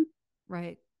again.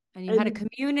 Right. And you had a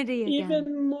community again.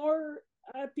 Even more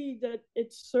happy that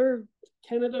it served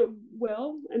Canada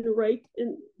well and right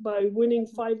by winning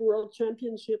 5 world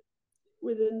championships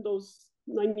within those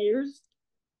 9 years.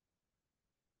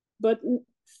 But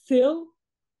still,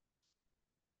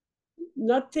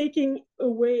 not taking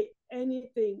away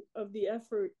anything of the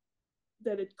effort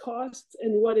that it costs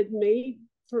and what it made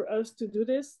for us to do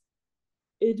this,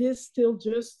 it is still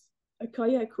just a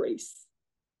kayak race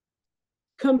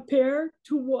compared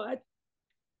to what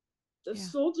the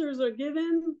soldiers are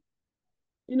given.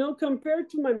 You know, compared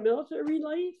to my military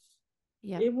life,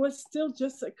 it was still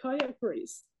just a kayak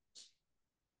race.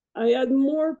 I had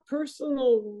more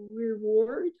personal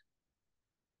reward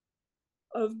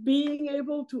of being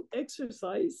able to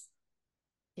exercise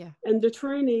and the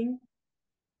training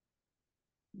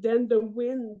than the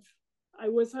wind. I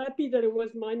was happy that it was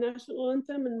my national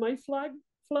anthem and my flag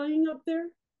flying up there.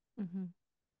 Mm-hmm.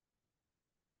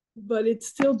 But it's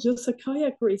still just a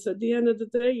kayak race at the end of the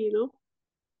day, you know?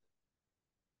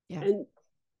 Yeah. And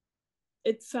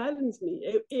it saddens me.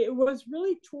 It was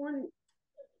really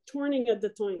torning at the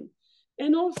time.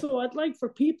 And also, I'd like for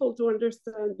people to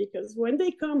understand, because when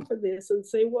they come for this and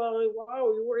say, well,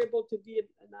 wow, you were able to be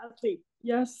an athlete.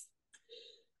 Yes.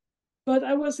 But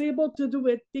I was able to do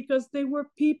it because there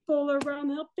were people around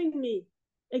helping me.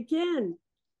 Again,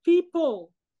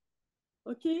 people.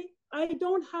 Okay? I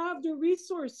don't have the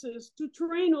resources to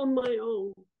train on my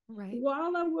own. Right.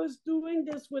 While I was doing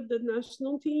this with the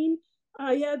national team,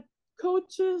 I had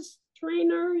coaches,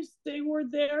 trainers, they were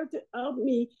there to help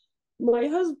me. My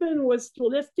husband was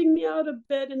lifting me out of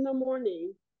bed in the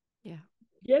morning,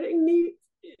 getting me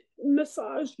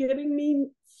massage, getting me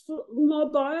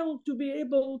mobile to be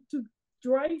able to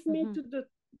drive me to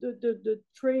the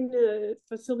train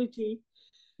facility.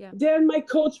 Yeah. Then my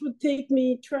coach would take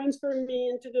me, transfer me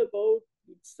into the boat,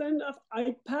 send off.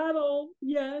 I paddle.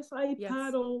 Yes, I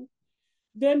paddle.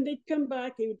 Then they'd come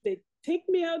back and they'd take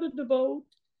me out of the boat,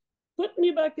 put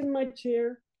me back in my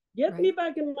chair, get me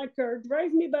back in my car,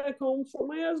 drive me back home for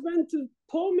my husband to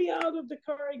pull me out of the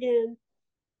car again,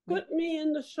 put me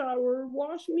in the shower,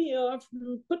 wash me off,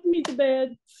 put me to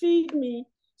bed, feed me,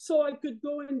 so I could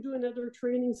go and do another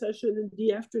training session in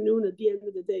the afternoon at the end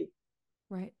of the day.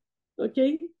 Right.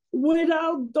 Okay?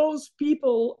 Without those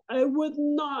people, I would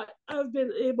not have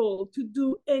been able to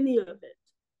do any of it.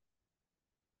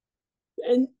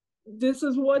 And this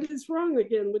is what is wrong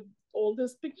again with all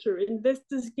this picture. In this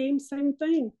game, same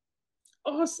thing.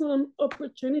 Awesome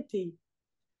opportunity.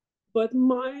 But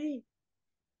my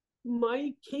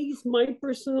case, my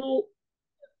personal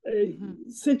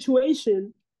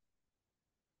situation,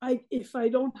 if I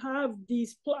don't have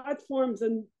these platforms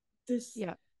and this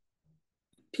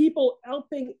people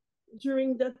helping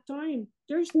during that time,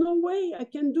 there's no way I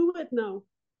can do it now.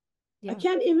 I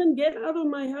can't even get out of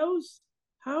my house.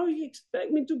 How you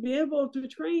expect me to be able to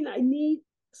train? I need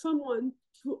someone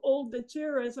to hold the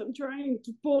chair as I'm trying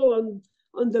to pull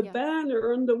on the band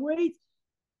or on the weight.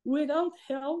 Without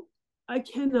help, I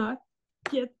cannot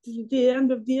get to the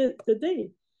end of the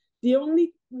day. The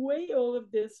only way all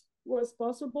of this was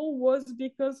possible was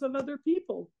because of other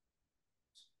people.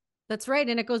 That's right.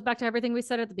 And it goes back to everything we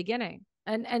said at the beginning.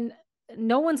 And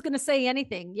no one's going to say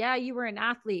anything. Yeah, you were an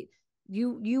athlete.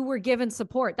 You were given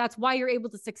support. That's why you're able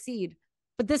to succeed.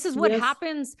 But this is what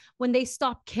happens when they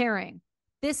stop caring.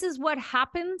 This is what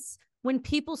happens when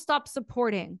people stop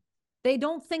supporting. They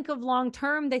don't think of long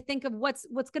term. They think of what's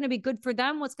going to be good for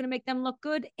them, what's going to make them look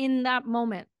good in that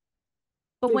moment.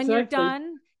 But when you're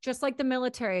done, just like the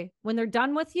military, when they're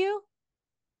done with you,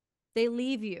 they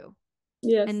leave you.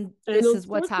 Yes. And this is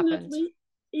what's happened.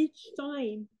 Each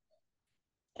time,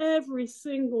 every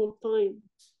single time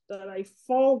that I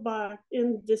fall back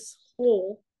in this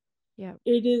hole,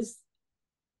 it is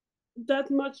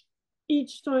that much.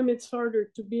 Each time it's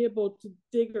harder to be able to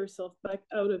dig ourselves back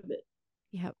out of it.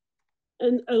 Yep.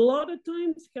 And a lot of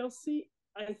times, Kelsey,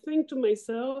 I think to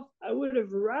myself, I would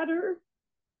have rather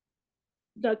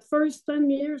that first 10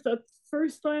 years, that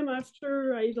first time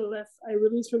after I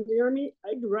released from the army,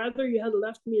 I'd rather you had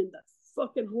left me in that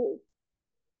fucking hole.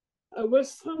 I was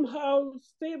somehow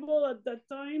stable at that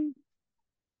time.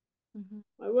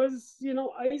 I was,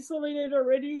 isolated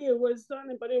already. It was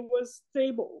done, but it was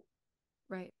stable.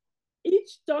 Right.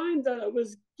 Each time that I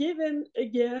was given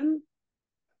again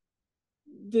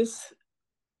this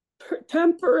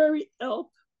temporary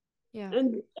help, Yeah.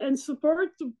 and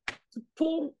support to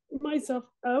pull myself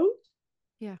out,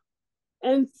 Yeah.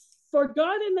 and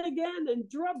forgotten again and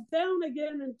dropped down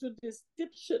again into this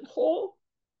dipshit hole.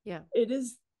 Yeah. It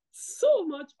is so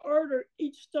much harder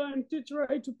each time to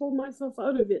try to pull myself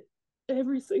out of it,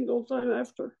 every single time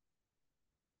after.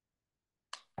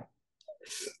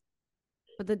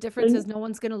 But the difference is no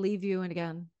one's going to leave you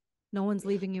again. No one's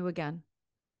leaving you again.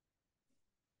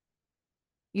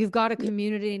 You've got a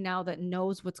community now that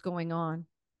knows what's going on.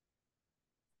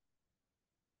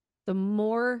 The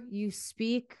more you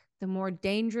speak, the more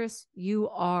dangerous you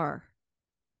are.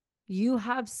 You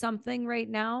have something right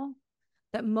now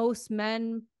that most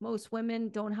men, most women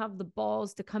don't have the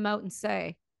balls to come out and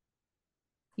say.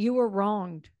 You were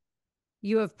wronged.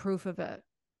 You have proof of it.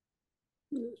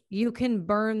 You can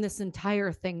burn this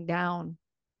entire thing down.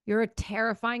 You're a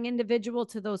terrifying individual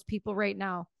to those people right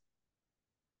now.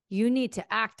 You need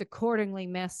to act accordingly,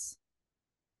 miss.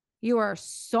 You are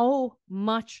so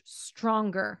much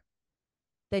stronger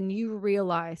than you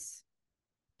realize.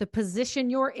 The position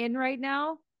you're in right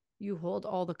now, you hold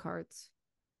all the cards.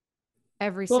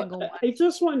 Every single one. I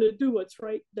just want to do what's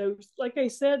right. There's, like I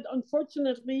said,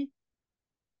 unfortunately,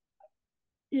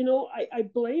 I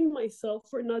blame myself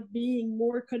for not being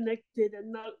more connected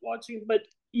and not watching. But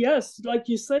yes, like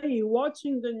you say,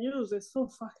 watching the news is so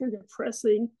fucking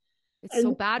depressing. It's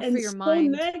so bad for your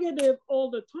mind. So negative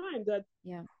all the time that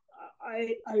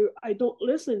I don't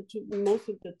listen to most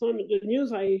of the time the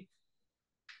news. I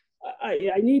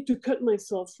need to cut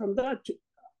myself from that.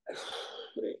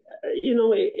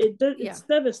 It's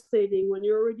devastating when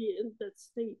you're already in that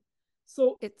state.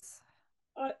 So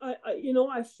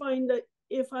I find that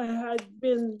if I had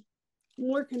been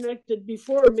more connected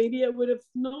before, maybe I would have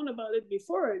known about it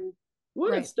before and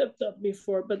would have stepped up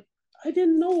before. But I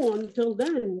didn't know until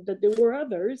then that there were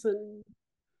others. And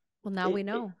well, now we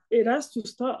know. It has to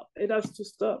stop. It has to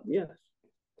stop. Yes.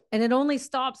 And it only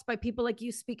stops by people like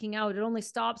you speaking out. It only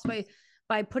stops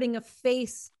by putting a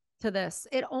face to this.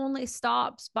 It only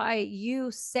stops by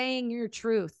you saying your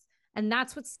truth. And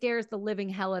that's what scares the living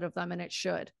hell out of them. And it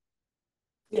should.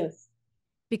 Yes.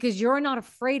 Because you're not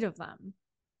afraid of them.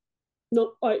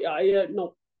 No,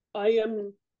 no. I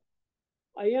am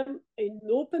an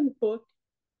open book.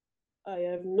 I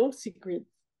have no secret.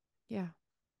 Yeah.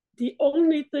 The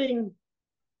only thing,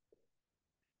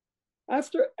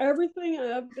 after everything I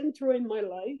have been through in my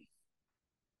life,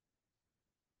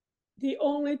 the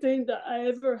only thing that I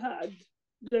ever had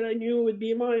that I knew would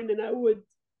be mine and I would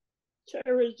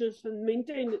cherish this and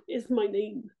maintain it is my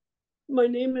name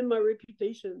and my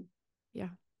reputation. Yeah.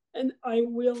 And I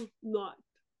will not.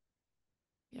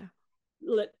 Yeah.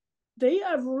 They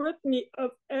have ripped me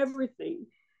of everything.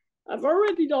 I've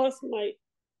already lost my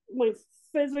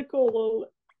physical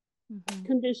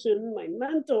condition, my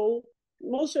mental,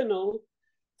 emotional,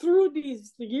 through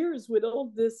these years with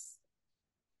all this.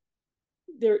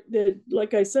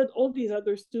 Like I said, all these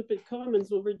other stupid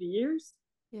comments over the years.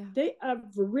 Yeah. They have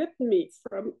ripped me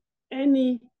from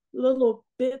any little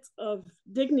bit of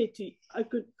dignity I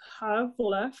could have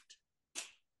left.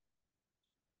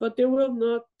 But they will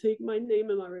not take my name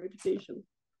and my reputation.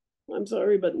 I'm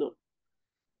sorry, but no.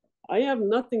 I have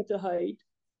nothing to hide.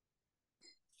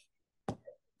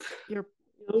 You're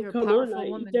a come powerful on,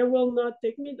 woman. They will not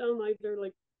take me down either.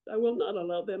 Like I will not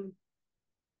allow them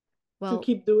to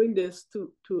keep doing this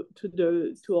to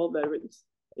all veterans.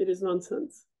 It is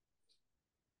nonsense.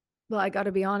 Well, I got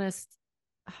to be honest.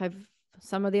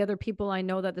 Some of the other people I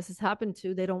know that this has happened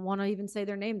to, they don't want to even say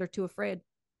their name. They're too afraid.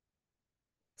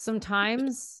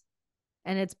 Sometimes,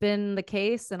 and it's been the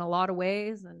case in a lot of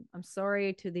ways, and I'm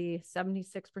sorry to the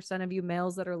 76% of you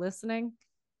males that are listening.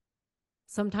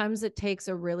 Sometimes it takes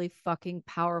a really fucking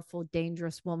powerful,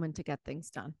 dangerous woman to get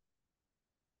things done.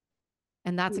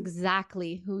 And that's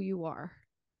exactly who you are.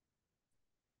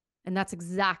 And that's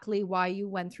exactly why you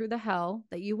went through the hell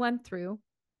that you went through,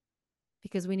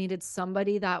 because we needed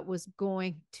somebody that was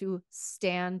going to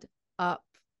stand up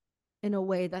in a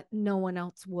way that no one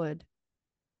else would.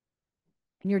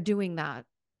 And you're doing that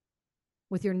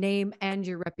with your name and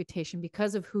your reputation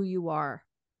because of who you are.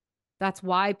 That's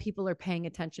why people are paying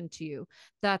attention to you.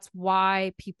 That's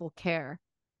why people care,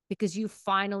 because you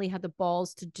finally had the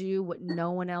balls to do what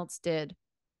no one else did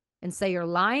and say you're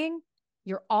lying,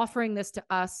 you're offering this to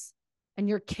us, and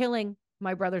you're killing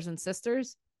my brothers and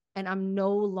sisters. And I'm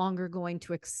no longer going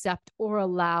to accept or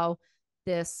allow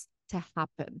this to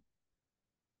happen.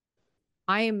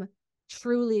 I am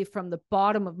truly from the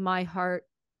bottom of my heart,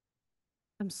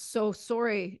 I'm so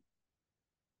sorry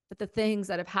that the things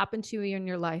that have happened to you in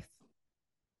your life.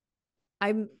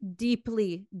 I'm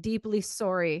deeply, deeply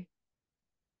sorry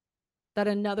that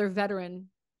another veteran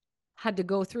had to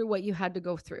go through what you had to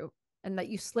go through and that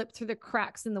you slipped through the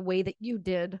cracks in the way that you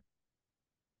did.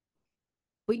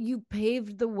 But you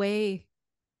paved the way.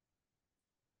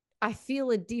 I feel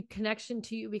a deep connection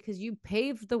to you because you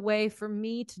paved the way for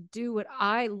me to do what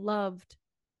I loved.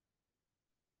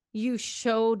 You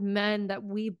showed men that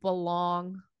we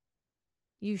belong.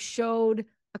 You showed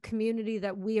a community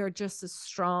that we are just as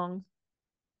strong.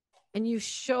 And you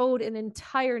showed an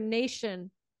entire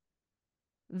nation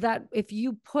that if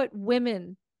you put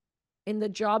women in the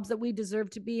jobs that we deserve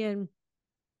to be in,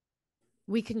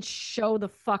 we can show the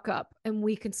fuck up and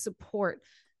we can support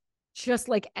just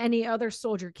like any other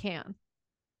soldier can.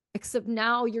 Except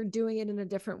now you're doing it in a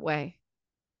different way.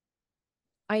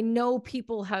 I know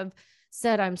people have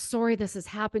said, I'm sorry this has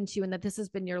happened to you and that this has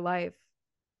been your life.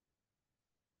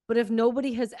 But if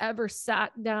nobody has ever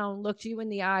sat down, looked you in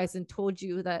the eyes and told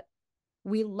you that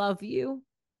we love you,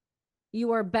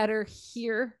 you are better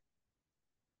here,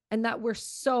 and that we're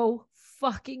so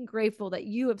fucking grateful that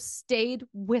you have stayed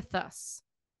with us.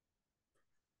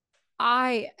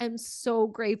 I am so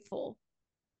grateful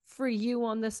for you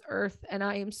on this earth, and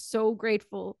I am so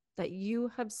grateful that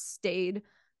you have stayed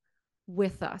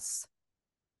with us,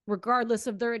 regardless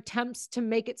of their attempts to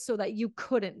make it so that you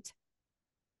couldn't,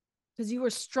 because you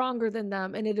are stronger than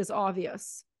them, and it is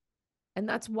obvious. And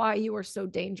that's why you are so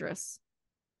dangerous.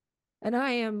 And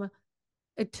I am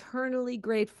eternally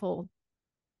grateful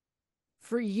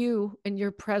for you and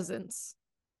your presence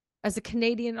as a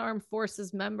Canadian Armed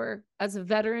Forces member, as a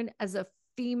veteran, as a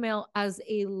female, as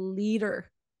a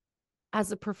leader,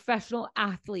 as a professional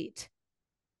athlete,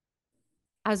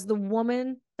 as the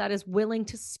woman that is willing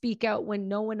to speak out when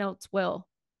no one else will.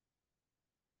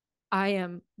 I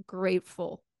am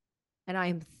grateful and I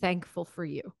am thankful for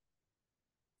you.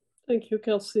 Thank you,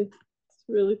 Kelsey. It's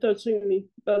really touching me.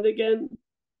 But again,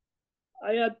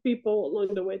 I had people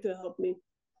along the way to help me.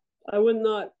 I would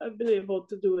not have been able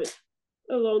to do it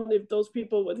alone if those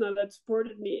people would not have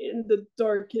supported me in the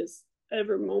darkest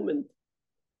ever moment.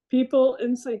 People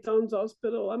in St. Anne's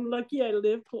Hospital, I'm lucky I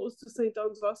live close to St.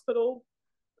 Anne's Hospital.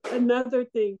 Another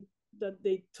thing that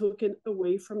they took it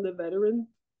away from the veteran,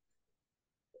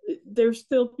 there's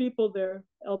still people there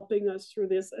helping us through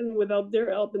this. And without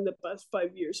their help in the past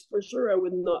 5 years, for sure, I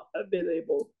would not have been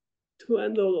able to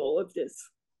handle all of this.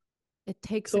 It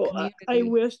takes so a community. I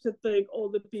wish to thank all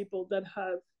the people that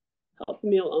have helped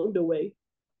me along the way.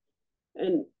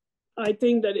 And I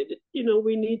think that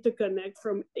we need to connect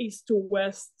from east to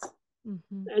west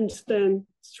and stand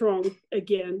strong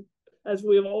again, as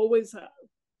we always have.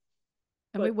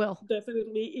 And but we will.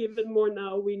 Definitely, even more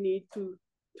now, we need to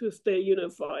stay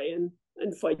unified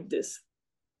and fight this.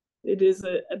 It is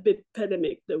a big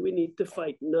pandemic that we need to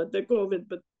fight, not the COVID,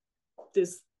 but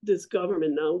this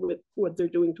government now with what they're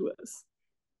doing to us.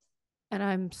 And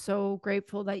I'm so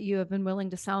grateful that you have been willing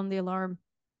to sound the alarm,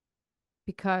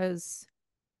 because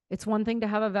it's one thing to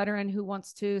have a veteran who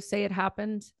wants to say it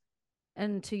happened.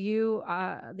 And to you,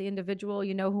 the individual,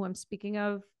 you know who I'm speaking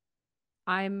of,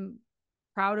 I'm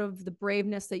proud of the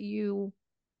braveness that you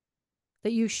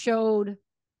showed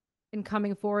in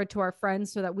coming forward to our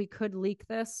friends so that we could leak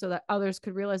this, so that others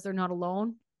could realize they're not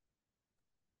alone.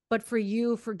 But for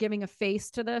you, for giving a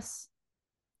face to this,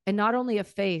 and not only a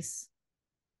face,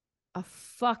 a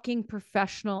fucking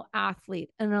professional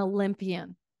athlete, an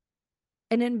Olympian,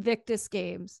 an Invictus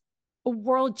Games, a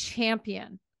world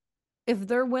champion. If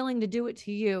they're willing to do it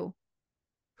to you,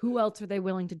 who else are they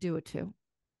willing to do it to?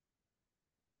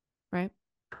 Right?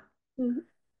 Mm-hmm.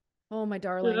 Oh, my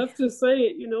darling. I have to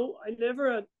say, I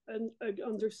never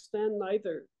understand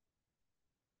neither.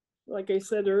 Like I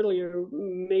said earlier,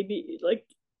 maybe like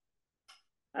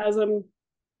as I'm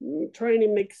trying to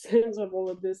make sense of all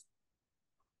of this,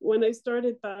 when I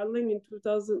started paddling in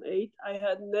 2008, I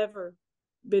had never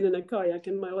been in a kayak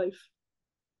in my life,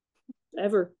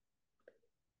 ever.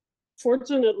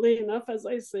 Fortunately enough, as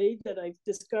I say, that I've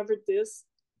discovered this,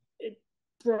 it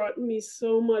brought me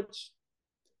so much,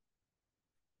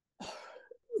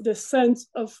 the sense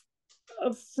of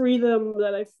freedom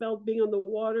that I felt being on the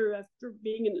water after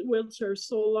being in a wheelchair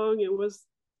so long. It was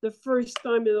the first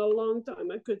time in a long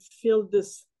time I could feel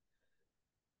this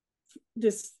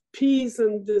peace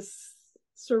and this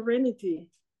serenity.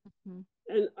 Mm-hmm.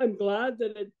 And I'm glad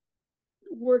that it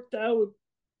worked out,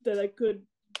 that I could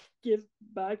give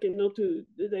back,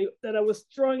 that I was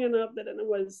strong enough, that I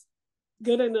was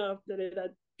good enough, that it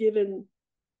had given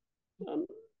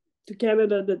to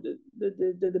Canada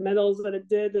the medals that it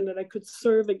did, and that I could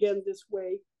serve again this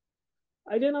way.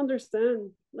 I didn't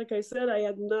understand. Like I said, I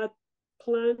had not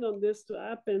planned on this to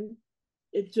happen.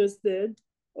 It just did.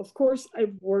 Of course,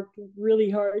 I've worked really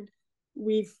hard.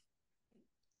 My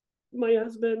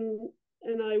husband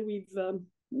and I,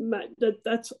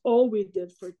 that's all we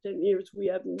did for 10 years. We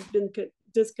haven't been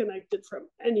disconnected from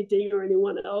anything or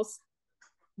anyone else.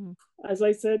 Mm. As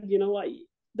I said,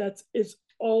 that is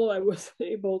all I was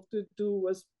able to do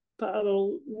was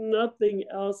paddle, nothing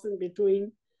else in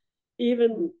between.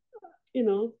 Even,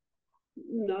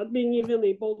 not being even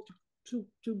able to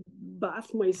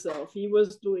bath myself. He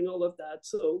was doing all of that.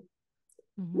 So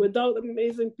without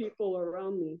amazing people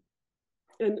around me.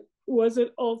 And was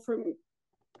it all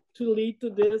to lead to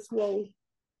this? Well,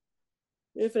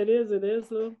 if it is, it is,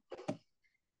 though.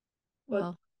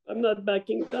 But I'm not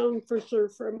backing down for sure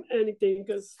from anything,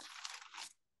 because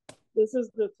this is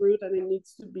the truth and it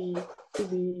needs to be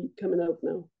coming out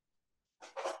now.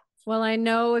 Well, I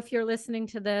know if you're listening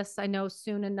to this, I know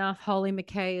soon enough Holly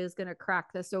McKay is going to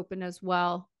crack this open as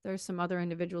well. There's some other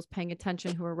individuals paying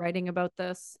attention who are writing about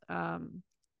this.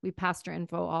 We passed her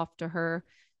info off to her.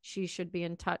 She should be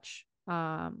in touch.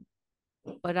 But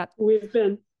we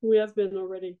have been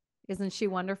already. Isn't she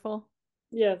wonderful?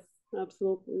 Yes,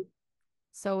 absolutely.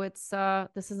 So it's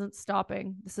this isn't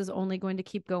stopping. This is only going to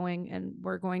keep going, and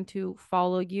we're going to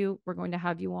follow you. We're going to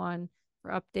have you on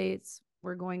for updates.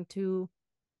 We're going to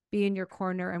be in your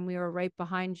corner, and we are right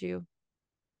behind you,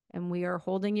 and we are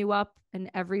holding you up in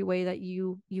every way that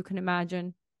you can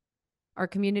imagine. Our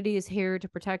community is here to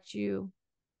protect you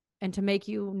and to make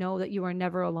you know that you are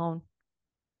never alone,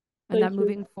 and that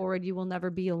moving forward, you will never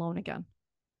be alone again.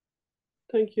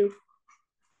 Thank you.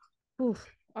 Oof.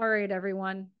 All right,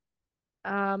 everyone.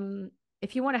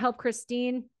 If you want to help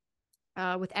Christine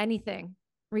with anything,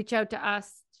 reach out to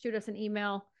us, shoot us an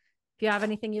email. If you have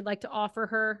anything you'd like to offer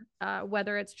her,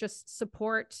 whether it's just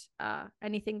support,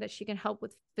 anything that she can help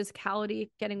with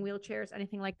physicality, getting wheelchairs,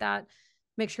 anything like that,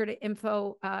 make sure to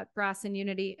info Grass and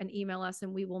Unity and email us,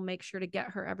 and we will make sure to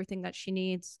get her everything that she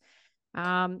needs.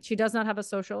 She does not have a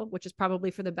social, which is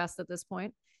probably for the best at this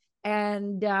point.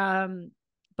 And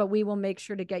but we will make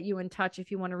sure to get you in touch if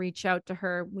you want to reach out to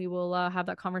her. We will have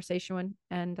that conversation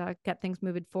and get things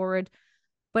moving forward.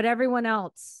 But everyone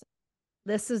else,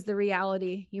 this is the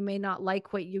reality. You may not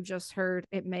like what you just heard.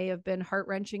 It may have been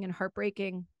heart-wrenching and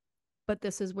heartbreaking, but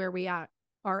this is where we are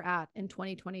at in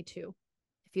 2022.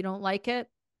 If you don't like it,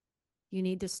 you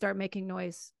need to start making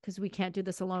noise, because we can't do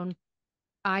this alone.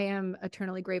 I am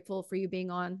eternally grateful for you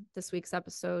being on this week's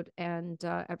episode, and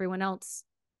everyone else,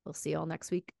 we'll see you all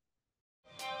next week.